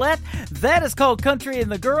Paulette. That is called Country in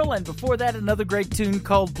the Girl, and before that, another great tune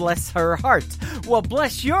called Bless Her Heart. Well,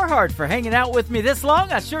 bless your heart for hanging out with me this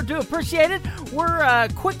long. I sure do appreciate it. We're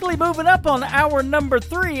quickly moving up on hour number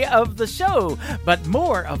 3 of the show, but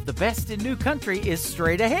more of the best in new country is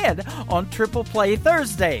straight ahead on Triple Play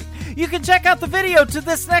Thursday. You can check out the video to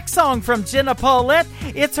this next song from Jenna Paulette.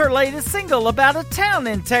 It's her latest single about a town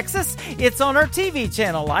in Texas. It's on her TV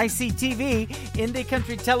channel, ICTV,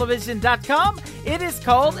 IndieCountryTelevision.com. It is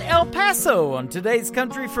called El Paso on today's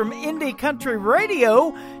Country from Indie Country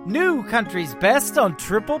Radio, New Country's Best on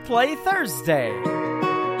Triple Play Thursday.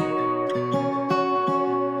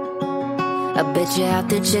 I bet you out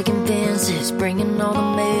there checking fences, bringing all the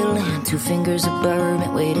mail in, 2 fingers of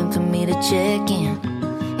bourbon waiting for me to check in.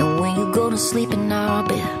 And when you go to sleep in our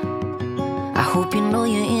bed, I hope you know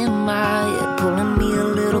you're in my head, pulling me a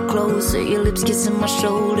little closer, your lips kissing my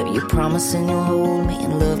shoulder. You're promising you'll hold me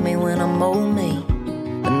and love me when I'm old me,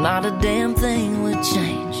 but not a damn thing would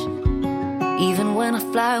change, even when I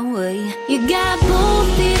fly away. You got both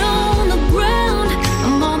feet on the ground,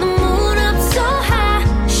 I'm on the moon up so high,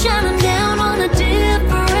 shining down on a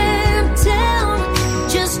different town,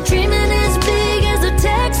 just dreaming as big as the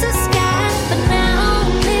Texas sky. But now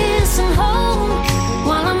I'm missing home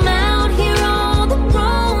while I'm out here on the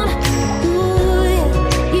road. Ooh, yeah.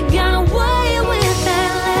 You got away with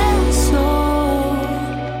that lasso,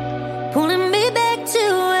 pulling me back to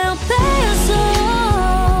El Paso.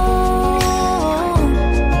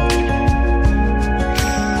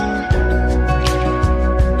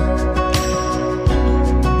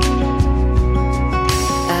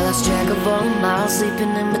 Miles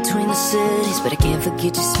sleeping in between the cities, but I can't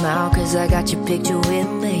forget your smile, 'cause I got your picture with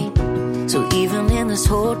me. So even in this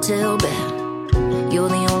hotel bed, you're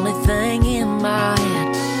the only thing in my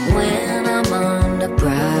head. When I'm under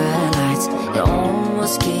bright lights, it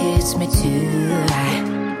almost gets me too high.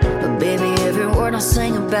 But baby, every word I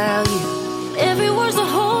sing about you, every word's the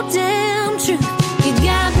whole damn truth. You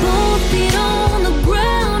got both feet on the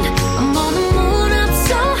ground, I'm on the moon up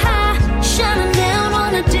so high, shining down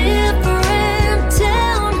on a different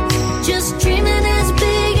town, just dreaming as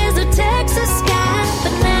big as the Texas sky.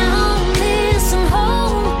 But now I'm missing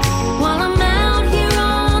home while I'm out here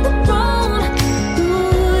on the road.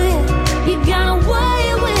 Ooh, yeah. You got away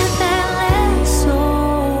with that lasso,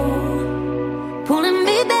 pulling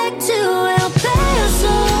me back to El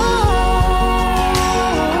Paso.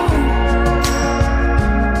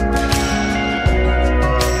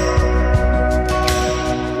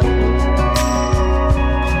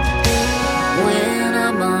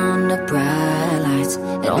 Bright lights,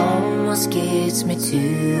 it almost gets me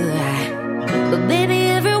too high. But baby,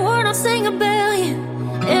 every word I sing about you,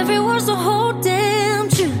 every word's the whole damn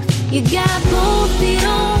truth. You got both feet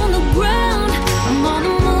on the ground, I'm on the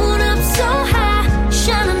moon up so high,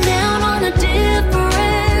 shining down on a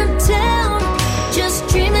different town, just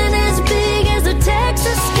dreaming as big as the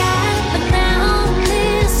Texas sky. But now I'm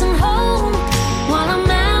missing home while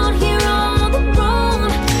I'm out here on the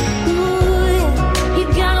road. Ooh, yeah. You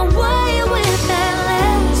got away with that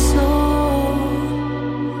lasso,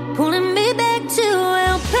 pulling me back to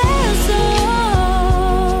El Paso.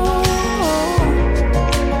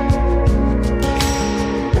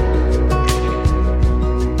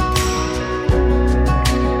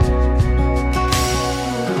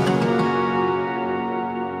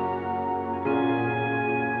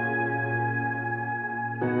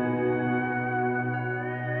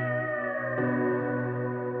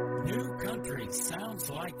 New country sounds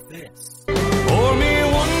like this. Pour me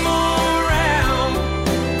one more round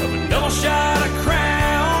of a double shot of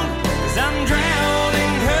Crown, 'cause I'm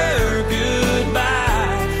drowning her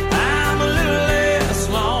goodbye. I'm a little less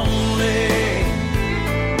lonely,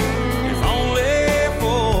 if only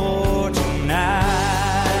for tonight.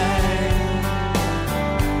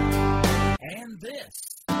 And this.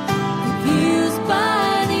 Confused by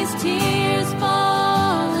these tears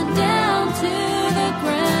falling down to the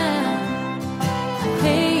ground, I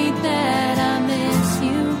hate that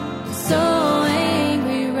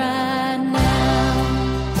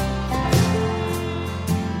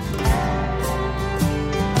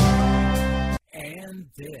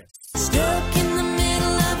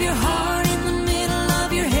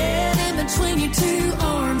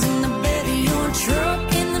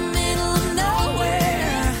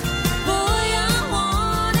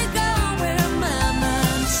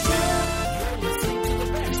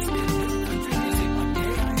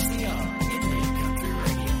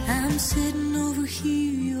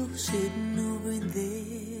sitting over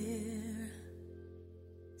there,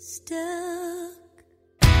 stuck.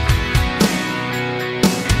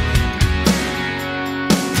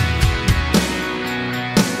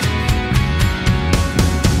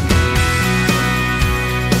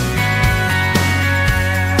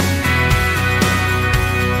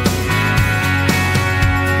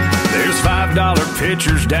 $5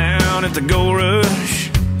 pitchers down at the Gold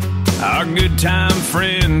Rush. Our good time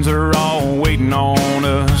friends are all waiting on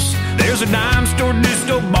us. There's a dime store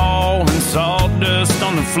disco ball and sawdust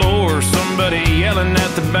on the floor. Somebody yelling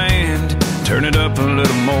at the band, turn it up a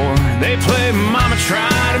little more. They play Mama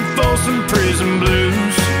Tried and Folsom Prison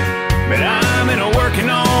Blues, but I'm in a working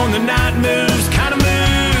on the night moves kind of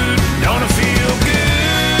mood. Don't it feel good?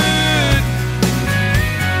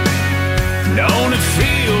 Don't it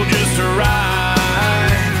feel just right?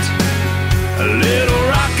 A little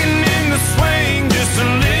rockin' in the swing, just a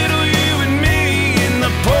little you and me in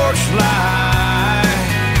the porch light.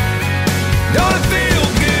 Don't it feel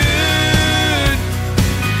good?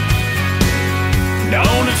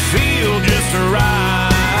 Don't it feel just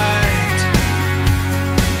right?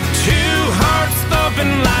 Two hearts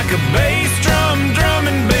thumping like a bass drum,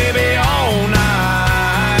 drumming baby all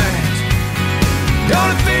night.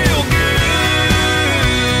 Don't it feel good?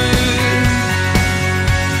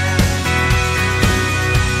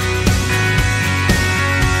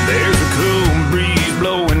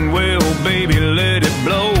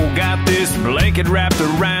 Blanket wrapped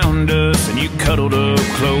around us and you cuddled up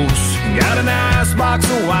close. Got a nice box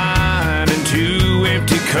of wine and 2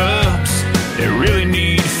 empty cups. They really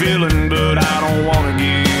need filling, but I don't want to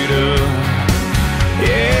get up.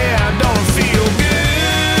 Yeah, don't it feel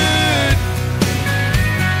good?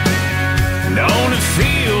 Don't it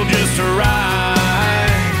feel just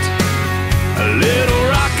right? A little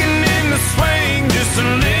rockin' in the swing, just a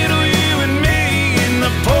little you and me in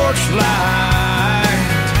the porch light.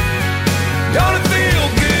 Don't it feel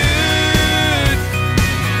good?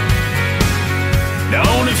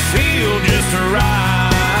 Don't it feel just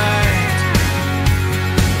right?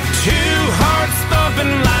 Two hearts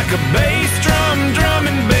thumping like a bass drum,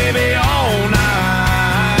 drumming baby all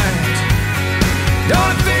night.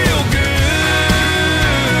 Don't it feel good?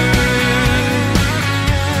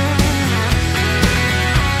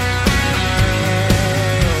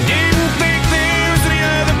 Didn't think there was any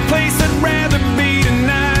other place I'd rather be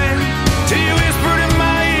tonight. You whispered in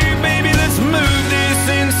my ear, baby, let's move this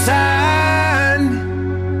inside.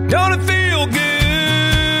 Don't it feel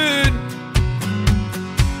good?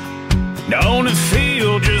 Don't it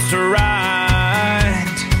feel just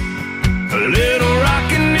right? A little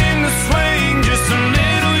rockin' in the swing, just a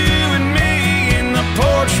little you and me in the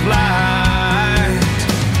porch light.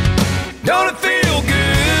 Don't it feel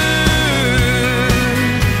good?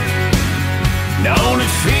 Don't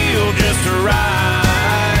it feel just right?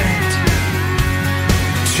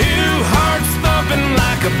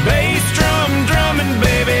 Like a bass drum, drumming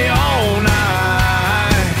baby all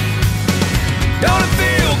night. Don't it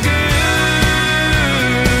feel good?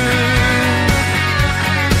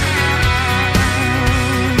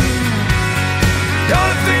 Don't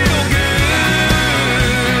it feel good?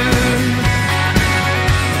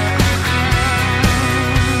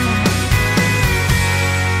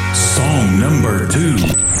 Song number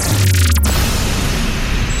 2.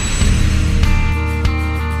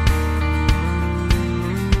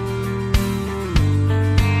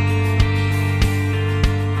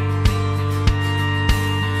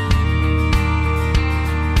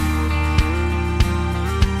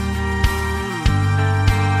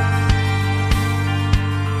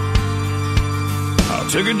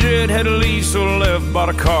 Took a jet, had to leave, so I left, bought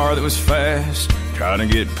a car that was fast, trying to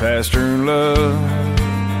get past her love.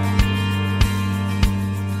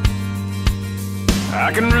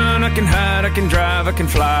 I can run, I can hide, I can drive, I can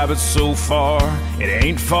fly, but so far, it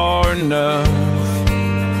ain't far enough.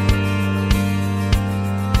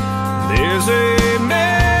 There's a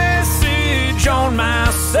message on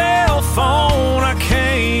my cell phone I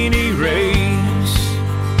can't erase.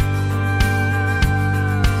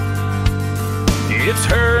 It's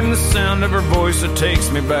her and the sound of her voice that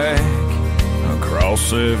takes me back across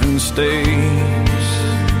 7 states.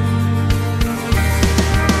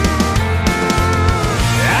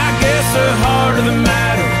 I guess the heart of the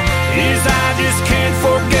matter is I just can't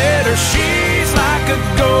forget her. She's like a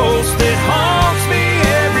ghost that haunts me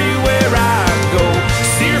everywhere I go.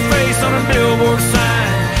 See her face on a billboard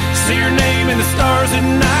sign, see her name in the stars at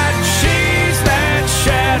night. She's that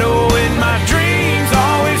shadow in my dreams,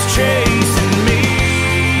 always chasing me.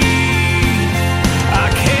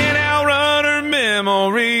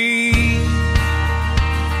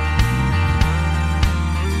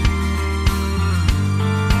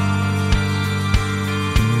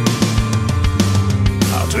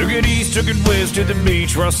 She took it west to the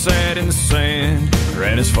beach where I sat in the sand,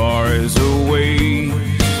 ran as far as a ways.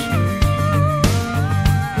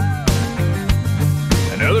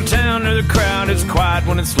 Another town, another crowd, it's quiet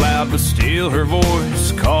when it's loud, but still her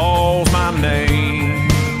voice calls my name.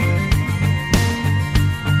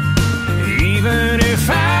 Even if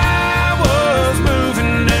I was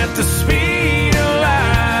moving at the speed of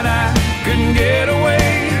light, I couldn't get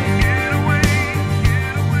away.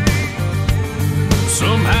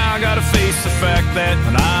 Somehow I gotta face the fact that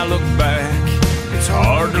when I look back, it's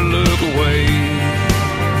hard to look away.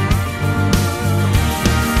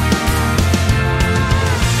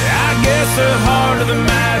 I guess the heart of the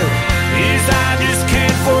matter is I just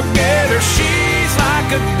can't forget her. She's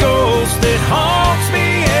like a ghost that haunts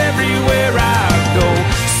me everywhere I go.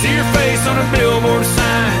 See her face on a billboard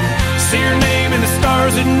sign, see her name in the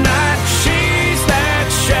stars at night. She's that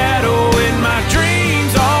shadow in my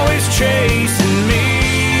dreams, always chasing me.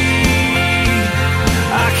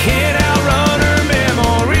 I can't outrun her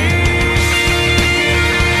memory.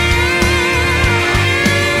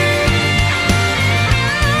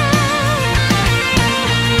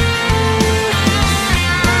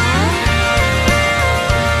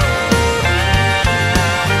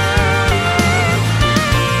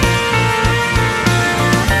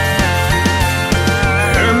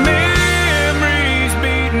 Her memory's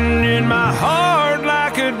beating in my heart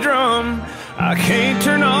like a drum I can't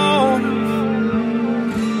turn on.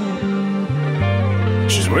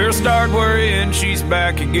 She's where I start worrying, she's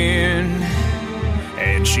back again,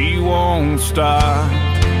 and she won't stop.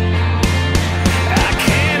 I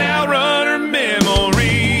can't outrun her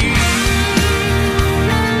memory.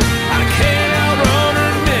 I can't outrun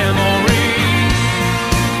her memory.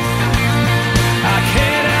 I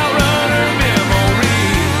can't outrun her memory.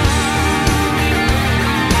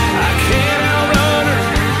 I can't outrun her.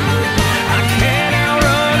 I can't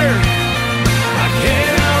outrun her. I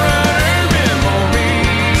can't outrun her memory.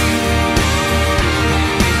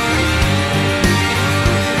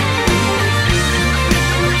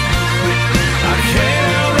 I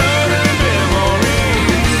can't outrun her memory.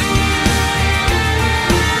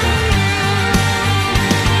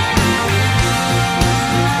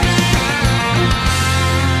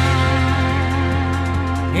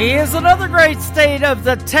 He is another great state of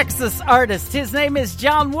the Texas artist. His name is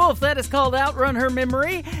John Wolf. That is called Outrun Her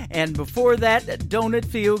Memory. And before that, Don't It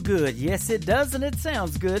Feel Good? Yes, it does, and it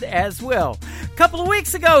sounds good as well. A couple of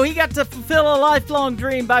weeks ago, he got to fulfill a lifelong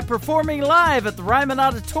dream by performing live at the Ryman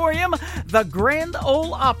Auditorium, the Grand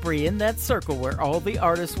Ole Opry, in that circle where all the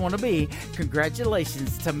artists want to be.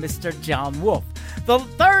 Congratulations to Mr. John Wolf. The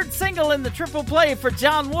third single in the triple play for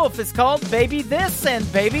John Wolf is called Baby This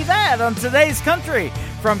and Baby That on Today's Country.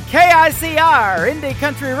 From KICR, Indie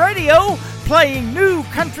Country Radio, playing New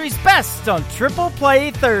Country's Best on Triple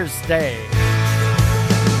Play Thursday.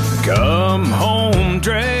 Come home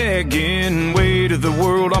dragging weight of the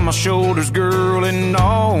world on my shoulders, girl, and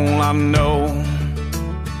all I know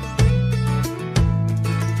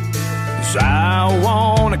is I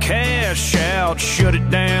wanna cash out, shut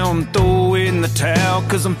it down, throw in the towel,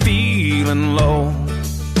 'cause I'm feeling low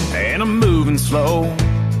and I'm moving slow.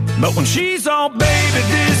 But when she's all baby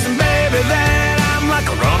this and baby that, I'm like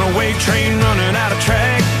a runaway train running out of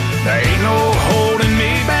track. There ain't no holding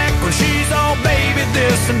me back. When she's all baby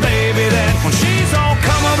this and baby that, when she's all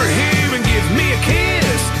come over here and give me a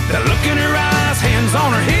kiss, that look in her eyes, hands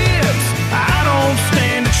on her hips, I don't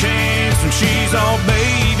stand a chance. When she's all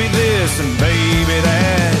baby this and baby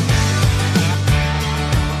that.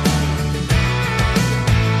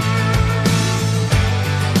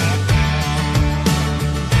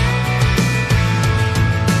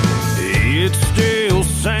 It still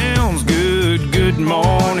sounds good, good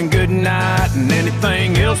morning, good night, and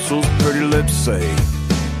anything else those pretty lips say.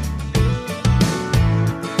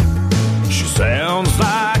 She sounds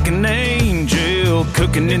like an angel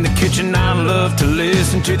cooking in the kitchen. I love to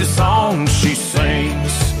listen to the songs she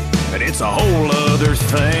sings, and it's a whole other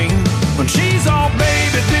thing. When she's all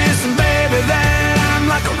baby this and baby that, I'm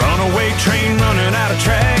like a runaway train running out of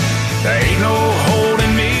track. There ain't no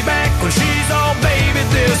holding me back. When she's all baby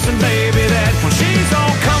this and baby that, when she's all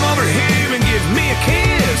come over here and give me a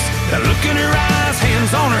kiss, that look in her eyes, hands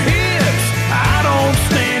on her hips, I don't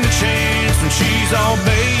stand a chance. When she's all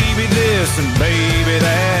baby this and baby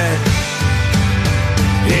that.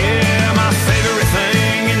 Yeah, my favorite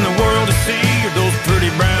thing in the world to see are those pretty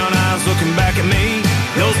brown eyes looking back at me,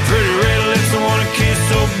 those pretty red lips I wanna kiss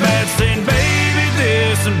so bad, saying baby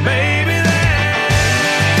this and baby that.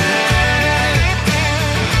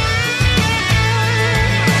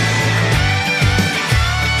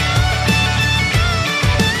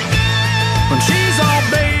 When she's all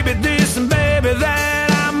baby this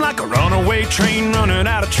train running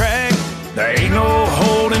out of track. There ain't no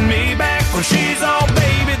holding me back when she's all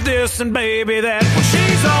baby this and baby that. When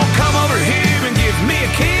she's all come over here and give me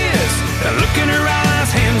a kiss, and look in her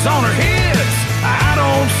eyes, hands on her hips. I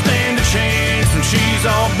don't stand a chance when she's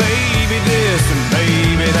all baby this and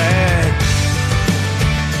baby that.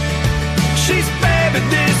 She's baby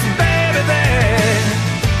this and baby that.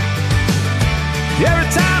 Every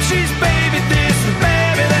time she's baby this and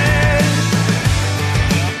baby that.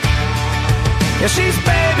 Yeah, she's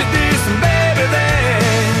baby this and baby that.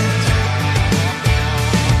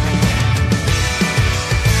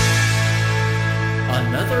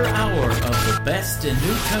 Another hour of the best in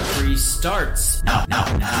new country starts now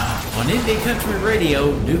on Indie Country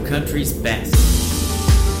Radio, New Country's Best.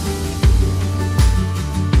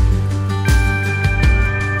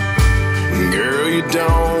 Girl, you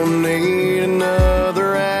don't need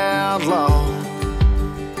another outlaw.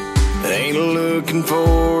 Ain't looking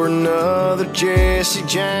for another Jesse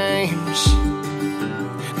James.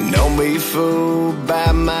 Don't be fooled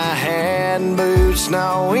by my hat and boots.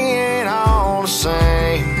 No, we ain't all the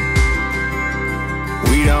same.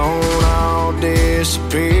 We don't all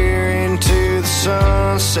disappear into the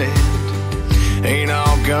sunset. Ain't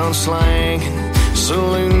all gunslanging,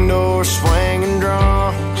 saloon doors swinging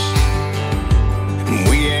drunks.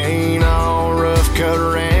 We ain't all rough-cut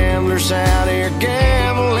ramblers out here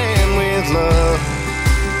gambling with love.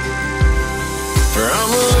 From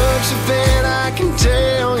the looks of it, I can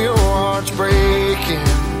tell your heart's breaking.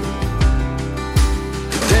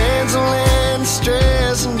 Dancing and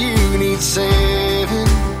stress, and you need saving.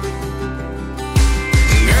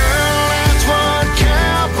 Girl, that's what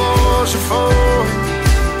cowboys are for.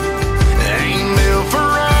 Ain't built for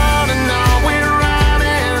running, no, we're right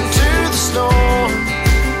into the storm.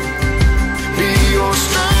 Be your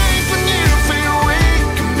strength when you feel weak.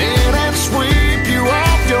 Come in and sweep you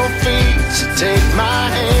off your feet. So take my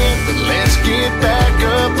hand, but let's get back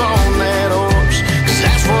up on that horse, 'cause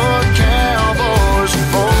that's what cowboys are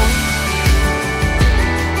for.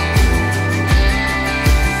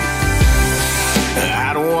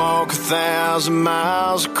 I'd walk 1,000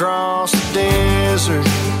 miles across the desert,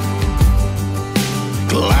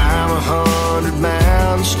 climb 100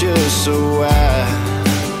 mountains just so I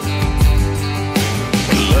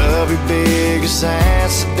love you big as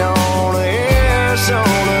Sedona,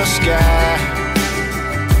 Arizona sky,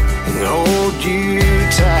 and hold you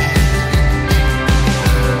tight.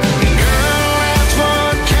 Girl, that's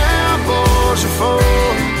what cowboys are for.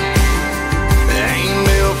 They ain't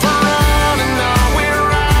built for running, no, we're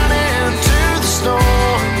right into the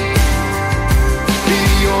storm. Be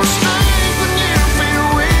your strength when you feel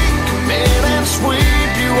weak. Come in and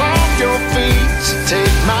sweep you off your feet. So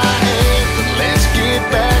take my hand, but let's get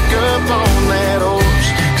back up on that horse,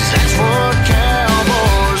 'cause that's what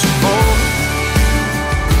cowboys are for.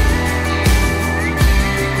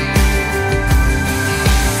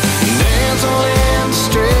 Dancing in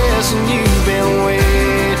stress, and you've been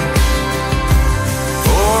waiting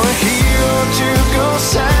for a hero to go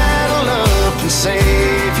saddle up and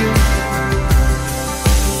save you.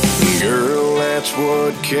 Girl, that's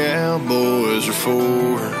what cowboys are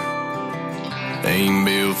for. Ain't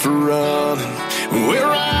built for running, we're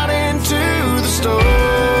right into the storm.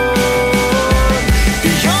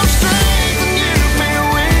 Your strength when you feel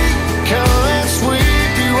weak. Come and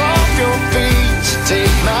sweep you off your feet. So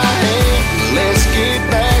take my hand, let's get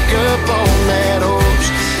back up on that horse.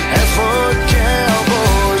 That's what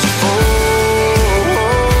cowboys are for.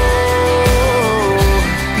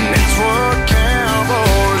 That's what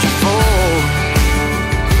cowboys are for.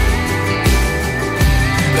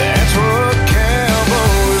 That's what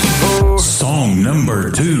cowboys are for. Song number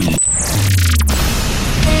 2.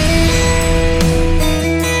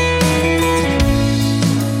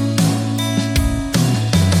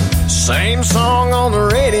 Same song on the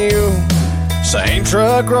radio, same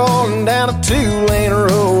truck rolling down a 2-lane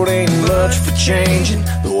road. Ain't much for changing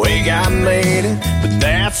the way God made it, but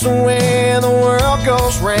that's the way the world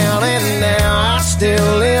goes round. And now I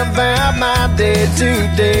still live out my day to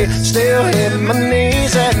day, still hit my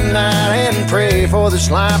knees at night and pray for this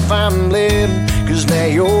life I'm living, 'cause now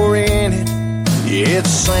you're in it. Yeah, it's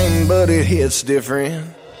the same, but it hits different.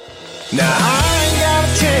 Now I ain't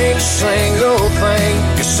gotta change a single thing,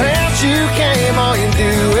 'cause since you came, all you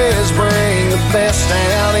do is bring the best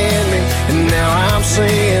out in me. And now I'm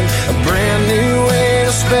seeing a brand new way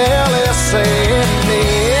to spell S-A-N-D.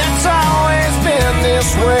 It's always been this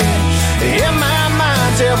way in my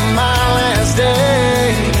mind till my last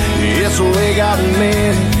day. It's the way God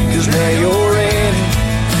meant it, 'cause now you're in it.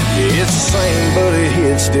 It's the same, but it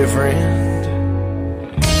hits different.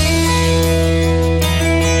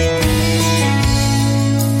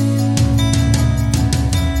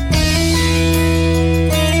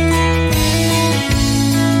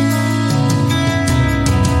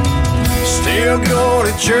 go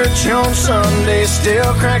to church on Sunday,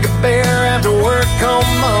 still crack a beer after work on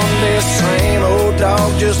Monday. Same old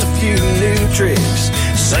dog, just a few new tricks.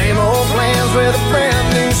 Same old plans with a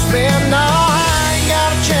brand new spin. No, I ain't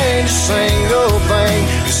gotta change a single thing.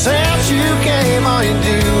 Since you came, all you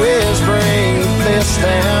do is bring the best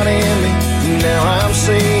out in me. Now I'm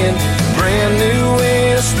seeing a brand new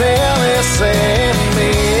way to spell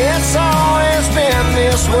S-A-M-E. It's always been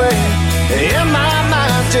this way in my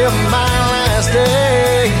mind till my last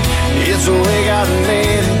day. It's the way God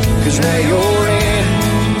made it, 'cause now you're in it.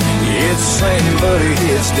 It's the same, but it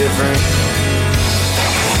hits different.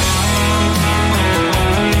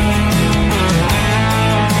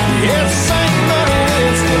 It's the same, but it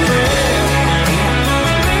hits different.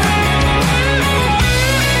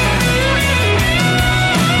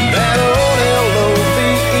 That old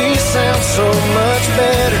L-O-V-E sounds so much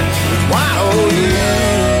better with Y-O-U.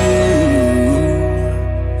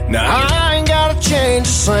 Now I ain't gotta change a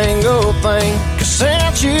single thing, 'cause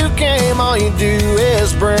since you came, all you do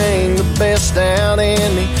is bring the best out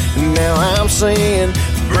in me. Now I'm seeing a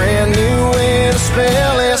brand new way to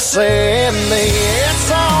spell S-A-M-E.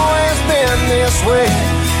 It's always been this way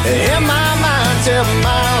in my mind till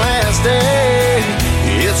my last day.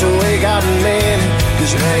 It's the way God made it,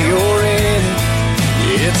 'cause now you're in it.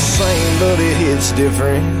 It's the same, but it hits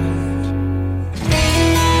different.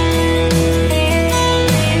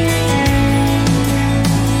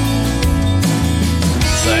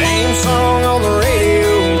 Song on the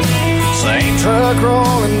radio, same truck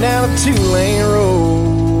rolling down a 2-lane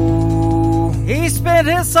road. He spent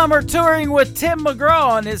his summer touring with Tim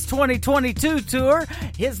McGraw on his 2022 tour.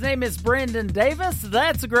 His name is Brandon Davis.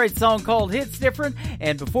 That's a great song called Hits Different.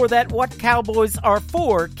 And before that, What Cowboys Are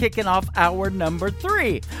For, kicking off hour number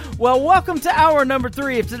 3. Well, welcome to hour number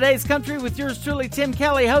 3 of today's country with yours truly, Tim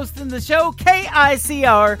Kelly, hosting the show.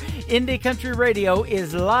 KICR Indie Country Radio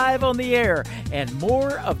is live on the air, and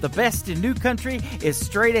more of the best in new country is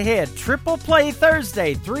straight ahead. Triple Play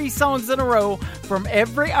Thursday, 3 songs in a row from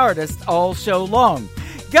every artist all show long.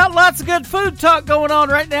 Got lots of good food talk going on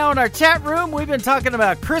right now in our chat room. We've been talking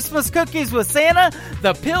about Christmas cookies with Santa,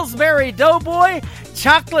 the Pillsbury Doughboy,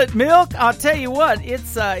 chocolate milk. I'll tell you what,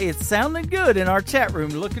 it's sounding good in our chat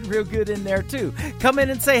room. Looking real good in there too. Come in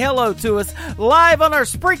and say hello to us live on our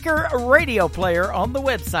Spreaker radio player on the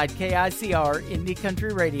website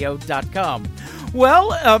KICRIndieCountryRadio.com.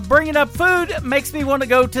 Well, bringing up food makes me want to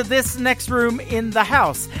go to this next room in the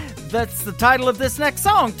house. That's the title of this next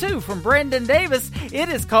song, too, from Brandon Davis. It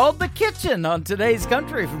is called The Kitchen on today's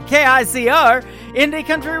country from KICR Indie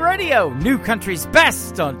Country Radio. New country's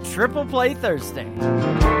best on Triple Play Thursday.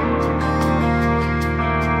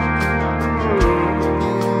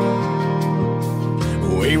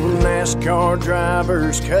 We were NASCAR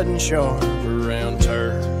drivers cutting sharp around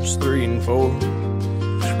turns 3 and 4,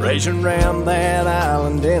 racing around that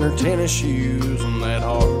island in our tennis shoes on that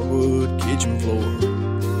hardwood kitchen floor.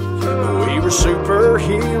 We were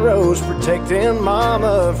superheroes protecting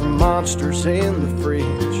Mama from monsters in the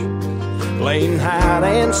fridge, playing hide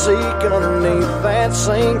and seek underneath that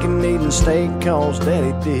sink and eating steak 'cause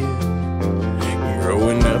Daddy did.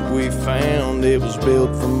 Growing up we found it was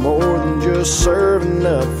built for more than just serving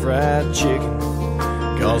up fried chicken,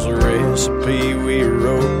 'cause the recipe we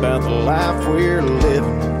wrote about the life we're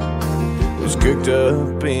living was cooked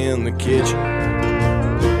up in the kitchen.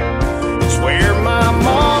 It's where my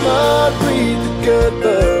mama read the good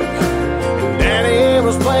book, and Daddy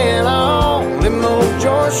was playing all them old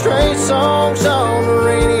George Strait songs on the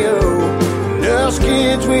radio. And us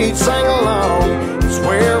kids, we'd sing along. It's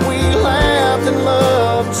where we laughed and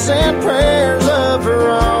loved and sent prayers up for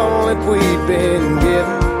all that we'd been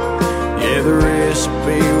given. Yeah, the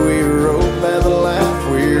recipe we wrote by the life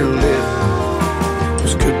we're living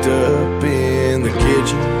was cooked up in the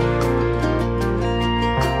kitchen.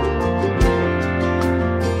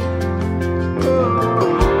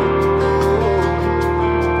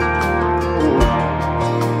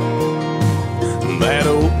 That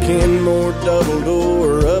old Kenmore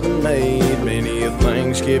double-door oven made many a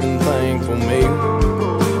Thanksgiving thankful meal.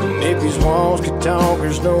 Nippy's walls could talk,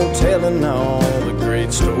 there's no telling all the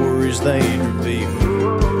great stories they'd reveal.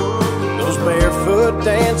 Those barefoot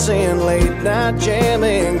dancing, late-night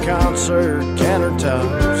jamming, concert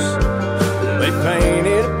countertops, they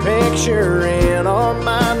painted a picture in our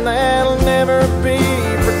mind that'll never be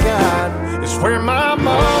forgot. It's where my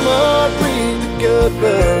mama read the good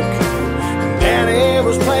book, Daddy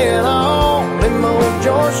was playing all them old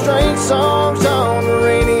George Strait songs on the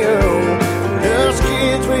radio. And us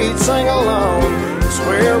kids, we'd sing along. It's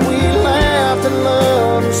where we laughed and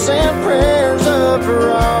loved and sent prayers up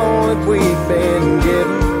for all that we'd been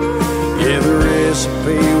given. Yeah, the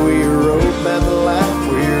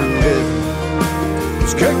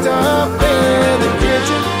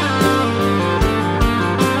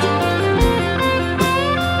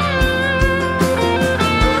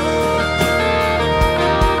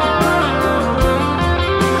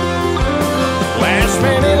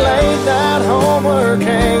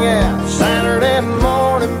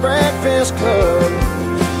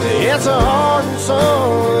That's the heart and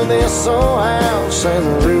soul of this old house and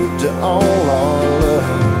the root to all our love.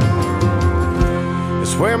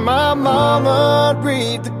 It's where my mama'd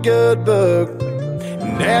read the good book,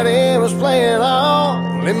 and Daddy was playing all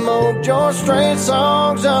them old George Strait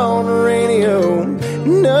songs on the radio.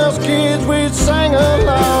 And us kids, we'd sing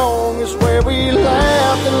along. It's where we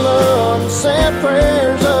laughed and loved and said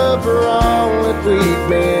prayers up for all that we'd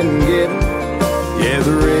been given. Yeah,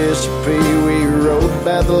 the recipe we wrote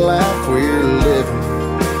about the life we're living.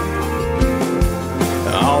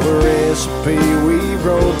 All the recipe we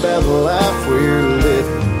wrote about the life we're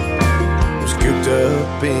living was cooked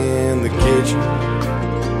up in the kitchen.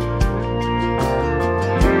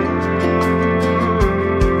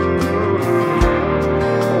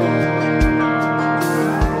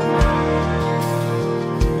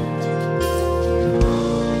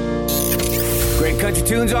 Great country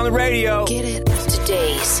tunes on the radio. Get it?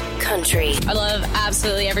 Today's country. I love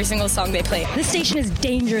absolutely every single song they play. This station is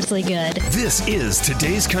dangerously good. This is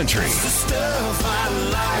Today's Country.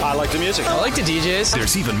 I like the music. I like the DJs.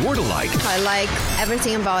 There's even more to like. I like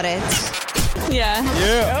everything about it. Yeah.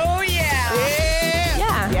 Yeah. Oh, yeah.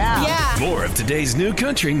 Yeah. More of today's new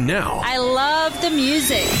country now. I love the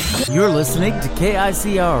music. You're listening to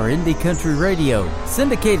KICR Indie Country Radio,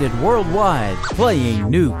 syndicated worldwide, playing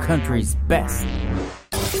new country's best.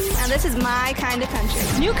 Now this is my kind of country.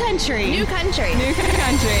 New country. New country. New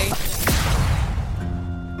country.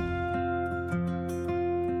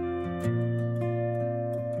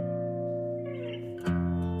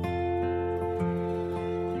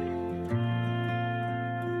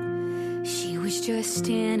 She was just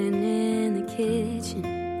standing in the kitchen,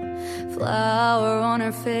 flour on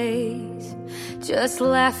her face, just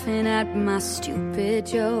laughing at my stupid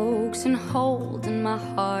jokes and holding my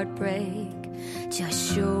heartbreak,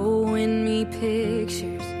 just showing me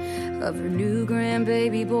pictures of her new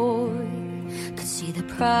grandbaby boy. Could see the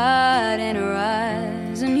pride in her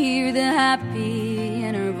eyes and hear the happy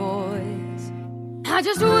in her voice. I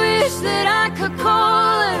just wish that I could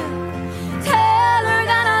call her, tell her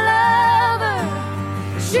that I love her.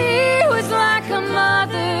 She was like a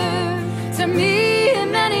mother to me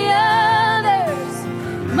and many others,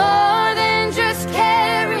 more than just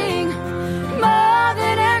caring, more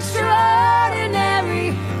than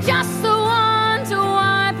extraordinary, just the one to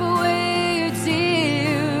wipe away your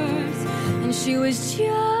tears. And she was just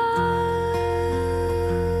here.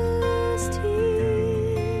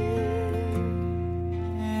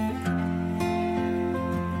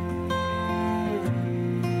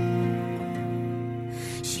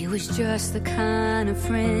 She was just the kind of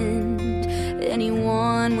friend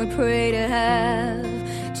anyone would pray to have.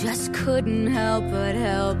 Just couldn't help but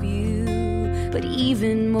help you. But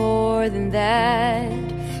even more than that,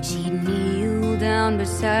 she'd kneel down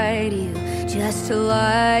beside you just to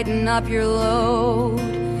lighten up your load.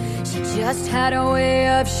 She just had a way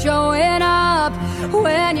of showing up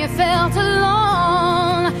when you felt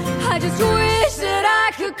alone. I just wish that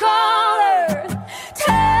I could call her,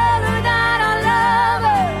 tell her that I love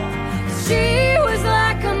her. She was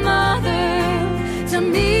like a mother to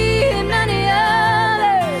me and many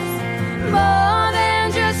others, more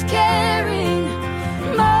than just caring,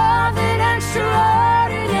 more than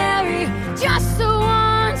extraordinary, just the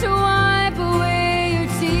one to wipe away your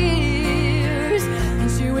tears. And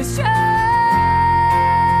she was just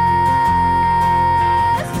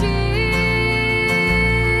here.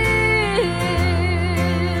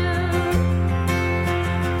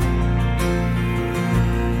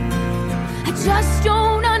 I just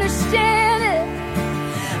don't understand it.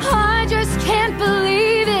 I just can't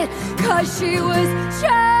believe it, 'cause she was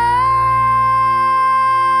just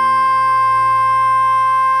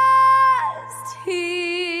here.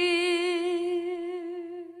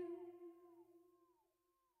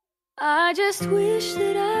 I just wish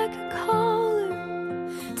that I could call her,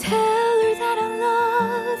 tell her that I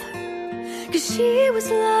love her, 'cause she was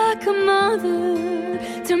like a mother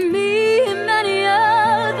to me and many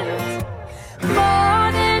others, more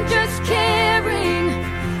than just caring,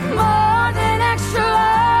 more than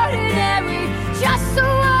extraordinary, just the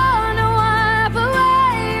one to wipe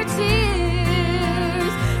away your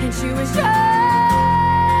tears. And she was just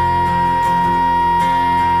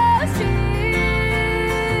here.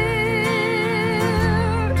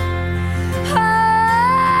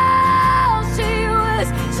 Oh, she was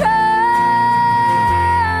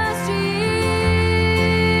just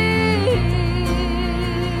here.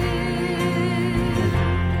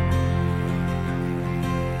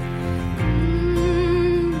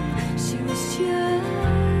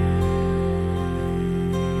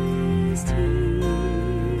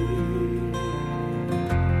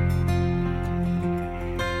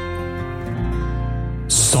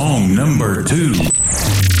 Song number 2. What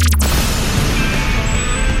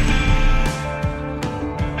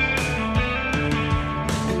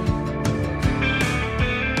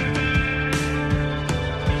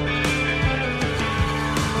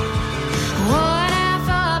half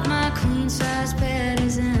of my queen size bed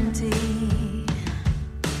is empty?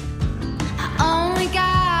 I only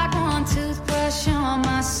got one toothbrush on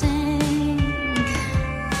my sink.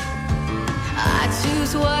 I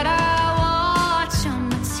choose what I watch on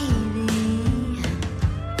my TV.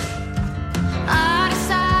 I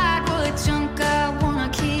decide what junk I wanna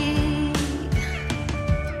keep.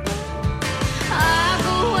 I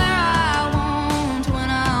go where I want when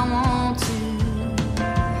I want to.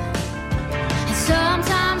 And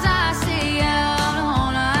sometimes I stay out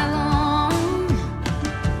all night long.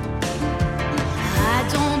 I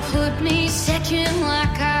don't put me second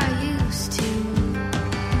like I used to.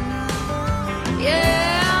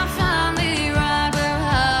 Yeah, I'm finally right where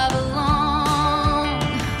I belong.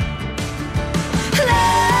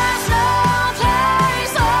 There's no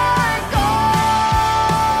place like gone,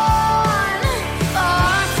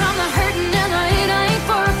 far from the hurting and the hate ain't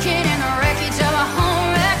working in the wreckage of a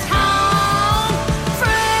home-wrecked home.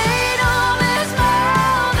 Freedom is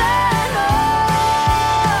more than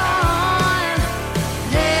gone.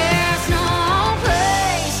 There's no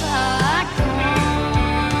place like gone.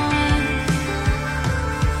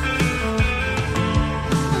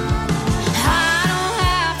 I don't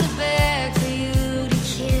have to beg for you to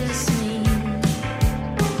kiss me.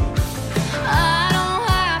 I don't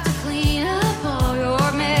have to clean up all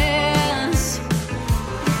your mess.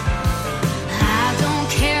 I don't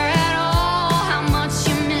care at all how much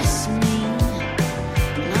you miss me.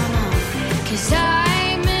 No, 'cause I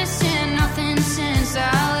ain't missing nothing since I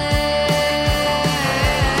left.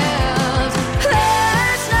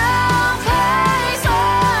 There's no place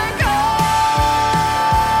like gone,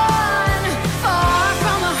 far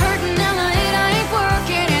from the hurting and the hate ain't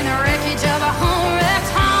working in the wreckage of a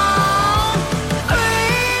home-wrecked home.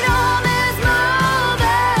 Freedom is more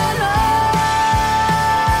than gone.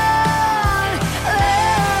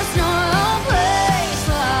 There's no place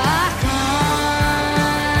like gone.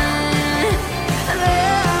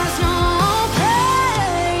 There's no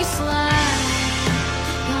place like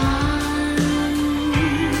gone.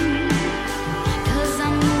 'Cause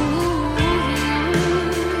I'm moving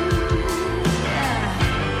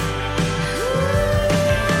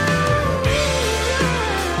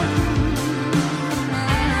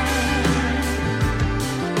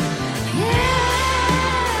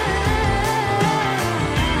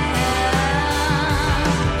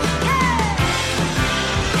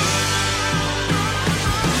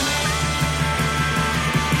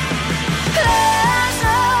There's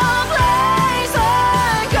no place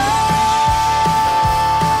like gone,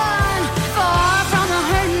 far from the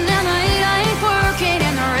hurting and the hate ain't working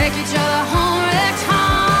in the wreckage of a home-wrecked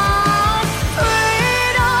home.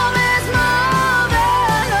 Freedom is more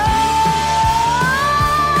than gone.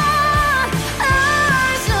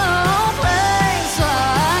 There's no place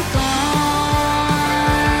like gone.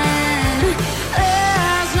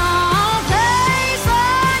 There's no place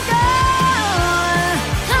like gone.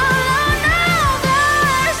 No,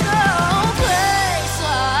 there's no place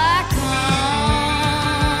like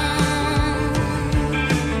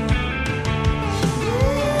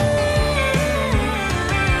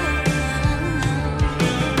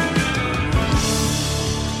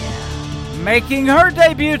Making her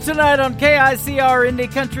debut tonight on KICR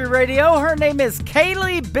Indie Country Radio, her name is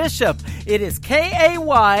Kaylee Bishop. It is Kayley.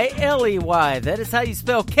 That is how you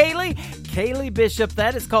spell Kaylee. Kaylee Bishop.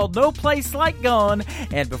 That is called No Place Like Gone.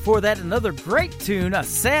 And before that, another great tune, a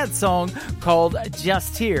sad song called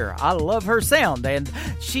Just Here. I love her sound, and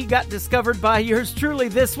she got discovered by yours truly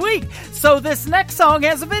this week. So this next song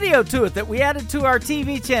has a video to it that we added to our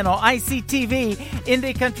TV channel, ICTV,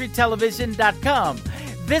 IndieCountryTelevision.com.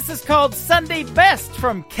 This is called Sunday Best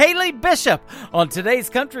from Kaylee Bishop on today's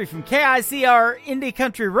Country from KICR Indie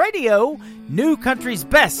Country Radio, New Country's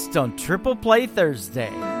Best on Triple Play Thursday.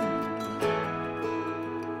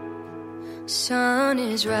 Sun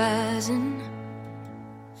is rising,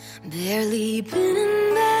 barely been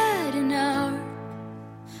in bed an hour.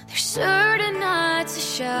 There's certain nights a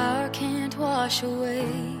shower can't wash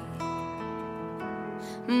away.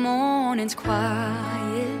 Morning's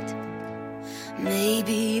quiet,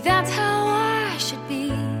 maybe that's how I should be.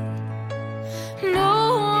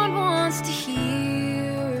 No one wants to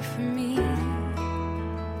hear from me.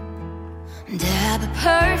 Dab of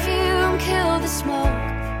perfume, kill the smoke,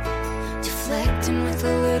 deflecting with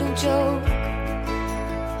a little joke.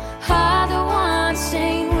 Other one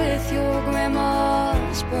sing with your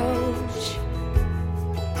grandma's brooch.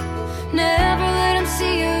 Never let them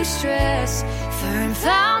see you stress. Firm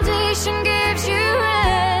foundation gives you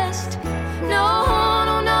rest. No,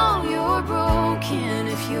 no, no, you're broken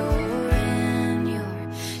if you're in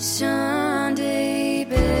your Sunday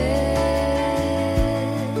best.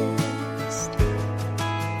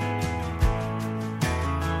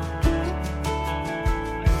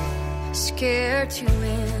 Scared to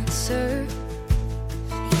answer,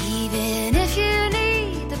 even if you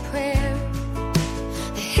need the prayer.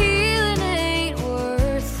 The healing ain't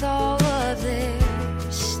worth all of their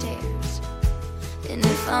stares. And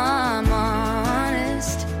if I'm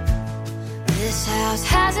honest, this house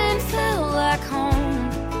hasn't felt like home,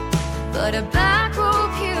 but a back row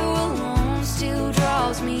pew alone still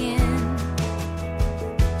draws me in.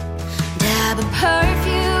 Dab of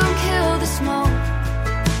perfume, kill the smoke,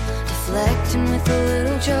 deflecting with a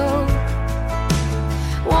little joke.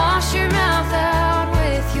 Wash your mouth out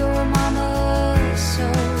with your mama's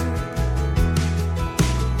soap.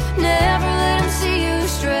 Never let them see you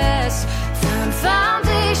stress. Firm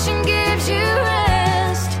foundation gives you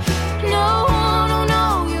rest. No, no,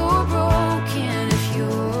 no, you're broken if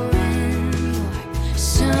you're in your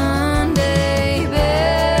Sunday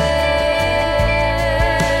best.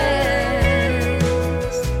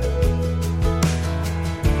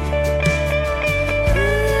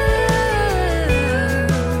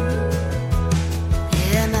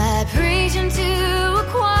 Am I preaching to a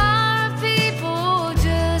choir of people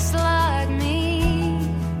just like me,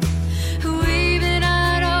 who even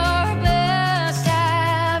at our best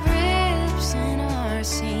have rips in our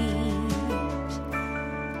seams?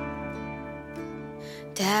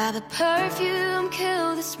 Dab of perfume,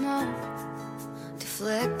 kill the smoke,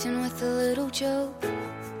 deflecting with a little joke.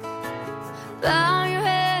 Bow your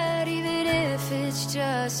head even if it's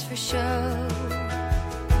just for show.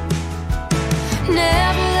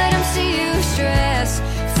 Never let them see you stress.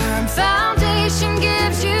 Firm foundation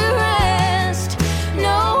gives you rest.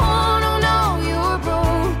 No, no, no, you're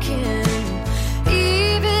broken,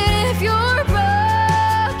 even if you're broken.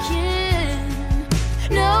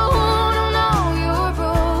 No, no, no, you're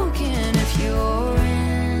broken if you're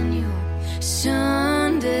in your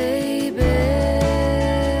Sunday best.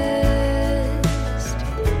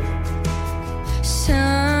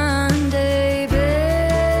 Sunday best.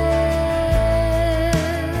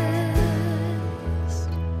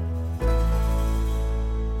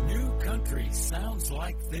 New country sounds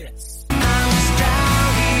like this.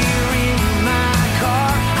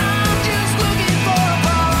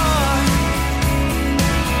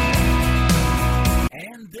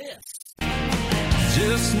 And this.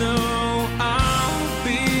 Just know I'll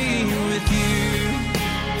be with you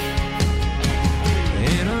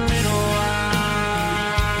in a little while.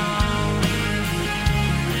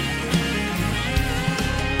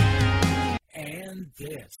 And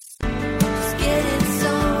this. Just getting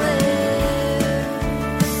somewhere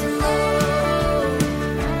slow.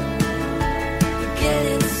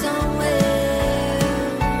 Getting somewhere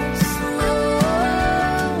slow.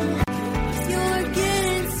 You're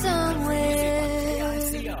getting somewhere.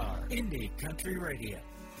 ICR, Indie Country Radio.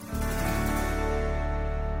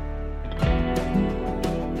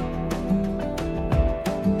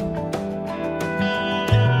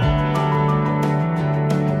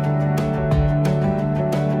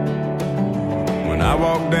 When I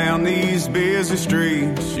walk down these busy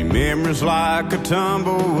streets, see memories like a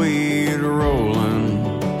tumbleweed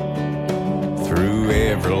rolling through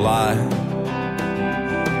every light.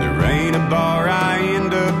 There ain't a bar I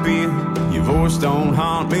end up in, your voice don't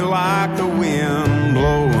haunt me like the wind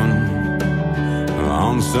blowing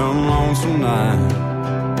on some lonesome night.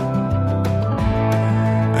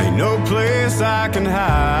 Ain't no place I can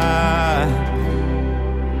hide.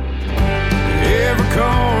 Every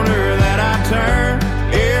corner that I turn,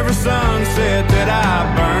 every sunset that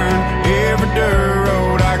I burn, every dirt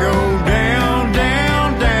road I go down,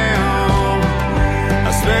 down, down.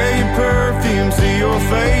 I smell your perfume, see your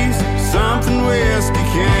face, something whiskey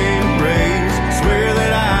can't erase. Swear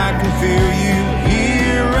that I can feel you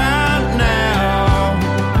here right now,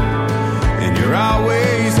 and you're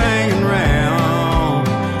always hanging around.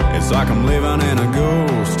 It's like I'm living in a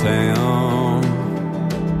ghost town.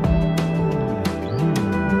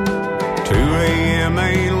 2 a.m.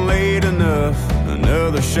 ain't late enough,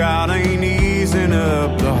 another shot ain't easing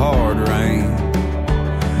up the hard rain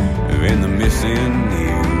and the missing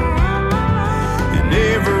you. In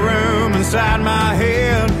every room inside my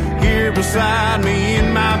head, here beside me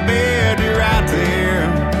in my bed, you're right there.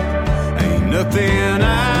 Ain't nothing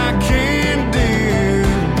I can do.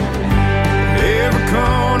 Every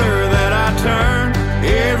corner that I turn,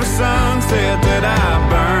 every sunset that I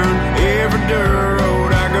burn, every dirt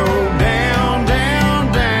road I go down.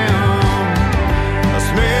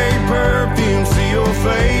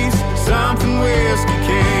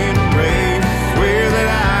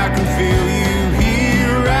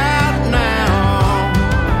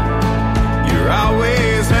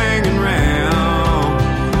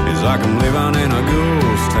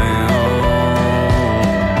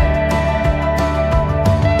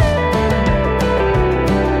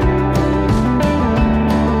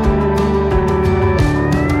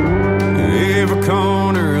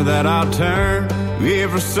 turn,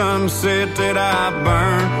 every sunset that I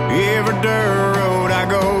burn, every dirt road I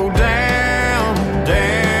go down,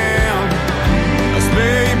 down. I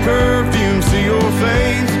smell your perfume, see your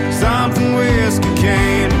face, something whiskey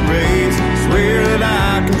can't erase. Swear that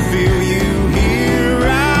I can feel you here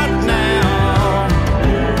right now.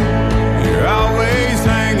 You're always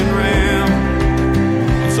hanging around.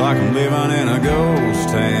 It's like I'm living in a ghost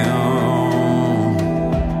town.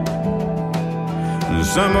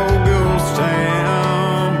 Some old ghost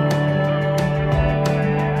town.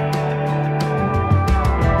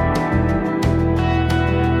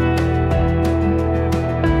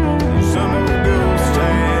 Some old ghost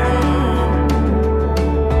town.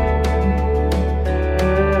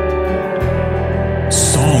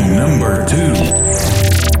 Song number 2.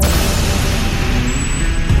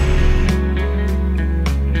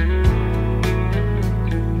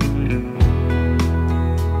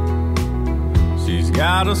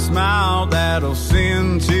 Got a smile that'll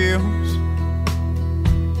send chills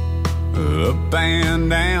up and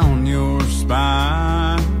down your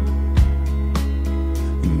spine.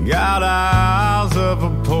 Got eyes of a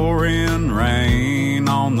pouring rain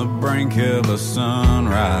on the brink of a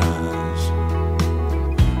sunrise.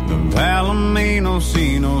 The Palomino,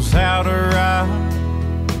 she knows how to ride,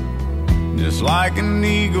 just like an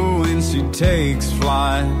eagle when she takes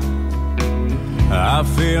flight. I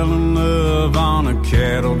fell in love on a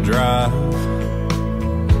cattle drive.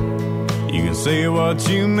 You can say what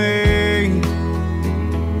you may,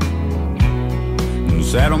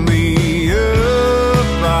 saddle me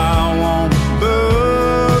up, I won't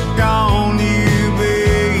buck on you,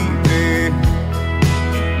 baby.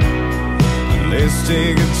 Let's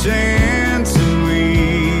take a chance and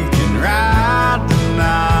we can ride the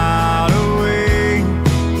night away.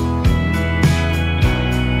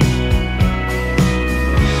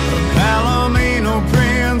 A Palomino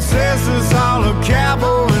princess is all a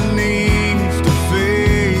cowboy needs to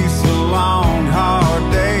face a long, hard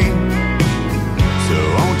day. So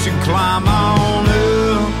won't you climb on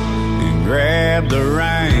up and grab the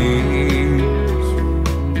reins?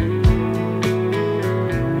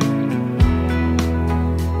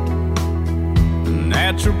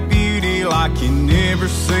 Natural beauty like you never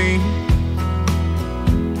seen.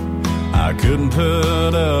 I couldn't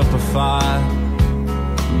put up a fight.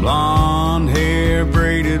 Blonde hair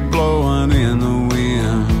braided, blowing in the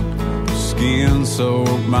wind, skin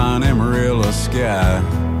soaked by an Amarillo sky.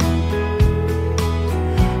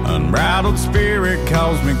 Unbridled spirit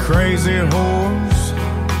calls me crazy horse.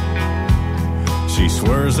 She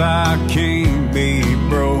swears I can't be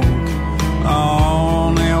broke.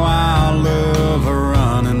 Oh, now I love her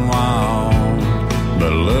running wild,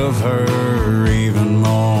 but love her even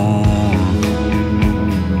more.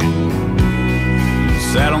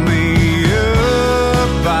 Saddle me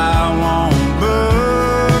up, I won't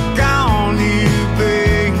buck on you,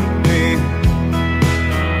 baby.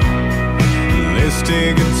 Let's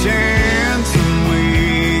take a chance and we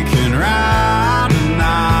can ride the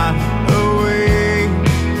night away.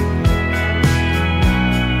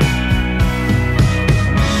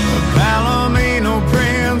 A Palomino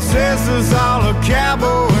princess is all a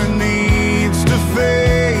cowboy needs to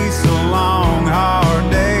face a long, hard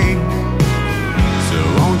day. So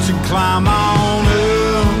won't you climb on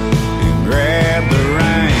up and grab the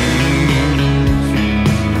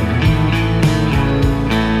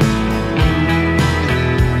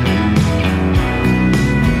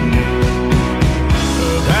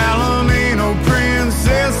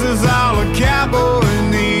is all a cowboy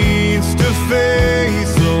needs to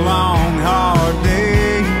face a long, hard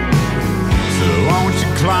day. So won't you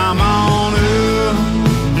climb on up,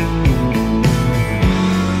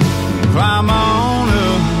 climb on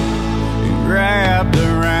up and grab the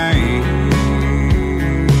reins.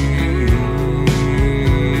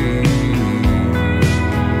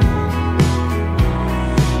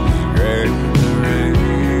 Grab the reins.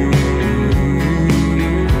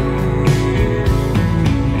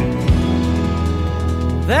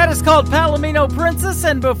 That is called Palomino Princess,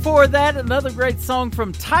 and before that, another great song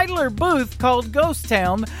from Tyler Booth called Ghost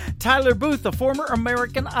Town. Tyler Booth, a former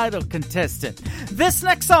American Idol contestant. This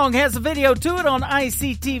next song has a video to it on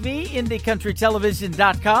ICTV,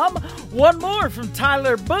 IndieCountryTelevision.com. One more from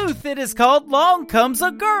Tyler Booth. It is called Long Comes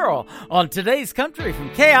a Girl on Today's Country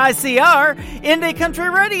from KICR, Indie Country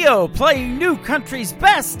Radio, playing new country's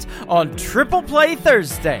best on Triple Play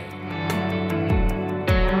Thursday.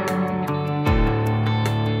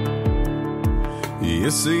 You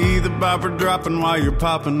see the bopper dropping while you're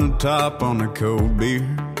popping the top on a cold beer,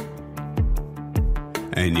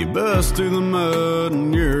 and you bust through the mud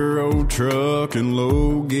in your old truck in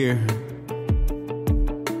low gear.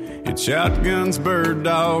 Get shotguns, bird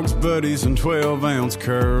dogs, buddies, and 12-ounce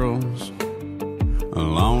curls.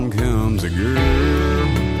 Along comes a girl.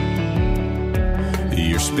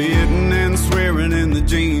 You're spitting and swearing in the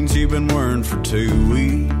jeans you've been wearing for 2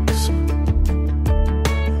 weeks.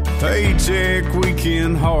 Paycheck,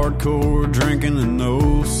 weekend, hardcore, drinking and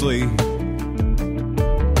no sleep.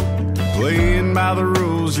 Playing by the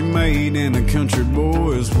rules you made in a country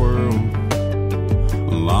boy's world.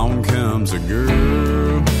 Along comes a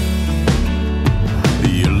girl.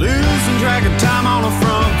 You're losing track of time on a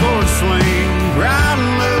front porch swing,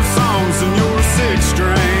 writing love songs in your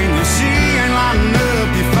 6-string. And she ain't lighting up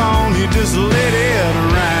your phone, you just let it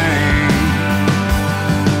ring.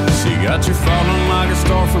 She got you falling like a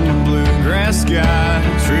star from the bluegrass sky,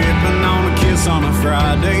 tripping on a kiss on a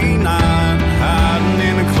Friday night, hiding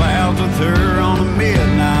in the clouds with her on a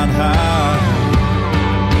midnight high.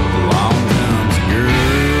 Along comes a girl.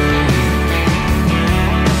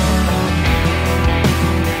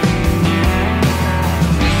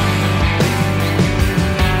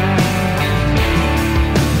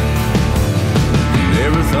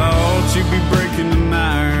 Never thought you'd be breaking an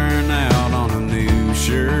iron out on a new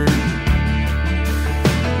shirt,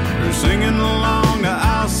 or singing along to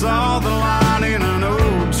I Saw the Light in an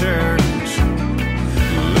old church,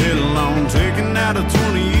 let alone taking out a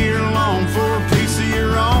 20-year loan for a piece of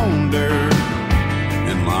your own dirt.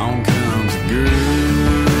 And along comes a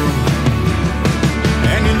girl,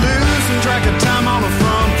 and you're losing track of time on a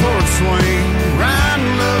front porch swing,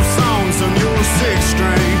 writing love songs on your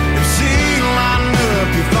 6-string. If she ain't lighting up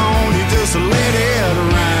your phone, you just let it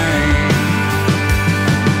ring.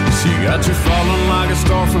 She got you falling like a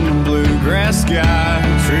star from the bluegrass sky,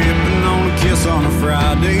 tripping on a kiss on a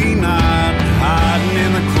Friday night, hiding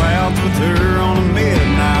in the clouds with her on a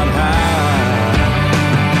midnight high.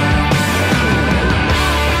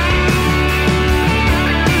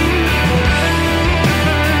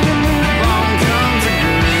 Along comes a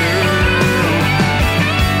girl.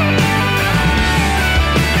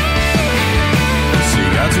 She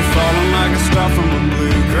got you falling like a star from the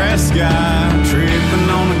bluegrass sky, tripping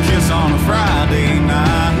on a kiss on a Friday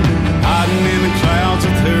night, hiding in the clouds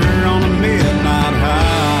with her on a midnight high.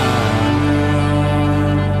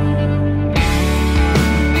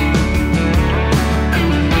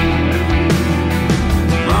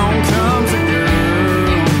 Along comes a girl.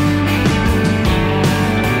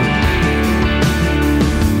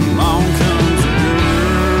 Along comes a girl.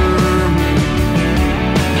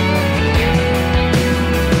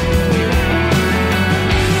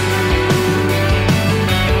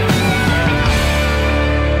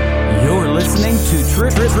 You're listening to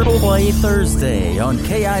Triple Play Thursday on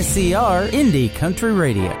KICR Indie Country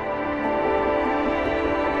Radio.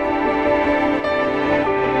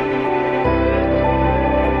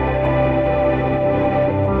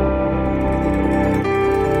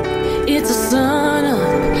 It's a sun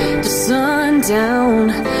up to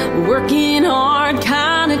sundown, working hard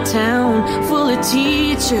kind of town, full of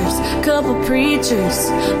teachers, couple preachers,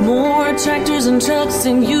 more tractors and trucks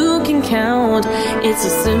than you can count. It's a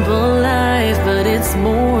simple life, but it's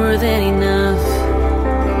more than enough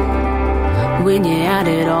when you add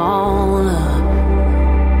it all up.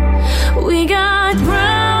 We got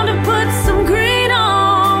ground to put some green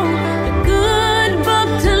on, a good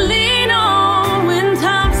book to lean on when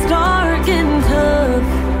times start getting tough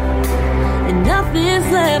and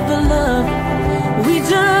nothing's left but love. We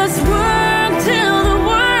just work till the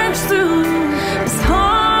work's through, as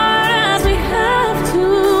hard as we have to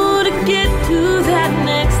get to that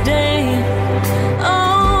next day.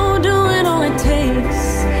 Oh, doing all it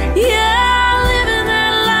takes. Yeah, living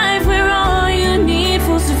that life where all you need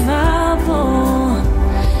for survival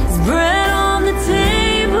is bread on the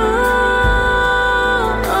table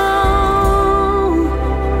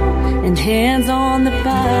and hands on the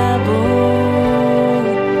Bible.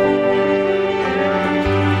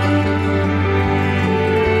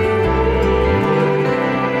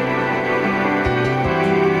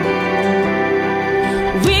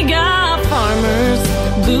 We got farmers,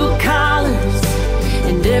 blue collars,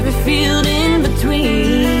 and every field in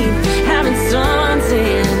between, having sons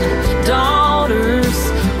and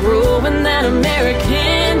daughters, growing that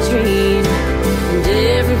American dream. And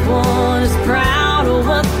everyone is proud of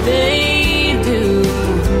what they do,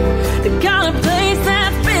 the kind of place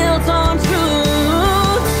that's built on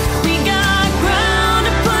truth. We got ground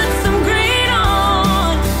to put some green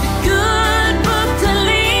on, a good book to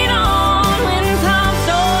lean on when times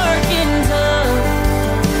start getting tough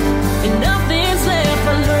and nothing's left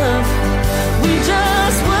but love. We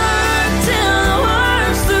just work till the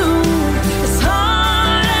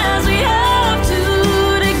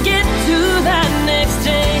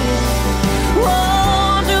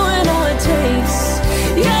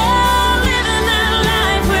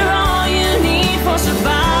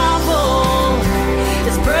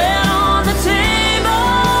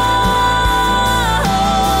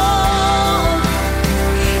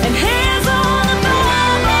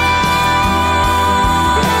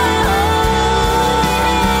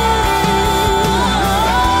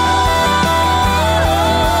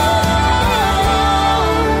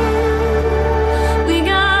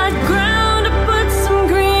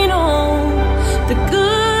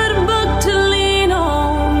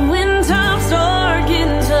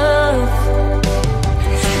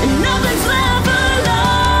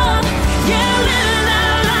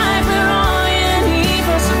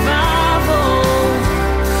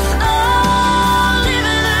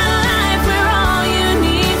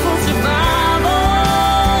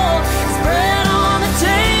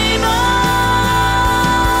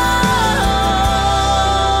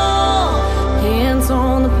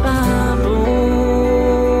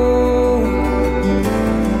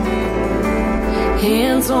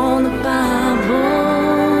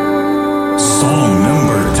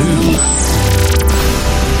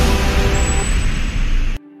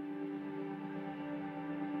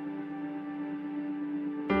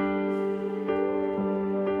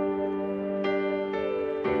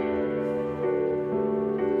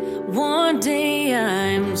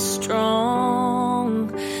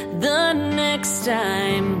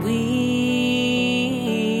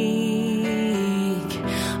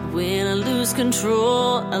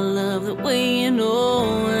control. I love the way you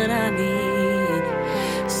know what I need.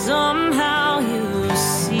 Somehow you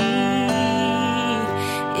see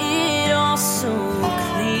it all so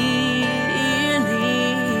clearly.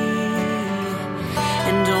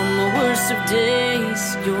 And on the worst of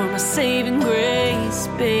days, you're my saving grace,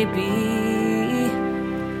 baby.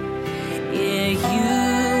 Yeah, you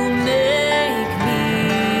make me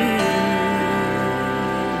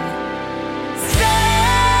stay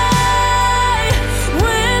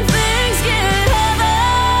when things get heavy.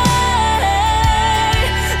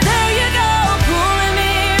 There you go, pulling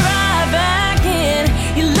me right back in.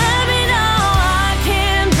 You let me know I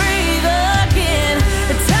can breathe again.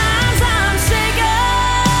 At times I'm shaken,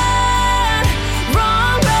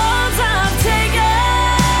 wrong roads I've taken.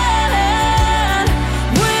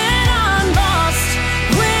 When I'm lost,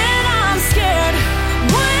 when I'm scared,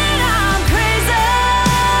 when I'm crazy,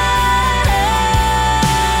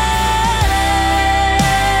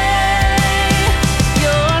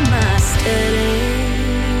 you're my steady.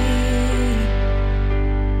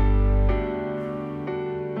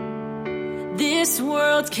 This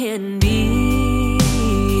world can be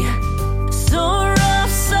so rough,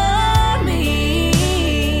 so mean,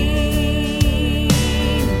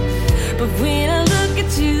 but when I look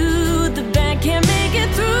at you, the bad can't make it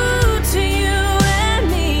through to you and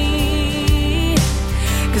me.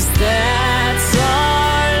 'Cause that's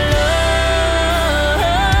our love.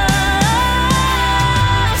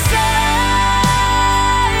 Say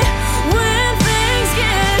when things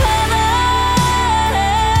get heavy,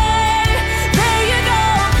 there you go,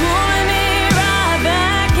 pulling me right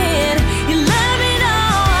back in. You let me know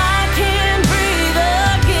I can breathe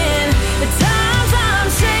again. At times I'm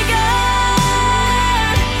shaken,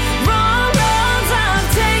 wrong roads I've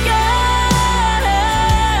taken.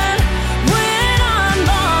 When I'm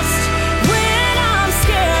lost, when I'm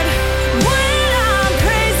scared, when I'm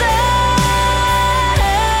crazy,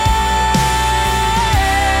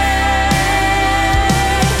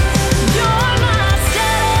 you're my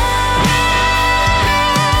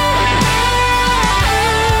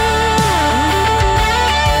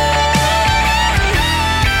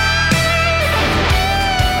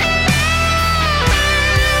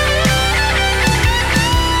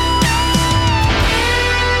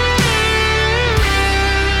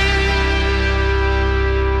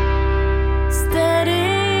steady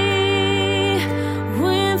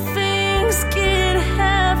when things get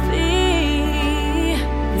heavy.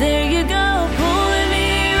 There you go, pulling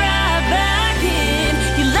me right back in.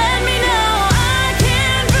 You let me know I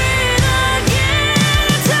can breathe again.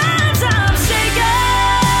 At times I'm shaken,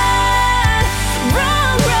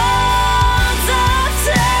 wrong roads I've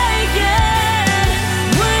taken.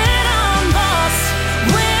 When I'm lost,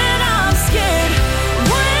 when I'm scared,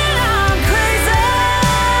 when I'm crazy,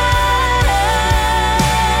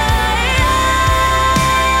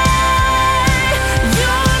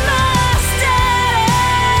 you're my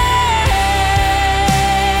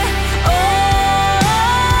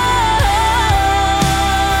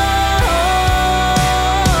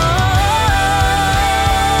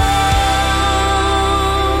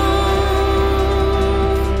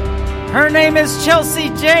Her name is Chelsea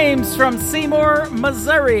James from Seymour,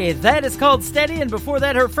 Missouri. That is called Steady, and before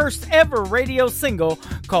that, her first ever radio single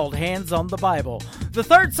called Hands on the Bible. The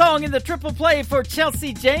third song in the triple play for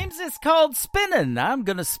Chelsea James is called Spinnin'. I'm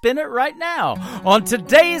going to spin it right now on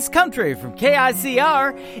Today's Country from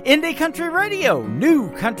KICR, Indie Country Radio, New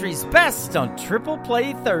Country's Best on Triple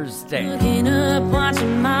Play Thursday. looking up,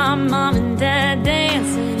 watching my mom and dad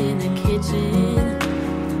dancing in the kitchen.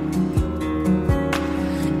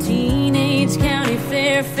 Teenage county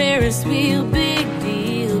fair, Ferris wheel, big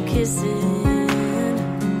deal kissing.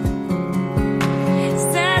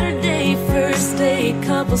 Saturday first date,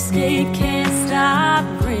 couple skate, can't stop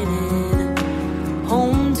grinning.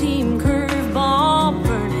 Home team curveball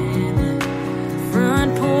burning,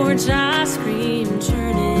 front porch ice cream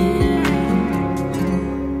churning.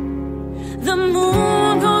 The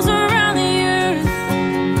moon goes around the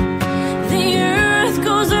earth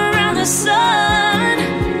goes around the sun.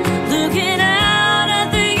 Looking out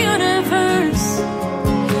at the universe,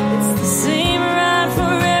 it's the same ride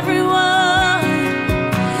for everyone.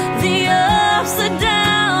 The ups, the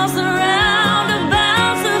downs, the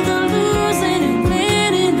roundabouts of the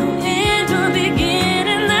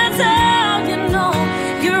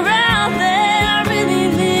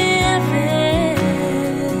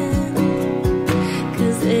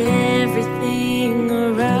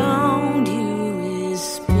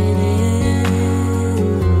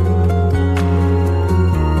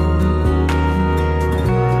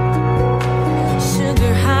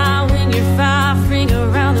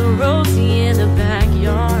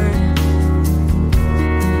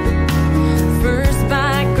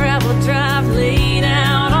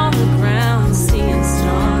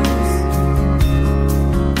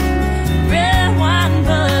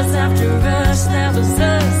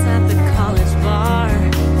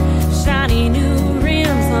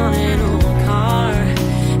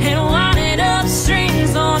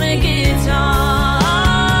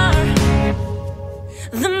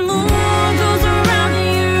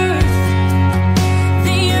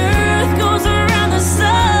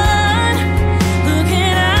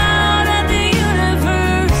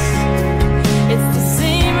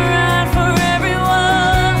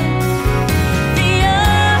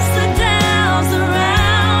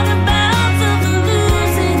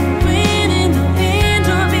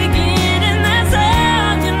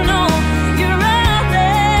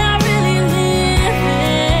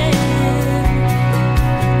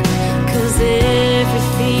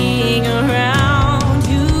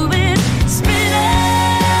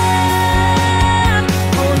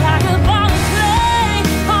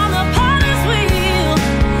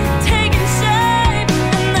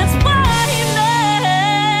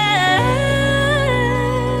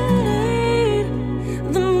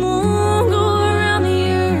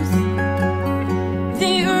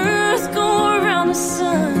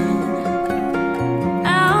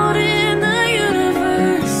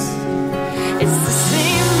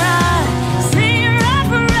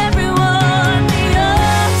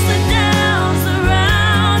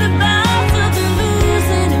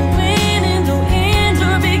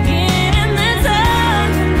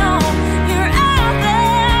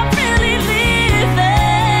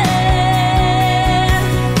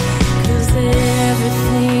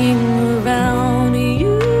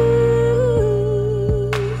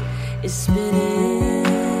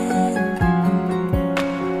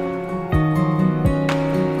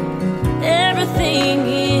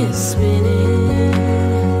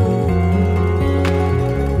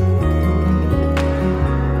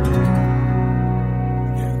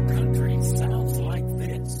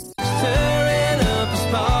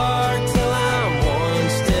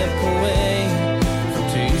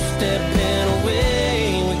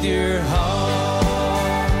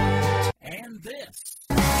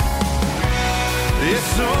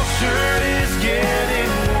This old shirt is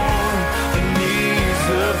getting worn. The knees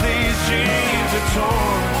of these jeans are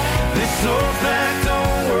torn. This old back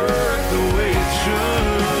don't work the way it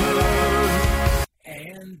should.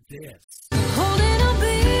 And this. Holding a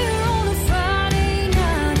beer on a Friday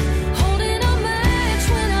night, holding a match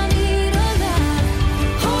when I need a light,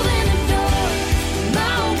 holding a door,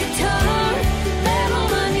 my own guitar, bam on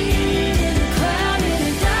my knees in a crowded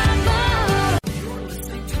dive bar. You're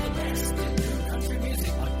listening to the best in new country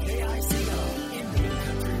music on KICO Indian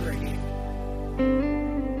Country Radio.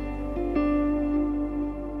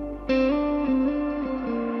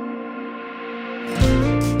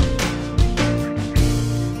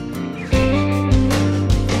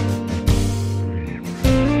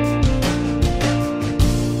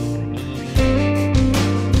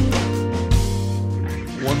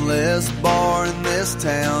 One less bar in this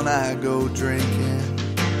town I go drinking.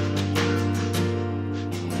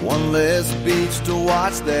 One less beach to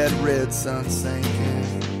watch that red sun sinking.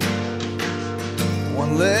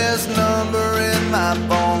 One less number in my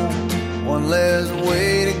phone. One less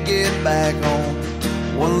way to get back home.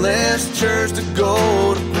 One less church to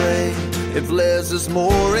go to pray. If less is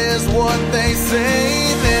more is what they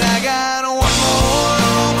say, then I got one more,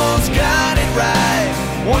 almost got it right.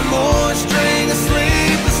 One more string of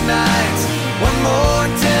sleepless nights. One more,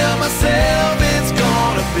 tell myself it's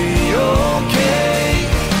gonna be okay.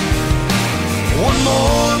 One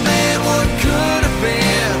more, man, what could have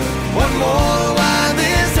been? One more, why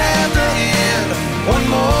this had to end? One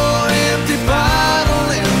more empty bottle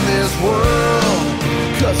in this world,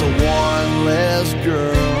 'cause of one less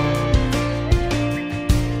girl.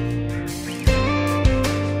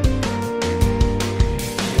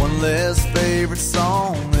 One less favorite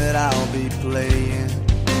song that I'll be playing.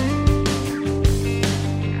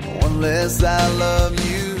 One less I love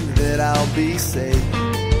you that I'll be saying.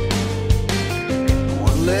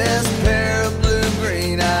 One less pair of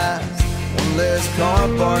blue-green eyes. One less car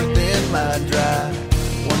parked in my drive.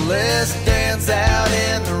 One less dance out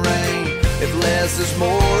in the rain. If less is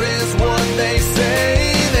more is what they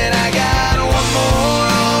say, then I got one more,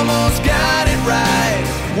 almost got it right.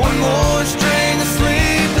 One more string of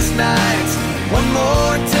sleepless nights. One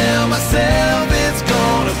more, tell myself it's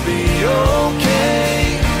gonna be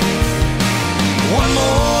okay. One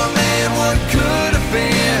more, man, what could have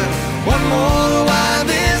been? One more, why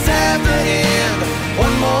this had to end?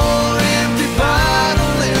 One more empty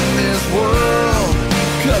bottle in this world,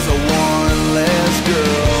 'cause of one less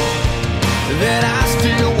girl that I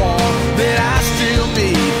still want, that I still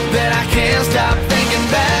need, that I can't stop thinking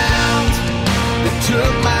about. That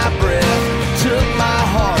took my breath, took my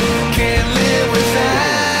heart, can't live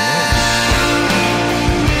without.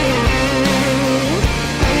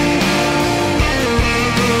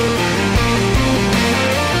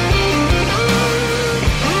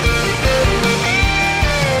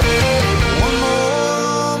 One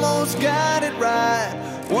more, almost got it right.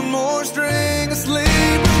 One more string of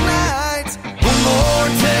sleepless nights. One more,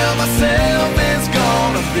 tell myself it's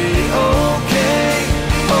gonna be okay,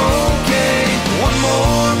 okay. One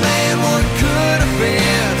more, man, what could have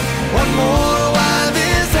been? One more, why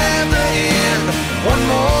this had to end? One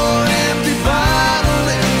more empty bottle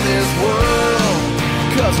in this world,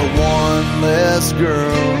 'cause of one less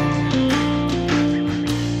girl.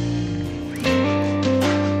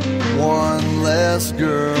 One less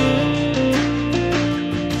girl.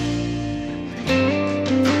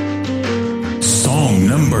 Song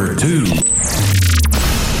number 2.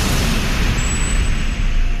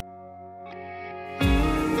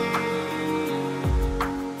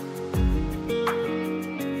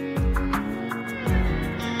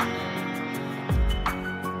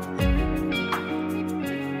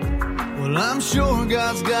 Well, I'm sure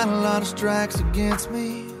God's got a lot of strikes against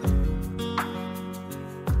me.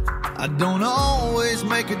 I don't always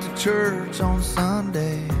make it to church on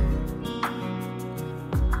Sunday.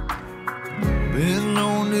 Been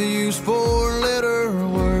known to use 4-letter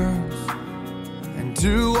words, and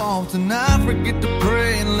too often I forget to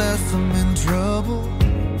pray unless I'm in trouble.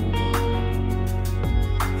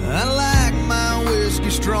 I like my whiskey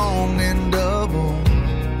strong and double.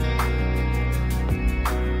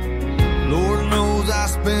 Lord knows I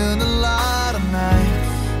spend a lot of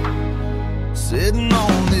nights sitting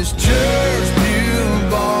on this church pew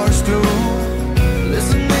bar stool,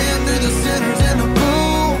 listening to the sinners in the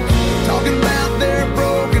pool, talking about their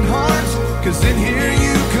broken hearts. 'Cause in here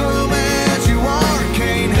you come as you are,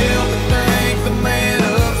 can't help but think the man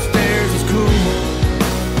upstairs is cool.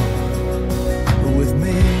 With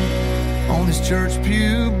me on this church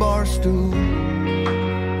pew bar stool.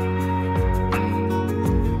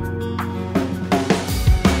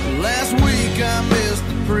 Last week I missed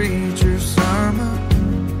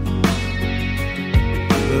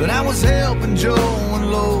helping Joe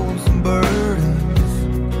unload some burdens.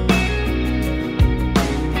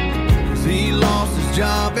 'Cause he lost his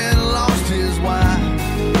job and lost his wife.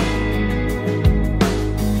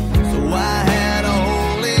 So I had a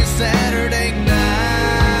holy Saturday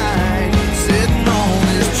night, sitting on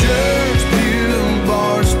this church pew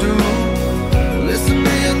bar stool,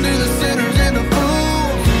 listening to the sinners and the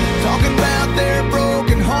fools talking about their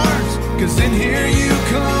broken hearts. 'Cause in here you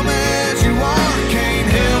come as you are. Can't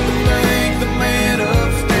help but think the man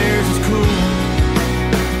upstairs is cool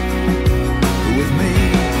with me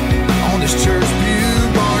on this church pew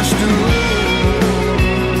bar stool.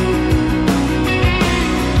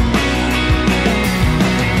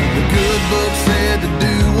 The good book said to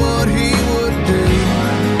do what he would do,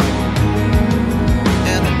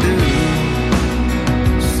 and I do.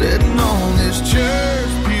 Sitting on this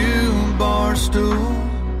church pew bar stool,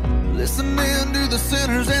 listening to the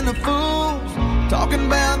sinners and the fools talking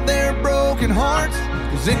about their broken hearts.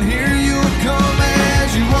 'Cause in here you would come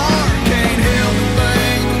as you are. Can't help but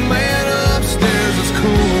think the man upstairs is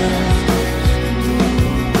cool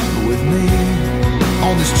with me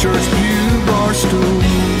on this church pew bar stool.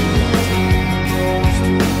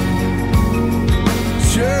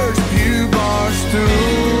 Church pew bar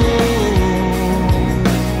stool.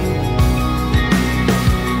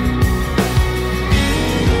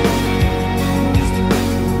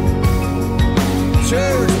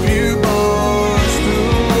 Church pew bar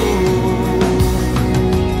stool.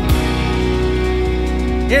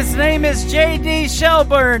 His name is J.D.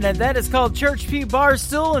 Shelburne, and that is called Church Pew Bar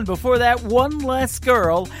Stool. And before that, One Less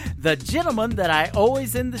Girl, the gentleman that I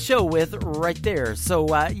always end the show with right there. So,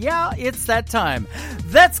 yeah, it's that time.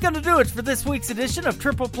 That's going to do it for this week's edition of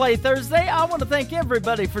Triple Play Thursday. I want to thank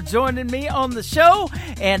everybody for joining me on the show,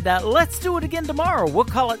 and let's do it again tomorrow. We'll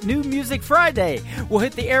call it New Music Friday. We'll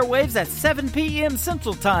hit the airwaves at 7 p.m.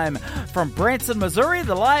 Central Time. From Branson, Missouri,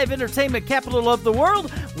 the live entertainment capital of the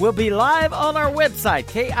world, we'll be live on our website,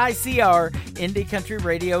 KICR,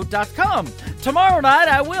 IndieCountryRadio.com. Tomorrow night,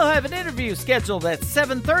 I will have an interview scheduled at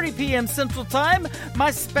 7:30 p.m. Central Time.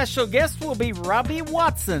 My special guest will be Robbie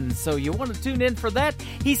Watson, so you want to tune in for that.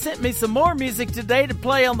 He sent me some more music today to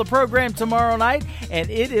play on the program tomorrow night, and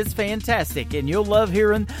it is fantastic, and you'll love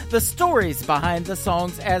hearing the stories behind the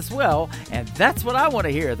songs as well, and that's what I want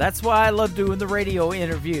to hear. That's why I love doing the radio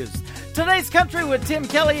interviews. Today's Country with Tim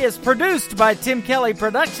Kelly is produced by Tim Kelly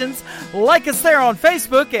Productions. Like us there on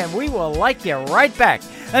Facebook, and we will like you right back.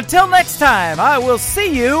 Until next time, I will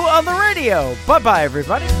see you on the radio. Bye-bye,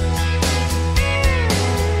 everybody.